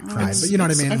 or not cried, but you know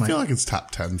what I mean? I feel like it's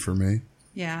top 10 for me.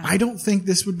 Yeah. I don't think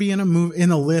this would be in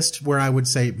a list where I would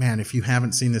say, man, if you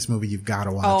haven't seen this movie, you've got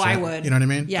to watch it. Oh, I would. You know what I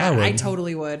mean? Yeah, I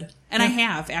totally would. And I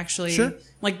have, actually. Sure.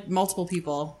 Multiple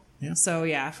people. Yeah. So,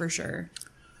 yeah, for sure.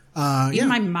 Even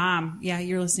my mom. Yeah,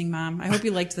 you're listening, Mom. I hope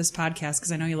you liked this podcast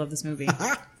because I know you love this movie.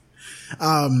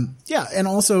 Yeah, and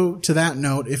also to that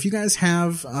note, if you guys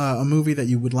have a movie that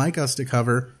you would like us to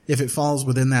cover, if it falls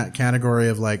within that category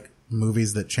of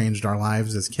movies that changed our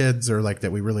lives as kids or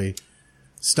that we really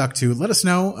stuck to, let us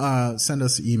know. Send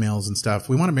us emails and stuff.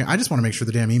 I just want to make sure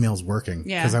the damn email's working.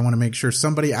 Yeah. Because I want to make sure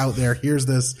somebody out there hears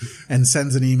this and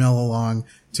sends an email along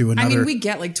to another. I mean, we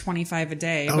get 25 a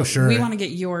day. Oh, but sure. We want to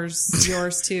get yours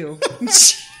too.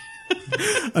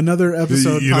 Another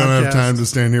episode. You don't have time to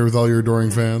stand here with all your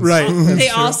adoring fans. Right. They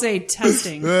all say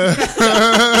testing.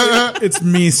 It's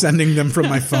me sending them from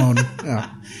my phone. Yeah.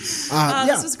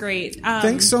 This was great.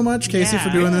 Thanks so much, Casey, for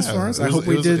doing this for us. I hope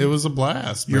we did. It was a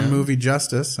blast. Your man. movie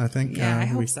justice, I think. Yeah, I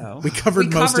hope so. We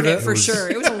covered most of it for sure.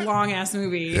 It was a long ass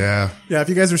movie. Yeah. Yeah. If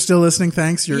you guys are still listening,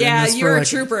 thanks. You're in this you're for a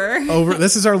trooper.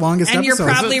 This is our longest and episode.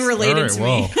 you're probably related to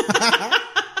well. me.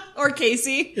 Or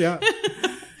Casey. Yeah.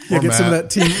 Yeah, get some of that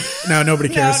team. No, nobody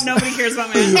cares. No, nobody cares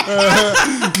about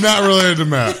Matt. Not related to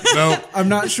Matt. No. I'm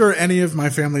not sure any of my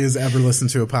family has ever listened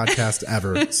to a podcast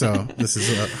ever, so this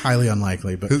is highly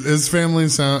unlikely. But his family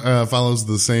follows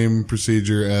the same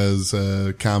procedure as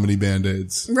comedy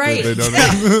Band-Aids. Right. They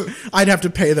don't. I'd have to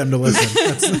pay them to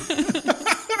listen.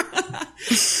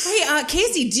 Hey,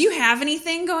 Casey, do you have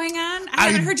anything going on? I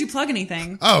haven't heard you plug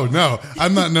anything. Oh no,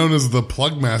 I'm not known as the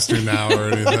plug master now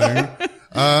or anything.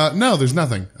 No, there's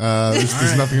nothing.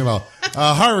 There's nothing at all.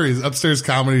 Harvey's Upstairs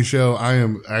Comedy Show. I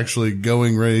am actually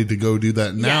ready to go do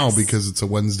that now because it's a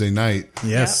Wednesday night.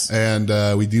 Yes.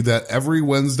 And, we do that every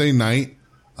Wednesday night.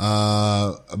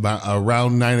 About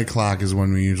around 9:00 is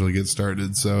when we usually get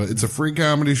started. So it's a free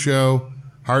comedy show.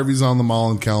 Harvey's on the Mall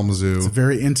in Kalamazoo. It's a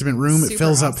very intimate room. It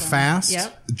fills up fast.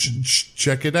 Yep.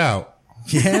 Check it out.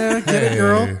 Yeah, get it,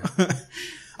 girl.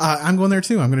 I'm going there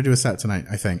too. I'm going to do a set tonight,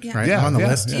 I think. Yeah. Right? Yeah, I'm on the yeah,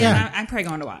 list. Yeah, I'm probably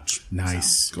going to watch.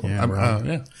 Nice. Cool. Yeah,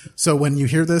 Yeah. So when you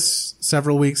hear this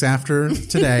several weeks after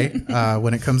today,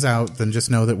 when it comes out, then just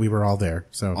know that we were all there.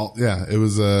 So it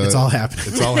was. It's all happening.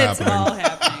 It's all happening. all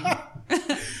happening.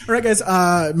 All right, guys.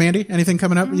 Mandy, anything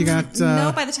coming up? You got?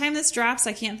 No, by the time this drops,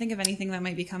 I can't think of anything that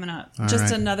might be coming up. All Just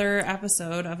right. another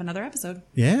episode of another episode.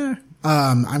 Yeah.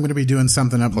 I'm going to be doing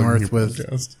something up Plugging north your with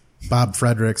podcast. Bob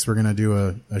Fredericks. We're going to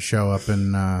do a show up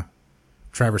in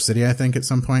Traverse City, I think, at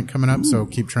some point coming up. So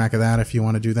keep track of that if you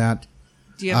want to do that.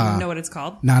 Do you know what it's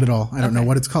called? Not at all. I don't know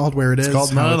what it's called, where it is, It's called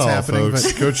how Not it's At All, happening.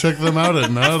 folks. But Go check them out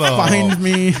at Not At All. find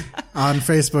me on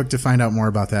Facebook to find out more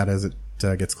about that as it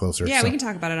gets closer. Yeah, So- we can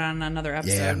talk about it on another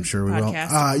episode. Yeah, I'm sure we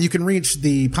podcast. will. You can reach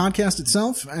the podcast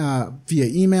itself via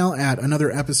email at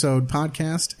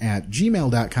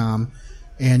anotherepisodepodcast@gmail.com.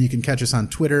 And you can catch us on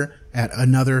Twitter at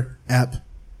anothereppod.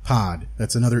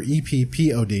 That's another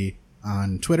EPPOD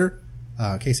on Twitter.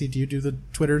 Casey, do you do the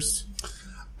Twitters?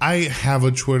 I have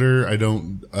a Twitter. I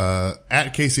don't.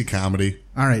 At Casey Comedy.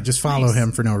 All right, just follow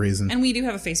him for no reason. And we do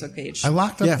have a Facebook page. I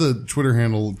locked up the Twitter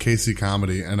handle Casey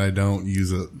Comedy, and I don't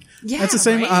use it. Yeah, That's the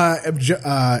same. right?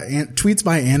 Tweets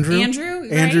by Andrew. Andrew,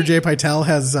 Andrew right? J. Pytel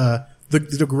has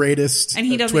the greatest And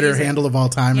he doesn't Twitter use it. handle of all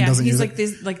time Yeah, and doesn't he's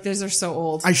use like it. these are so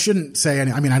old. I shouldn't say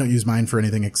any. I mean, I don't use mine for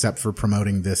anything except for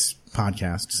promoting this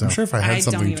podcast. So I'm sure if I had I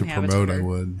don't something to even have a promote, I Twitter.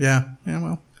 would. Yeah.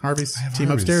 Well, Harvey's Team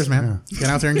Harvey's, Upstairs, man. Get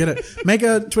out there and get it. Make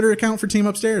a Twitter account for Team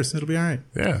Upstairs. It'll be all right.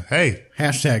 Yeah. Hey.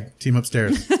 Hashtag Team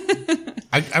Upstairs.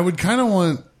 I would kind of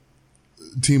want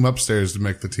Team Upstairs to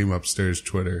make the Team Upstairs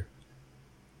Twitter.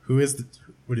 Who is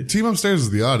the Team Upstairs is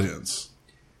the audience.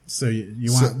 So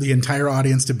you want the entire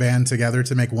audience to band together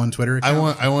to make one Twitter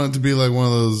account? I want it to be like one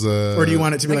of those. Or do you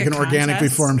want it to be like an organically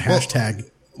formed hashtag?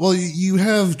 Well, you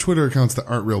have Twitter accounts that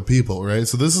aren't real people, right?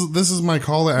 So this is my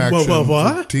call to action. Whoa,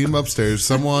 what? For Team Upstairs,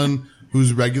 someone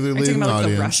who's regularly in the about,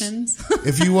 like, the audience. Russians?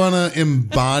 If you want to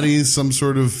embody some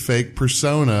sort of fake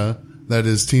persona that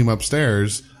is Team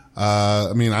Upstairs,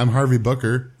 I mean, I'm Harvey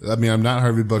Booker. I mean, I'm not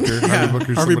Harvey Booker. Harvey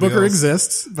Booker's Harvey somebody Booker else.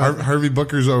 exists. but- Harvey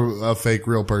Booker's a fake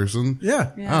real person.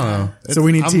 Yeah. I don't know. So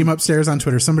we need I'm- Team Upstairs on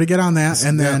Twitter. Somebody get on that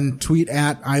and then tweet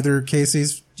at either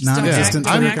Casey's non-existent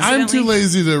Twitter account. I'm too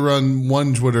lazy to run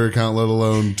one Twitter account, let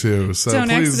alone two. So Don't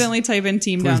please, accidentally type in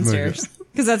Team please make Downstairs.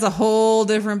 Because that's a whole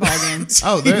different ballgame.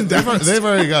 Oh, they've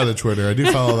already got a Twitter. I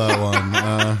do follow that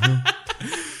one.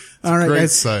 All right, great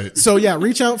guys. site. So yeah,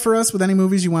 reach out for us with any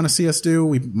movies you want to see us do.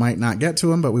 We might not get to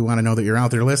them, but we want to know that you're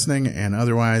out there listening. And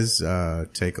otherwise,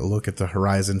 take a look at the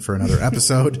horizon for another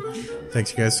episode. Thanks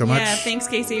you guys so much. Yeah, thanks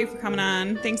Casey for coming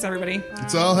on. Thanks everybody.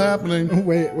 It's all happening.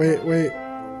 Wait.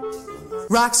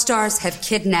 Rock stars have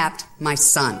kidnapped my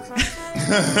son.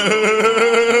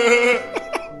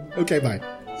 Okay, bye.